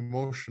became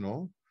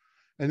emotional.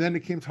 And then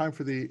it came time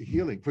for the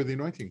healing, for the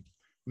anointing.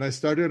 And I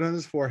started on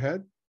his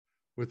forehead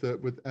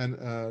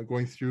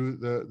going through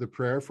the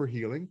prayer for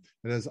healing,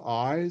 and his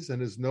eyes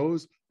and his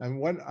nose.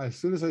 And as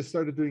soon as I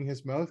started doing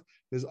his mouth,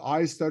 his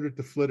eyes started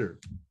to flitter.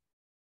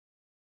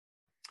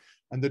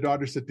 And the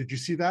daughter said, did you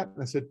see that?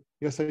 And I said,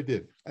 yes, I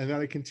did. And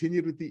then I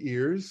continued with the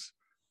ears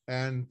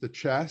and the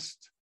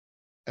chest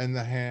and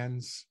the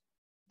hands.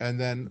 And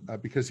then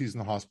because he's in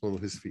the hospital,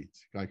 his feet.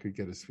 I could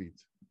get his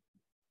feet.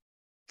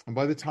 And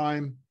by the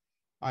time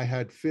I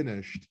had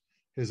finished,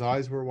 his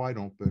eyes were wide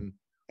open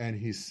and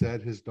he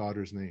said his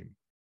daughter's name.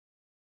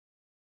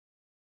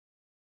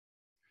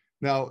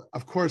 Now,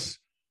 of course,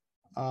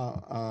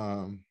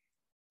 I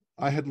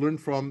had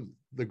learned from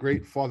the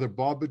great Father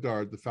Bob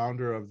Bedard, the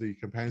founder of the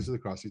Companions of the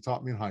Cross. He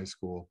taught me in high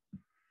school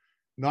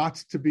not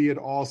to be at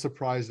all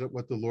surprised at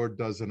what the Lord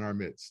does in our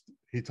midst.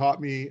 He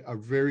taught me a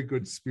very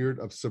good spirit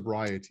of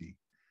sobriety.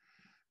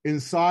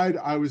 Inside,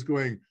 I was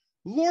going,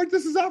 Lord,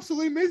 this is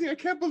absolutely amazing. I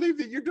can't believe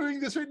that you're doing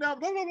this right now.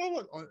 Blah, blah,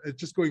 blah, blah. It's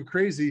just going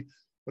crazy.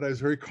 But I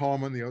was very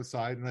calm on the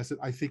outside. And I said,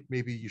 I think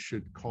maybe you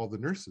should call the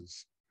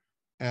nurses.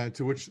 And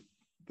to which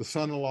the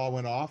son-in-law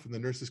went off and the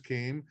nurses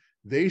came.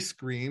 They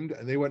screamed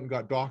and they went and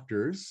got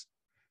doctors.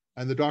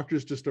 And the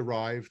doctors just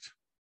arrived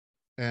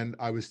and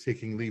I was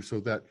taking leave. So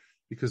that,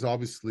 because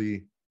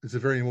obviously it's a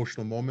very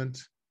emotional moment.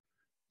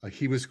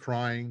 He was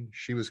crying,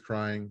 she was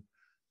crying,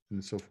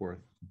 and so forth.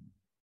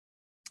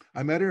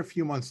 I met her a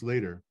few months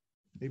later,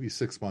 maybe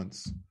 6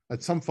 months,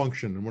 at some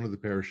function in one of the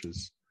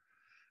parishes.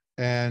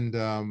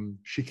 And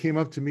she came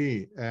up to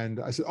me and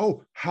I said,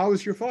 oh, how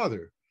is your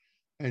father?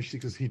 And she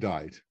goes, he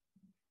died.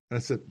 And I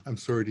said, I'm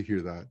sorry to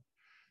hear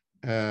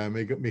that.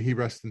 May he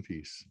rest in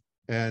peace.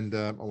 And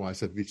I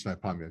said Vichnaya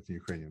Pamyat in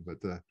Ukrainian, but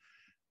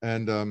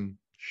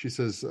she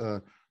says,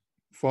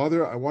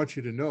 Father, I want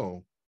you to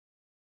know,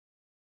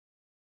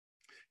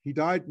 he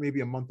died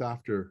maybe a month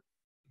after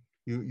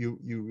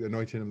you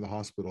anointed him in the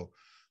hospital.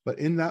 But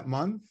in that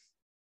month,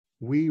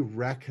 we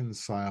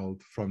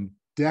reconciled from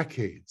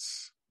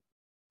decades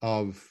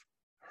of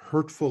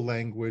hurtful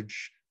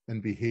language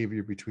and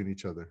behavior between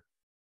each other.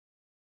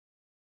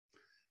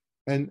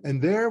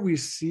 And there we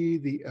see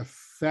the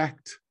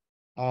effect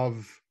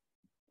of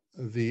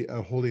the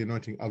holy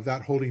anointing, of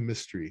that holy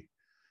mystery.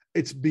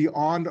 It's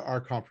beyond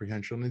our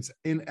comprehension. It's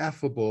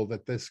ineffable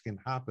that this can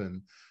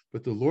happen.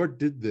 But the Lord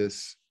did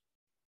this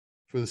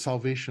for the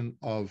salvation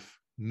of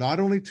not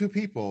only two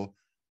people,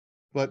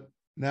 but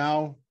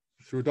now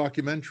through a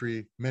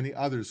documentary, many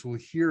others will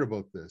hear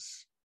about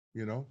this,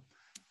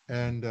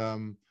 And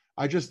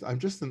I'm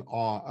just in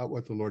awe at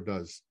what the Lord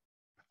does.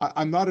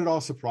 I'm not at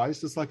all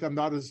surprised. It's like I'm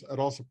not at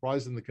all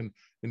surprised in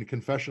the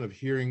confession of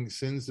hearing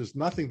sins. There's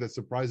nothing that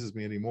surprises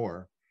me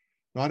anymore.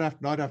 Not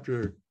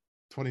after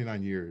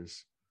 29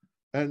 years.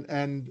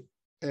 And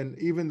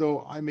even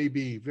though I may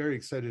be very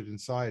excited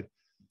inside,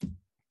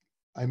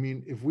 I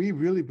mean, if we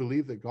really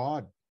believe that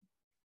God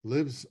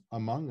lives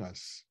among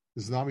us,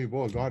 Znami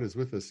Bo, God is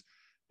with us,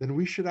 then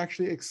we should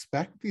actually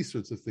expect these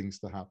sorts of things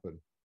to happen.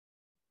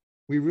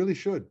 We really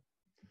should.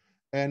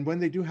 And when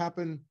they do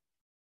happen,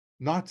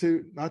 not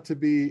to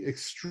be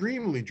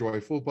extremely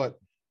joyful, but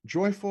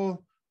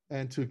joyful,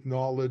 and to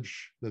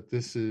acknowledge that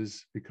this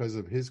is because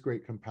of his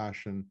great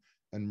compassion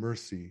and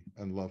mercy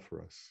and love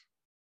for us.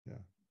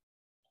 Yeah.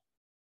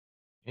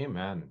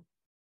 Amen.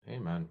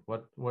 Amen.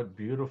 What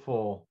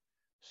beautiful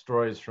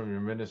stories from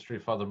your ministry,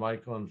 Father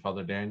Michael and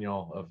Father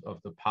Daniel,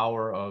 of the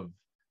power of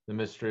the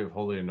mystery of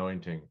holy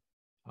anointing.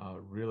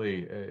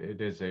 Really,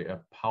 it is a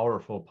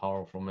powerful,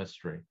 powerful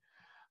mystery.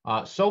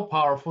 So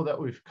powerful that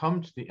we've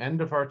come to the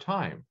end of our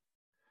time.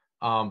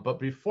 But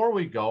before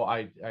we go,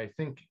 I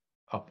think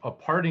a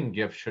parting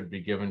gift should be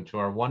given to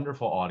our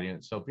wonderful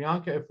audience. So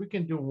Bianca, if we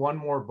can do one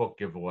more book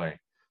giveaway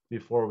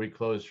before we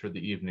close for the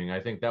evening, I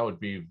think that would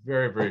be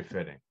very, very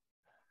fitting.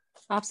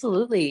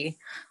 Absolutely.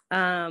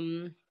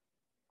 I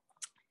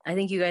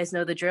think you guys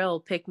know the drill.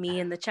 Pick me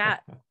in the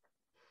chat.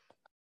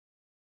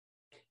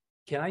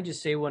 Can I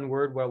just say one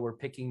word while we're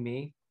picking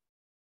me?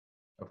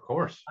 Of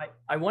course.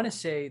 I want to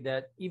say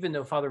that even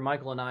though Father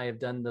Michael and I have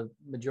done the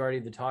majority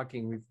of the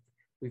talking,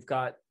 we've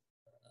got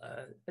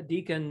a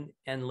deacon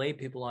and lay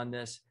people on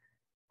this.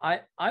 I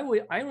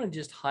want to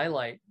just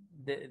highlight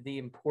the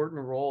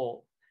important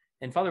role,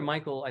 and Father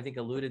Michael I think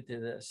alluded to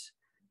this,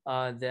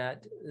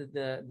 that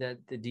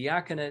the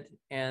diaconate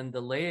and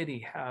the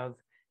laity have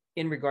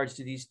in regards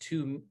to these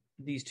two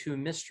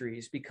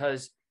mysteries,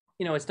 because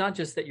it's not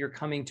just that you're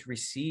coming to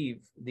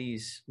receive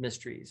these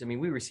mysteries. I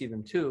mean, we receive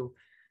them too.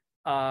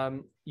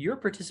 Your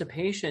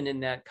participation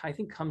in that, I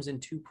think, comes in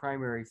two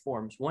primary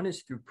forms. One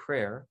is through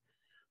prayer.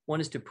 One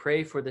is to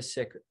pray for the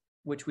sick,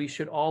 which we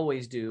should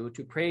always do,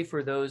 to pray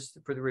for the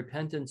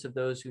repentance of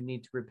those who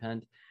need to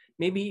repent,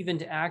 maybe even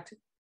to act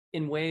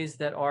in ways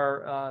that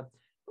are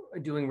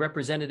doing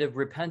representative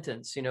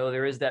repentance.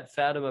 There is that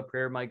Fatima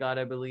prayer, my God,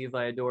 I believe,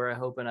 I adore, I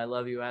hope, and I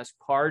love you. Ask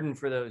pardon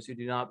for those who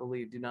do not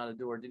believe, do not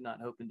adore, do not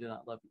hope, and do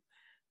not love you.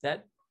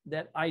 That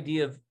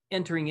idea of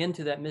entering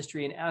into that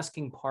mystery and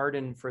asking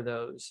pardon for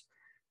those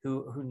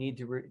who need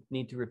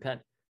to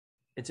repent.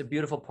 It's a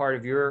beautiful part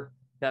of your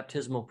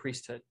baptismal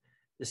priesthood.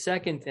 The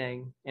second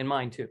thing, and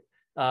mine too,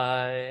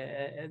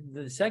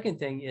 the second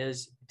thing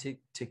is to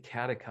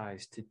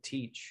catechize, to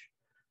teach,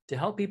 to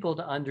help people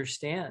to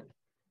understand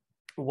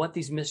what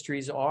these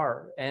mysteries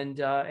are, and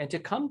to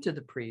come to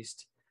the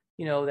priest.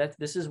 That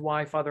this is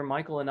why Father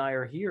Michael and I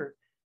are here.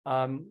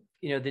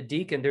 The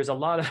deacon, there's a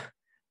lot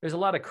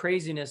of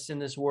craziness in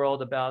this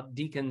world about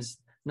deacons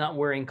not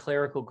wearing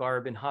clerical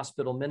garb in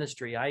hospital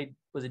ministry. I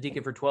was a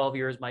deacon for 12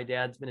 years. My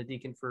dad's been a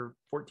deacon for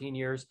 14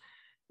 years.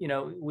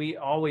 We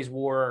always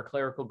wore our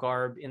clerical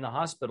garb in the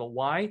hospital.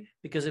 Why?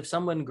 Because if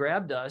someone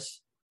grabbed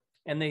us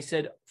and they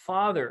said,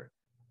 Father,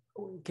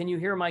 can you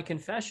hear my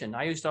confession?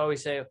 I used to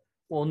always say,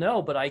 well,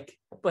 no, but I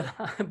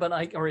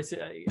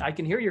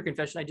can hear your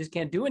confession. I just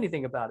can't do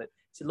anything about it.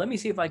 I said, let me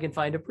see if I can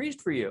find a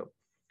priest for you.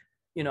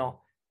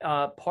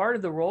 Part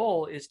of the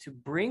role is to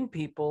bring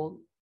people,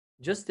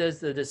 just as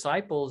the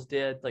disciples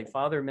did, like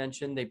Father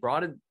mentioned, they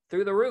brought it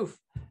through the roof,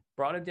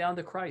 brought it down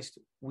to Christ.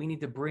 We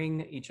need to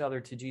bring each other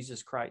to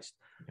Jesus Christ.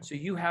 So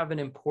you have an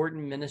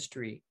important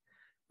ministry,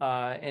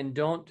 and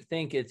don't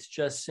think it's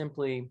just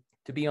simply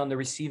to be on the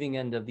receiving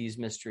end of these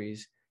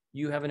mysteries.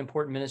 You have an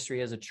important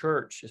ministry as a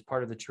church, as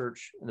part of the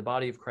church and the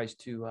body of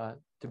Christ, to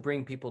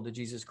bring people to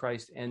Jesus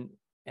Christ,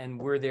 and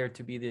we're there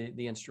to be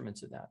the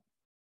instruments of that.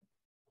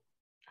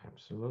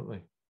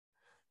 Absolutely.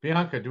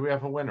 Bianca, do we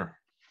have a winner?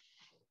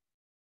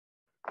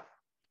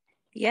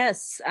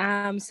 Yes.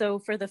 So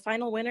for the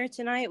final winner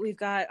tonight, we've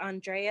got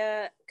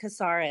Andrea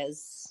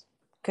Casares.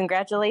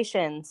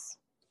 Congratulations.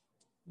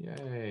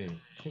 Yay.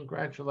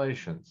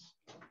 Congratulations.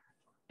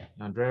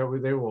 Andrea,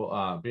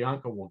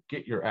 Bianca will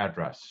get your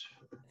address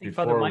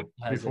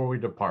before we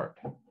depart.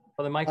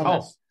 Father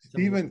Michael.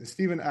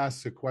 Stephen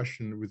asks a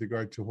question with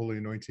regard to holy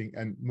anointing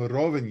and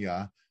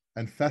Morovnia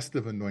and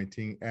festive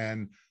anointing,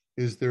 and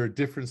is there a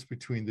difference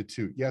between the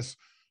two? Yes,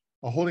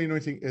 a holy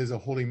anointing is a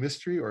holy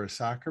mystery or a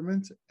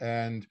sacrament,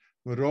 and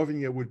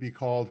Morovnia would be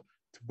called,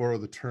 to borrow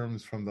the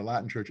terms from the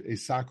Latin Church, a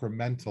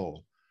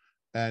sacramental.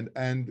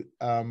 And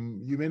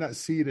you may not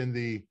see it in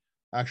the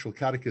actual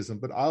catechism,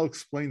 but I'll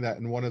explain that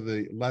in one of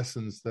the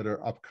lessons that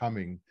are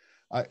upcoming.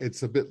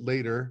 It's a bit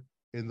later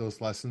in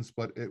those lessons,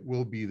 but it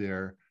will be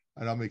there,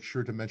 and I'll make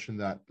sure to mention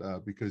that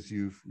because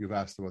you've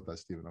asked about that,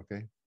 Stephen.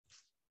 Okay.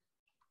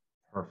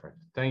 Perfect.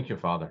 Thank you,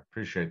 Father.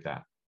 Appreciate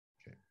that.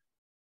 Okay.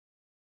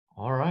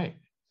 All right.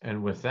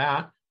 And with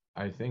that,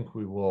 I think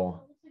we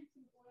will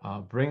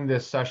bring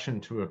this session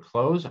to a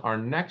close. Our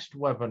next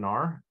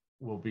webinar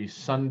will be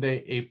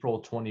Sunday,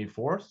 April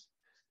 24th.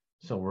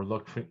 So we're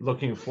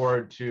looking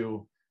forward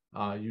to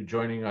you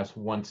joining us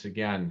once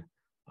again.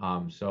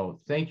 So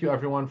thank you,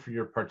 everyone, for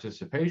your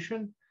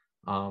participation,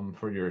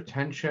 for your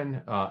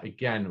attention.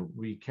 Again,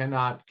 we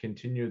cannot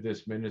continue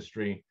this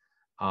ministry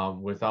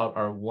without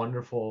our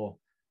wonderful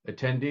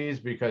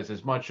attendees, because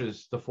as much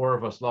as the four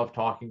of us love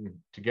talking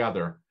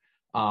together,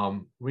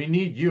 we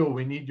need you.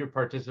 We need your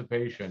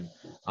participation.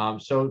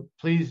 So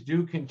please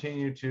do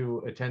continue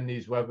to attend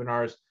these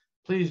webinars.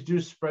 Please do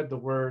spread the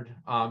word.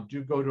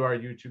 Do go to our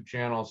YouTube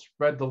channel,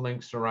 spread the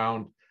links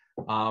around,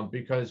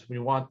 because we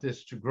want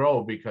this to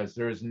grow, because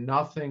there is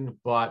nothing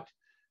but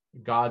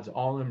God's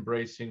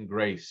all-embracing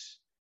grace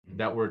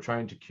that we're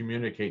trying to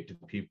communicate to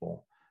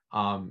people.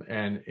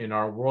 And in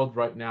our world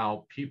right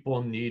now,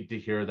 people need to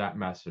hear that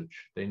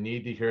message. They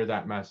need to hear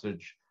that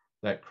message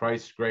that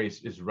Christ's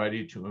grace is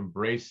ready to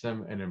embrace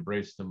them and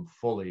embrace them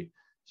fully.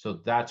 So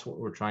that's what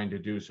we're trying to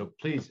do. So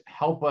please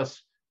help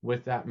us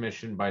with that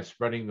mission by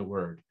spreading the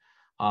word.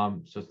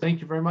 So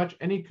thank you very much.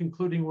 Any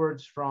concluding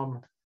words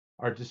from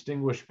our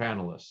distinguished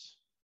panelists?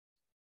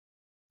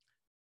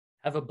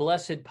 Have a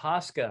blessed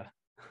Pascha.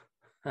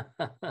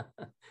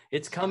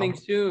 It's coming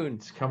soon.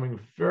 It's coming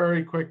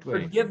very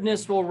quickly.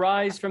 Forgiveness will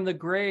rise from the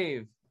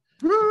grave.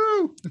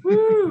 Woo!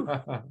 Woo!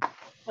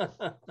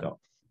 So,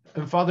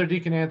 and Father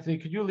Deacon Anthony,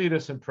 could you lead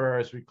us in prayer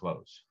as we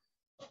close?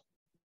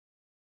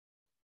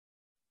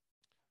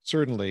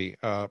 Certainly.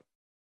 In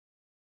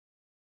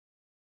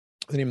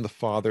the name of the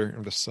Father, and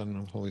of the Son, and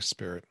of the Holy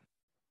Spirit.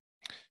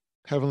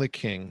 Heavenly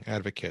King,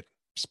 Advocate,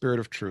 Spirit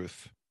of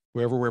truth,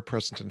 who everywhere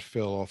present and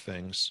fill all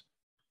things,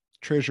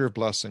 treasure of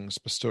blessings,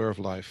 bestower of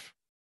life,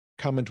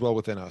 come and dwell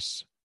within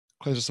us,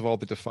 cleanse us of all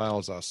that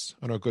defiles us,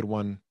 and our good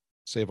one,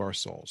 save our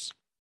souls.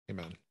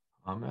 Amen.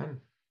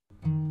 Amen.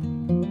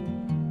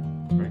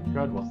 Very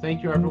good. Well,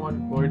 thank you,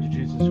 everyone. Glory to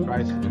Jesus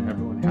Christ, and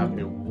everyone have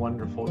a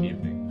wonderful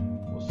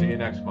evening. We'll see you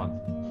next month.